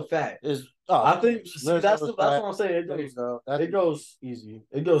Lizzo fat is. I think that's what I'm saying. It goes easy.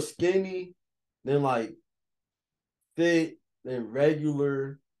 It goes skinny, then like fit, then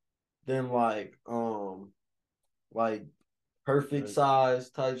regular, then like perfect size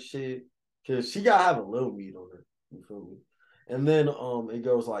type shit. Cause she gotta have a little meat on her. You feel me? And then it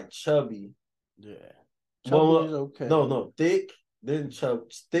goes like chubby. Yeah. Chubby is okay. No, thick. Then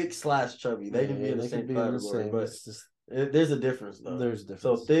thick / chubby. They can be in the same category, but there's a difference though. There's a difference.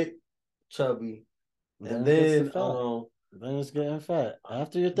 So thick, chubby, and then it's getting fat.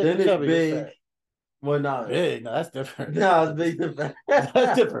 After you're thick and chubby, big. You're fat. Well, not big. No, that's different. No, it's big and fat.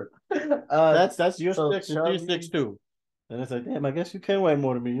 That's different. That's your six. You're 6'2". And it's like, damn, I guess you can weigh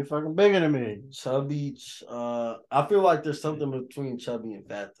more than me. You're fucking bigger than me. Chubby. I feel like there's something between chubby and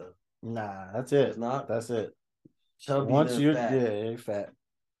fat though. Nah, that's it. It's not. That's it. Chubby. Once you're fat. Yeah, you're fat.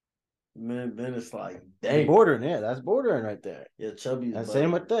 Man, then it's like dang. Bordering, yeah, that's bordering right there. Yeah, chubby. And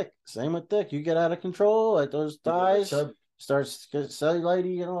same with thick. Same with thick. You get out of control, like those thighs starts get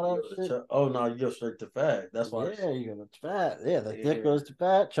cellulite and all that shit. Oh no, you go straight to fat. That's why. Yeah, you go to fat. Yeah, the thick goes to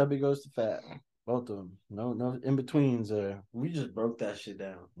fat, chubby goes to fat. Both of them. No in betweens there. We just broke that shit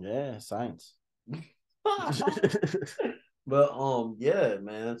down. Yeah, science. But yeah,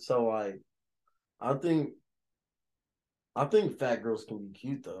 man. So like, I think fat girls can be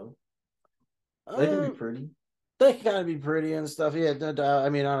cute though. They can be pretty. They can kind of be pretty and stuff. Yeah, I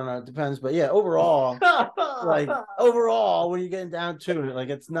mean, I don't know. It depends, but yeah, overall, when you're getting down to it, like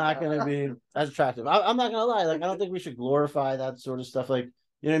it's not gonna be as attractive. I'm not gonna lie. Like I don't think we should glorify that sort of stuff. Like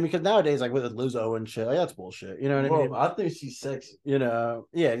you know what I mean? Because nowadays, like with Lizzo and shit, like that's bullshit. You know what I mean? I think she's sexy. You know?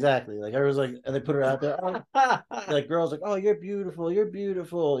 Yeah, exactly. Like everyone's like, and they put her out there. Like girls, like, oh, you're beautiful. You're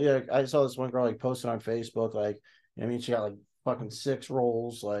beautiful. Yeah, I saw this one girl like posted on Facebook, like, you know what I mean? She got like fucking 6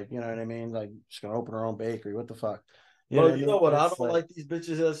 rolls, like, you know what I mean? Like she's gonna open her own bakery. What the fuck? You know what I don't like these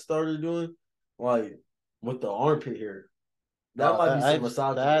bitches that started doing? Like with the armpit hair. That might be some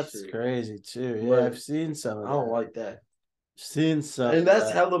misogyny. That's shit. Crazy too. Yeah, right. I've seen some of that. I don't like that. Seen some, and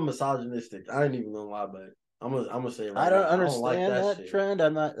that's hella misogynistic. I ain't even gonna lie about it. I'm gonna say it right I don't understand I don't like that trend.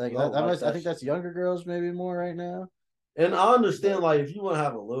 I'm not like I think that's younger girls maybe more right now. And I understand like if you want to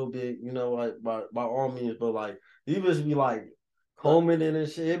have a little bit, you know, like by all means, but like you just be like combing and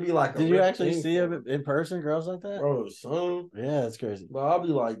shit. It'd be like, did you actually see him in person, girls like that? Bro, son. Yeah, that's crazy. But I'll be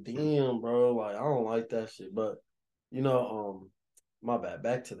like, damn, bro, like I don't like that shit. But my bad.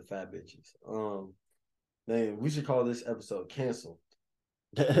 Back to the fat bitches. Man, we should call this episode cancel.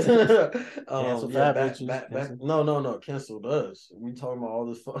 Cancel fat bitches. No. Cancel us. We talking about all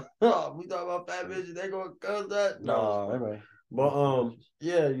this fun. We talking about fat bitches. They gonna cut that. No, anyway. But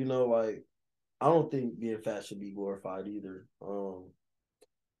yeah, like I don't think being fat should be glorified either.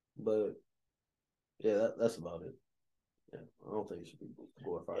 But yeah, that's about it. Yeah, I don't think it should be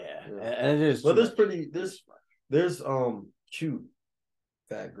glorified. Yeah. And it is. But there's cute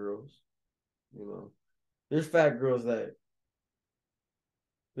fat girls. There's fat girls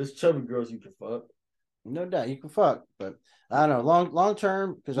there's chubby girls you can fuck. No doubt you can fuck, but I don't know long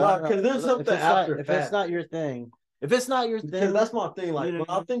term because there's something after if fat. It's not your thing. If it's not your thing, because that's my thing. Like when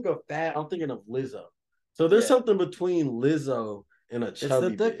I think of fat, I'm thinking of Lizzo. So there's something between Lizzo and a chubby.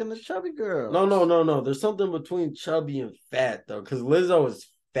 It's the thick and the chubby girl. No. There's something between chubby and fat though, because Lizzo is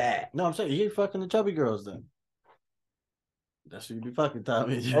fat. No, I'm saying you ain't fucking the chubby girls then. That's who you be fucking,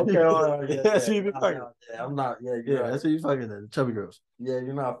 Tommy. Okay, all right. Yeah, that's who you be fucking. Yeah, I'm not. Yeah, right. That's who you fucking. The chubby girls. Yeah,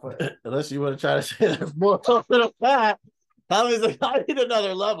 you're not fucking. Unless you want to try to say there's more a little fat. Tommy's like, I need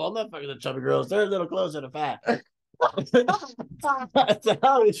another level. I'm not fucking the chubby girls. They're a little closer to fat. So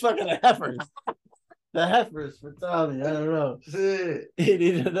Tommy's fucking the heifers. The heifers for Tommy. I don't know. Shit. He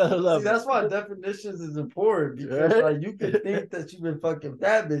needed another level. See, that's why definitions is important because like you can think that you've been fucking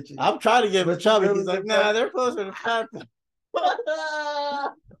fat bitches. I'm trying to give him chubby. He's like, nah, they're closer to fat.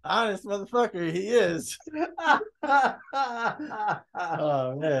 Honest motherfucker, he is.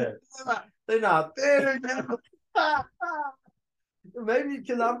 Oh man, they're not there. Maybe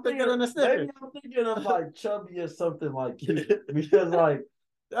because I'm thinking of like chubby or something like cute because like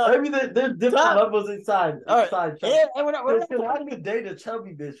maybe there's different levels inside chubby. And I could date a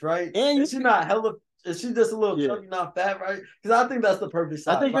chubby bitch, right? And she's not hella. Is she just a little chubby, not fat, right? Because I think that's the perfect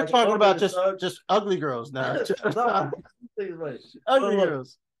size. I think you're talking about just ugly girls now. Ugly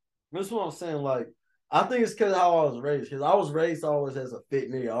girls. That's what I'm saying. Like, I think it's because how I was raised. Because I was raised always as a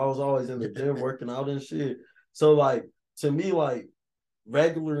fit nigga. I was always in the gym working out and shit. So, like, to me, like,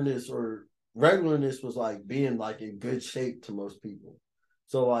 regularness was like being like in good shape to most people.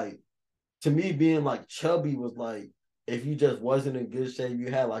 So, like, to me, being like chubby was like, if you just wasn't in good shape, you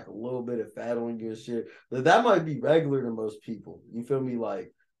had like a little bit of fat on you and shit. That might be regular to most people. You feel me?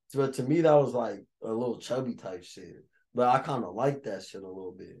 Like, but to me, that was like a little chubby type shit. But I kind of like that shit a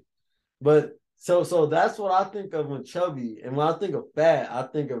little bit. But so that's what I think of when chubby. And when I think of fat, I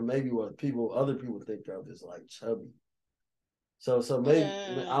think of maybe what other people think of is like chubby. So maybe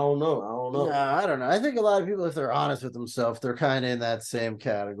I don't know. Yeah, I don't know. I think a lot of people, if they're honest with themselves, they're kind of in that same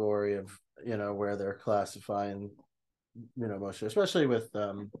category of where they're classifying. Mostly, especially with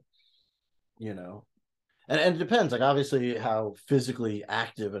and it depends. Like obviously, how physically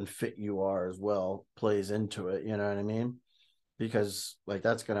active and fit you are as well plays into it. You know what I mean? Because like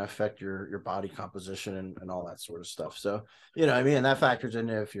that's going to affect your body composition and all that sort of stuff. So I mean, and that factors in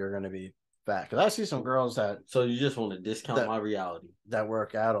if you're going to be fat. Because I see some girls that. So you just want to discount my reality that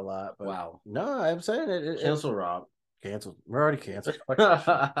work out a lot. But wow. No, I'm saying it. Cancel Rob. Canceled. We're already canceled.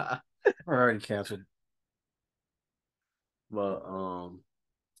 We're already canceled. But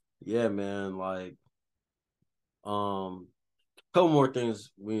yeah, man, like couple more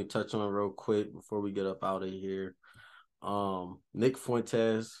things we need to touch on real quick before we get up out of here. Nick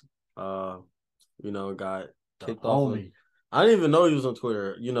Fuentes, got kicked off. I didn't even know he was on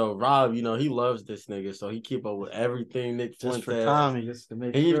Twitter. Rob, he loves this nigga, so he keep up with everything Nick Fuentes. Just for Tommy, just to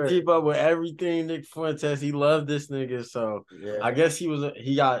make sure. He keep up with everything Nick Fuentes. He loved this nigga, so yeah. I guess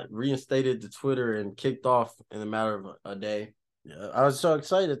he got reinstated to Twitter and kicked off in a matter of a day. Yeah, I was so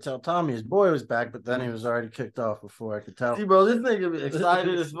excited to tell Tommy his boy was back, but then he was already kicked off before I could tell. See, bro, this nigga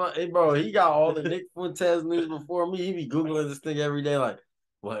excited as fuck. Hey, bro, he got all the Nick Fuentes news before me. He be Googling this thing every day, like,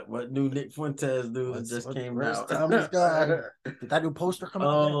 what new Nick Fuentes news just came out? Tommy's guy. Did that new poster come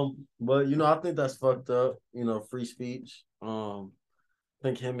out? But I think that's fucked up. Free speech. I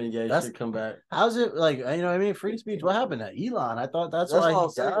think him and Ye should come back. How's it like? I mean, free speech. What happened to Elon? I thought that's why he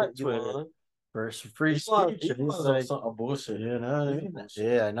got Twitter. First free speech. He's like a bullshit.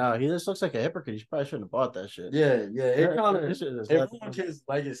 Yeah, I know. He just looks like a hypocrite. He probably shouldn't have bought that shit. Yeah. It kind of ruined his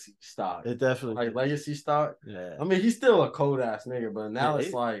legacy stock. It definitely like legacy stock. Yeah. I mean, he's still a cold ass nigga, but now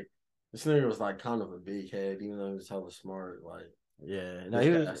it's like this nigga was like kind of a big head, even though he was hella smart. Like no, he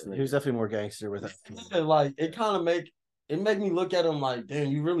was definitely more gangster with it. Yeah, like it kind of make me look at him like,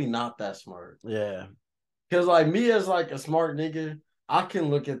 damn, you really not that smart. Yeah. Because like me as like a smart nigga, I can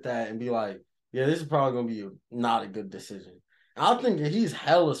look at that and be like, yeah, this is probably gonna be not a good decision. I'm thinking he's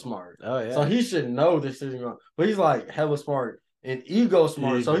hella smart. Oh yeah. So he should know this isn't wrong. But he's like hella smart and ego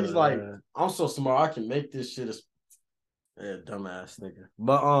smart. So he's like, I'm so smart, I can make this shit dumbass nigga.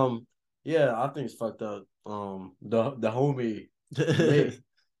 But yeah, I think it's fucked up. The homie Nick,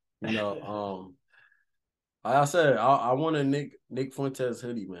 you know, like I said, I want a Nick Fuentes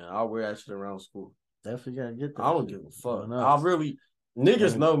hoodie, man. I'll wear that shit around school. Definitely gotta get that. I don't give a fuck. I really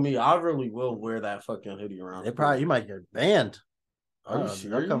niggas know me. I really will wear that fucking hoodie around. You might get banned. Are you serious?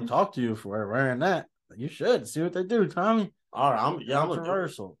 They'll come talk to you for wearing that. You should see what they do, Tommy. All right, I'm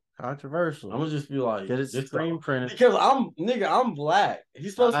controversial. I'm gonna just be like, get it screen printed because I'm black.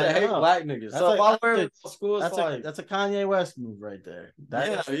 He's supposed to hate black niggas. So if I wear it to school, that's a Kanye West move right there.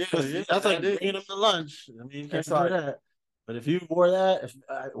 Yeah. That's like bringing him to lunch. I mean, you can't do that. But if you wore that,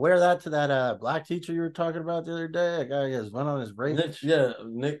 wear that to that black teacher you were talking about the other day, that guy has one on his brain. Nick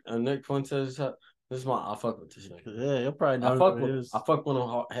Fuentes. This is I fuck with this nigga. Yeah, you'll probably know I fuck with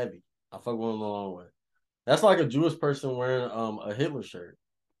him heavy. I fuck with him the long way. That's like a Jewish person wearing a Hitler shirt.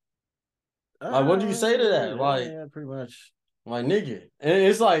 Like, what do you say to that? Like, yeah, pretty much. Like, nigga. And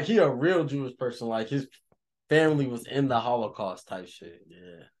it's like he a real Jewish person. Like, his family was in the Holocaust type shit.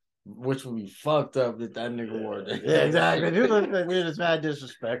 Yeah. Which would be fucked up if that nigga wore that. Yeah, exactly. You look like it's mad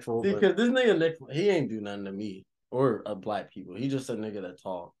disrespectful. Because this nigga Nick, he ain't do nothing to me or black people. He just a nigga that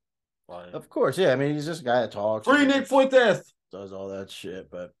talk. Like, of course, yeah. I mean, he's just a guy that talks. Free Nick Fuentes. Does all that shit,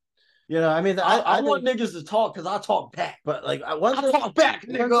 but you know, I mean, I want niggas to talk because I talk back. But like, I talk back,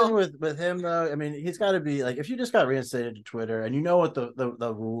 nigga. With him though, I mean, he's got to be like, if you just got reinstated to Twitter and you know what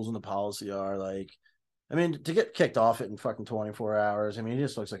the rules and the policy are, like, I mean, to get kicked off it in fucking 24 hours, I mean, he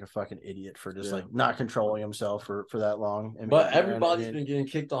just looks like a fucking idiot for just like not controlling himself for that long. I mean, but everybody's been getting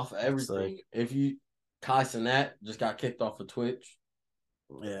kicked off of everything. Like, if you Kai Cenat just got kicked off of Twitch.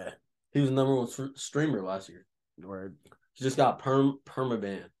 Yeah, he was the number one streamer last year. Word. He just got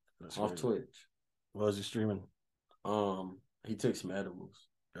permaban off Twitch. What was he streaming? He took some edibles.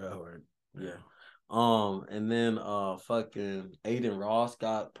 Oh, word. Yeah. And then fucking Aiden Ross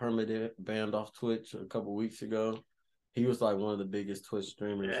got permanent banned off Twitch a couple weeks ago. He was like one of the biggest Twitch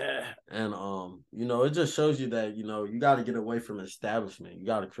streamers. Yeah. And you know, it just shows you that, you know, you gotta get away from establishment. You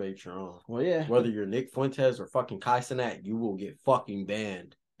gotta create your own. Well, yeah. Whether you're Nick Fuentes or fucking Kai Cenat, you will get fucking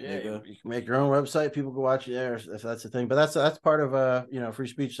banned. Yeah, you can make your own website. People can watch you there if that's the thing. But that's part of you know, free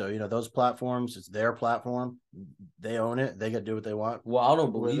speech. So, you know, those platforms, it's their platform. They own it. They can do what they want. Well, I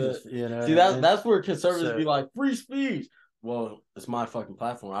don't believe it. You know, see, that's where conservatives be like, free speech. Well, it's my fucking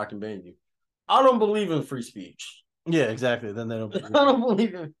platform. I can ban you. I don't believe in free speech. Yeah, exactly. Then they don't. I don't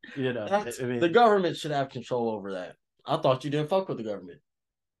believe in. You know, I mean, the government should have control over that. I thought you didn't fuck with the government.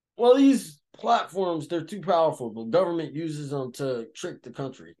 Well, these platforms, they're too powerful, but government uses them to trick the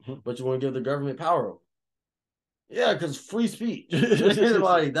country. But you want to give the government power. Yeah, because free speech.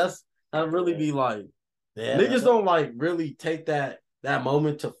 Like that really be like niggas don't like really take that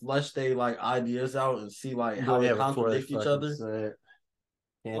moment to flesh they like ideas out and see like how they contradict each other.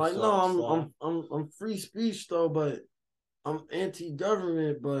 Like, no, I'm free speech though, but I'm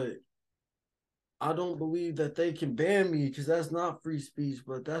anti-government, but I don't believe that they can ban me because that's not free speech,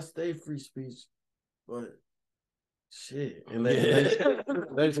 but that's their free speech. But shit. And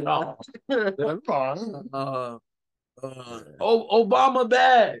Obama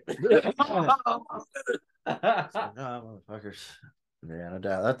bad. Motherfuckers. Yeah, no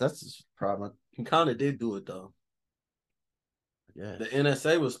doubt. That's the problem. He kind of did do it though. Yeah. The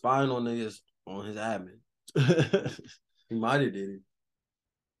NSA was spying on his admin. He might have did it.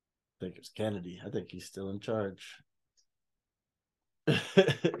 I think it's Kennedy. I think he's still in charge.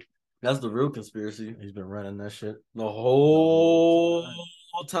 That's the real conspiracy. He's been running that shit the whole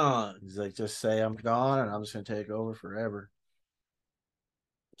time. He's like, just say I'm gone and I'm just gonna take over forever.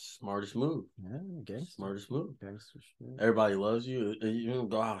 Smartest move. Yeah, gangster. Smartest move. Gangster shit. Everybody loves you. You don't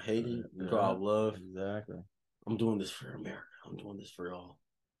go out hating. You go out love. Exactly. I'm doing this for America. I'm doing this for y'all.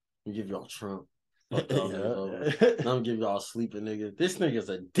 I'm give y'all Trump. I'm gonna give y'all a sleeping nigga. This nigga's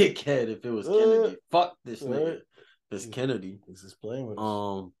a dickhead if it was Kennedy. Fuck this nigga. It's Kennedy. He's just playing with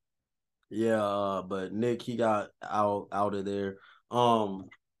us. Yeah, but Nick, he got out of there.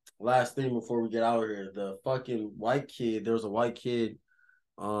 Last thing before we get out of here, the fucking white kid, there was a white kid,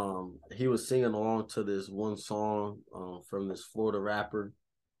 he was singing along to this one song from this Florida rapper.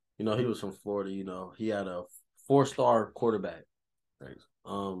 You know, he was from Florida, you know. He had a 4-star quarterback.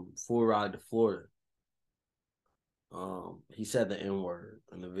 Full ride to Florida. He said the N-word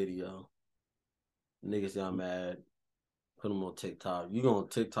in the video. Niggas got mad. Put him on TikTok. You go on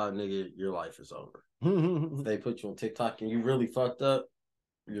TikTok, nigga, your life is over. If they put you on TikTok and you really fucked up,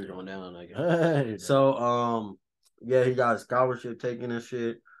 you're going down, nigga. So, Yeah, he got a scholarship taken and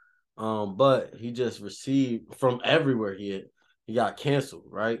shit. But he just received from everywhere he got canceled,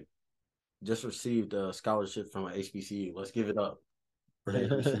 right? Just received a scholarship from HBCU. Let's give it up for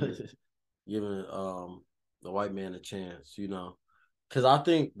HBCU. Giving the white man a chance, you know. Because I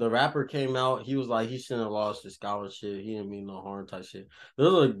think the rapper came out, he was like, he shouldn't have lost his scholarship. He didn't mean no harm type shit. There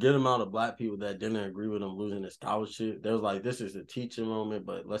was a good amount of black people that didn't agree with him losing his scholarship. They was like, this is a teaching moment,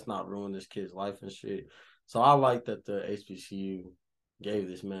 but let's not ruin this kid's life and shit. So I like that the HBCU gave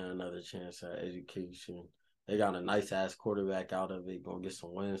this man another chance at education. They got a nice ass quarterback out of it. Gonna get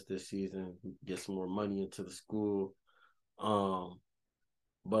some wins this season. Get some more money into the school.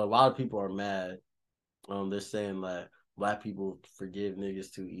 But a lot of people are mad. They're saying that black people forgive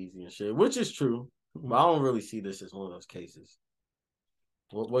niggas too easy and shit, which is true. But I don't really see this as one of those cases.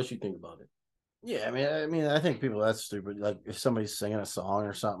 What you think about it? Yeah, I mean, I think people that's stupid. Like if somebody's singing a song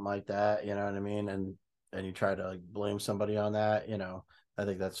or something like that, you know what I mean, and you try to like blame somebody on that, you know, I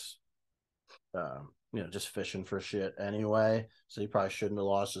think that's, you know, just fishing for shit anyway. So he probably shouldn't have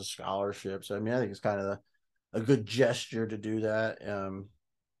lost his scholarship. So I mean, I think it's kind of a good gesture to do that,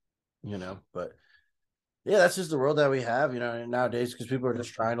 you know, but. Yeah, that's just the world that we have, you know, nowadays because people are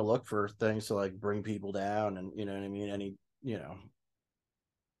just trying to look for things to like bring people down, and you know what I mean. Any, you know,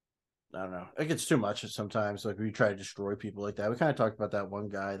 I don't know. It gets too much sometimes. Like we try to destroy people like that. We kind of talked about that one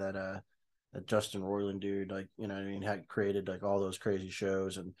guy that Justin Roiland dude, like you know what I mean, had created like all those crazy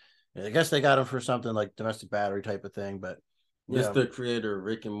shows, and I guess they got him for something like domestic battery type of thing, but. This the creator of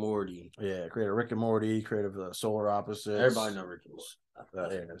Rick and Morty. Yeah, creator Rick and Morty, creator of Solar Opposites. Everybody know Rick and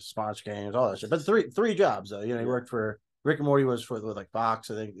Morty. Sponge Games, all that shit. But three jobs though. You know, he worked for Rick and Morty was with like Fox,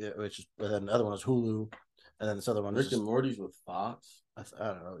 I think, which and then the other one was Hulu, and then this other one. Rick and Morty's with Fox. I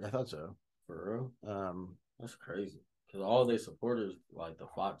don't know. I thought so. For real? That's crazy. Because all their supporters like the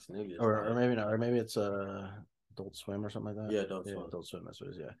Fox niggas, or maybe not, or maybe it's Adult Swim or something like that. Yeah, Adult Swim. Adult Swim. That's what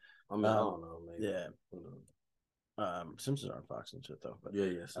it is. Yeah. I mean, I don't know. Maybe. Yeah. Simpsons aren't Fox and shit though. But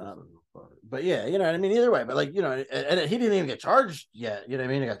yeah. But yeah, you know what I mean. Either way, but like you know, and he didn't even get charged yet. You know what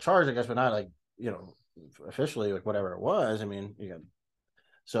I mean? He got charged, I guess, but not like you know officially like whatever it was. I mean, you got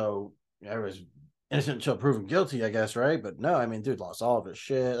so I was innocent until proven guilty, I guess, right? But no, I mean, dude lost all of his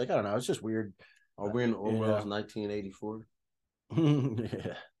shit. Like I don't know, it's just weird. Are we in Orwell's 1984?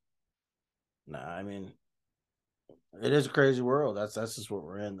 Yeah. Nah, I mean, it is a crazy world. That's just what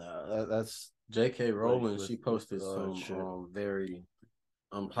we're in though. That's. J.K. Rowling, she posted some very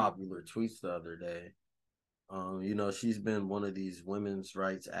unpopular tweets the other day. You know, she's been one of these women's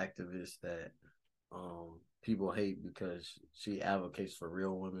rights activists that people hate because she advocates for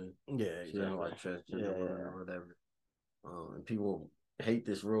real women. Yeah, she doesn't like transgender women or whatever. And people hate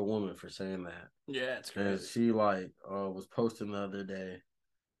this real woman for saying that. Yeah, it's crazy. And she was posting the other day.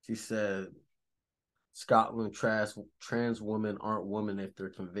 She said, Scotland trans women aren't women if they're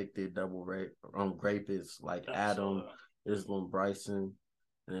convicted double rape rapists like Adam Islam Bryson,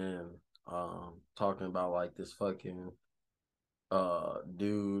 and talking about like this fucking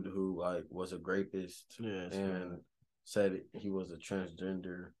dude who like was a rapist and said he was a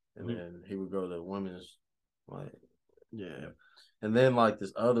transgender, and then he would go to women's and then like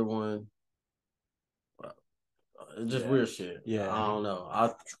this other one, just weird shit. I don't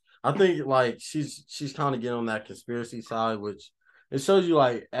know. I think like she's kind of getting on that conspiracy side, which it shows you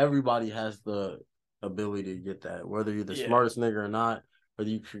like everybody has the ability to get that, whether you're the smartest nigga or not,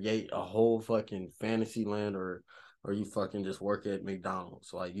 whether you create a whole fucking fantasy land or you fucking just work at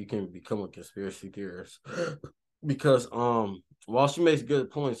McDonald's. Like you can become a conspiracy theorist because while she makes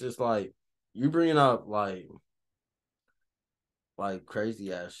good points, it's like you bringing up like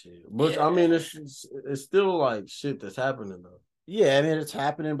crazy ass shit, which I mean it's still like shit that's happening though. Yeah, I mean it's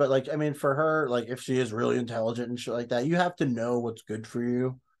happening, but like I mean for her, like if she is really intelligent and shit like that, you have to know what's good for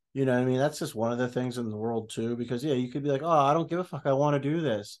you. You know what I mean? That's just one of the things in the world too, because you could be like, oh, I don't give a fuck, I want to do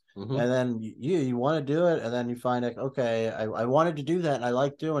this. And then you want to do it, and then you find like, okay, I wanted to do that and I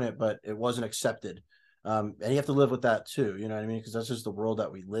like doing it, but it wasn't accepted. And you have to live with that too, you know what I mean? Because that's just the world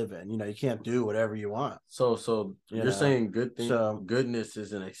that we live in. You know, you can't do whatever you want. So you're saying goodness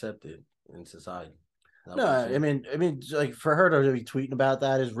isn't accepted in society. No, I mean, like for her to be tweeting about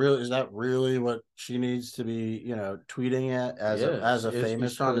that is that really what she needs to be, you know, tweeting at as a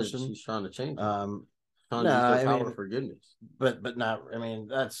famous person? She's trying to change. Power for goodness, but not. I mean,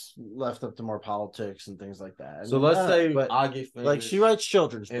 that's left up to more politics and things like that. So let's say I get famous, like she writes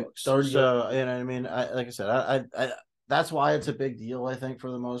children's books, so you know what I mean. Like I said, I that's why it's a big deal. I think for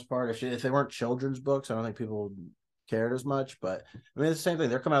the most part, if they weren't children's books, I don't think people would cared as much. But I mean, it's the same thing.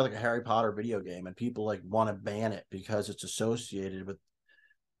 They're coming out with like a Harry Potter video game, and people like want to ban it because it's associated with,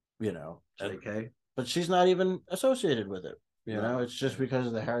 you know, JK. but she's not even associated with it. You know, it's just because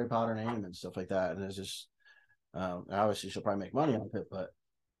of the Harry Potter name and stuff like that. And it's just, obviously she'll probably make money off it, but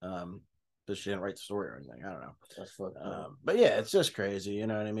she didn't write the story or anything. I don't know. That's but yeah, it's just crazy. You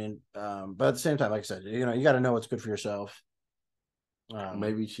know what I mean? But at the same time, like I said, you know, you got to know what's good for yourself.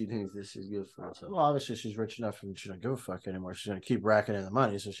 Maybe she thinks this is good for herself. Well, obviously she's rich enough and she don't give a fuck anymore. She's gonna keep racking in the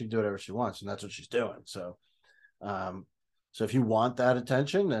money, so she can do whatever she wants, and that's what she's doing. So, so if you want that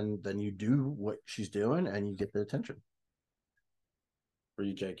attention, then you do what she's doing, and you get the attention.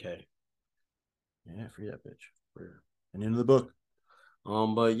 Free JK. Yeah, free that bitch. And into the book.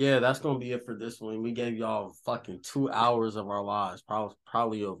 But yeah, that's gonna be it for this one. We gave y'all fucking 2 hours of our lives,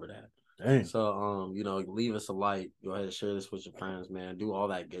 probably over that. Dang. So, you know, leave us a like. Go ahead and share this with your friends, man. Do all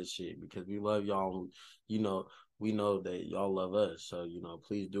that good shit because we love y'all. You know, we know that y'all love us. So, you know,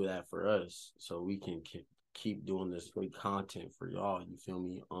 please do that for us so we can keep doing this great content for y'all. You feel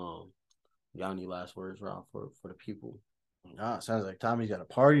me? Y'all any last words, Rob, for the people? Sounds like Tommy's got a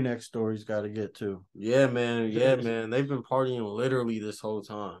party next door he's got to get to. Yeah, man. Yeah, man. They've been partying literally this whole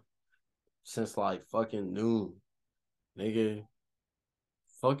time since like fucking noon, nigga.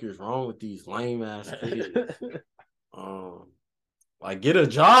 Fuck is wrong with these lame ass kids? Like get a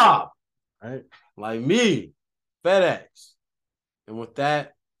job, right? Like me, FedEx. And with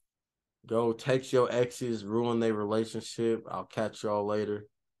that, go text your exes, ruin their relationship. I'll catch y'all later.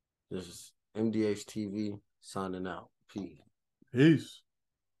 This is MDH TV signing out. Peace. Peace.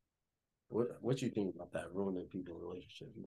 What you think about that ruining people's relationships?